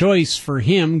odd choice for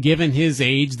him, given his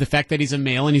age, the fact that he's a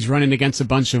male and he's running against a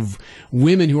bunch of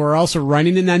women who are also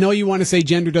running. And I know you want to say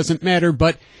gender doesn't matter,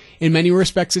 but in many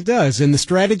respects it does. And the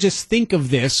strategists think of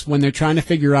this when they're trying to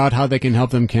figure out how they can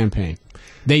help them campaign.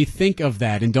 They think of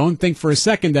that and don't think for a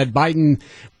second that Biden,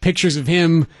 pictures of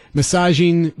him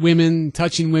massaging women,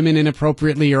 touching women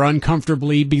inappropriately or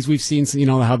uncomfortably, because we've seen,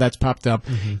 how that's popped up.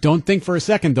 Mm-hmm. Don't think for a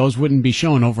second those wouldn't be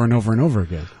shown over and over and over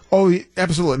again. Oh,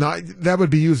 absolutely. No, that would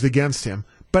be used against him.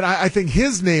 But I think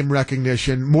his name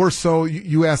recognition, more so,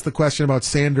 you asked the question about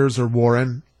Sanders or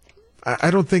Warren.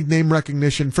 I don't think name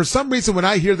recognition. For some reason, when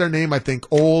I hear their name, I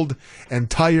think old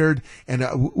and tired.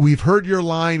 And we've heard your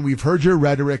line. We've heard your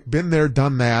rhetoric. Been there,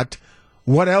 done that.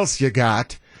 What else you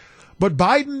got? But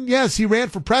Biden, yes, he ran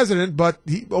for president. But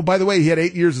by the way, he had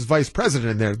 8 years as vice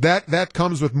president in there. That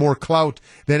comes with more clout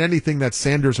than anything that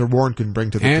Sanders or Warren can bring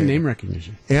to the table. And name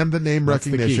recognition. And the name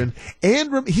recognition.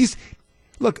 And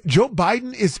look, Joe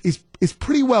Biden is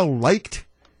pretty well liked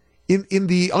in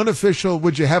the unofficial.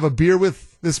 Would you have a beer with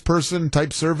this person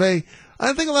type survey?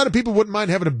 I think a lot of people wouldn't mind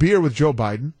having a beer with Joe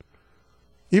Biden,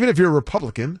 even if you're a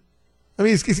Republican. I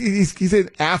mean, he's an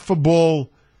affable.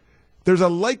 There's a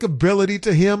likability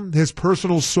to him. His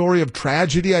personal story of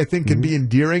tragedy, I think, can be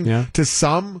endearing to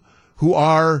some who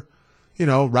are,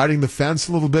 riding the fence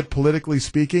a little bit, politically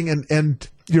speaking. And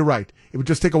you're right. It would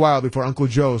just take a while before Uncle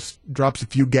Joe drops a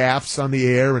few gaffes on the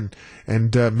air and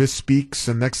misspeaks.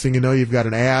 And next thing you know, you've got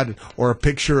an ad or a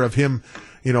picture of him,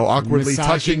 awkwardly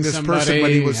touching this person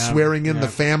when he was swearing in the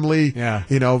family,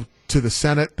 to the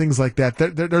Senate, things like that.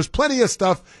 There's plenty of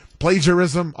stuff.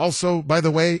 Plagiarism also, by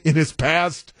the way, in his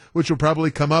past, which will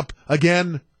probably come up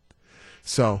again.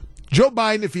 So, Joe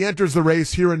Biden, if he enters the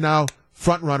race here and now,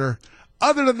 front runner.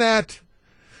 Other than that,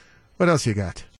 what else you got?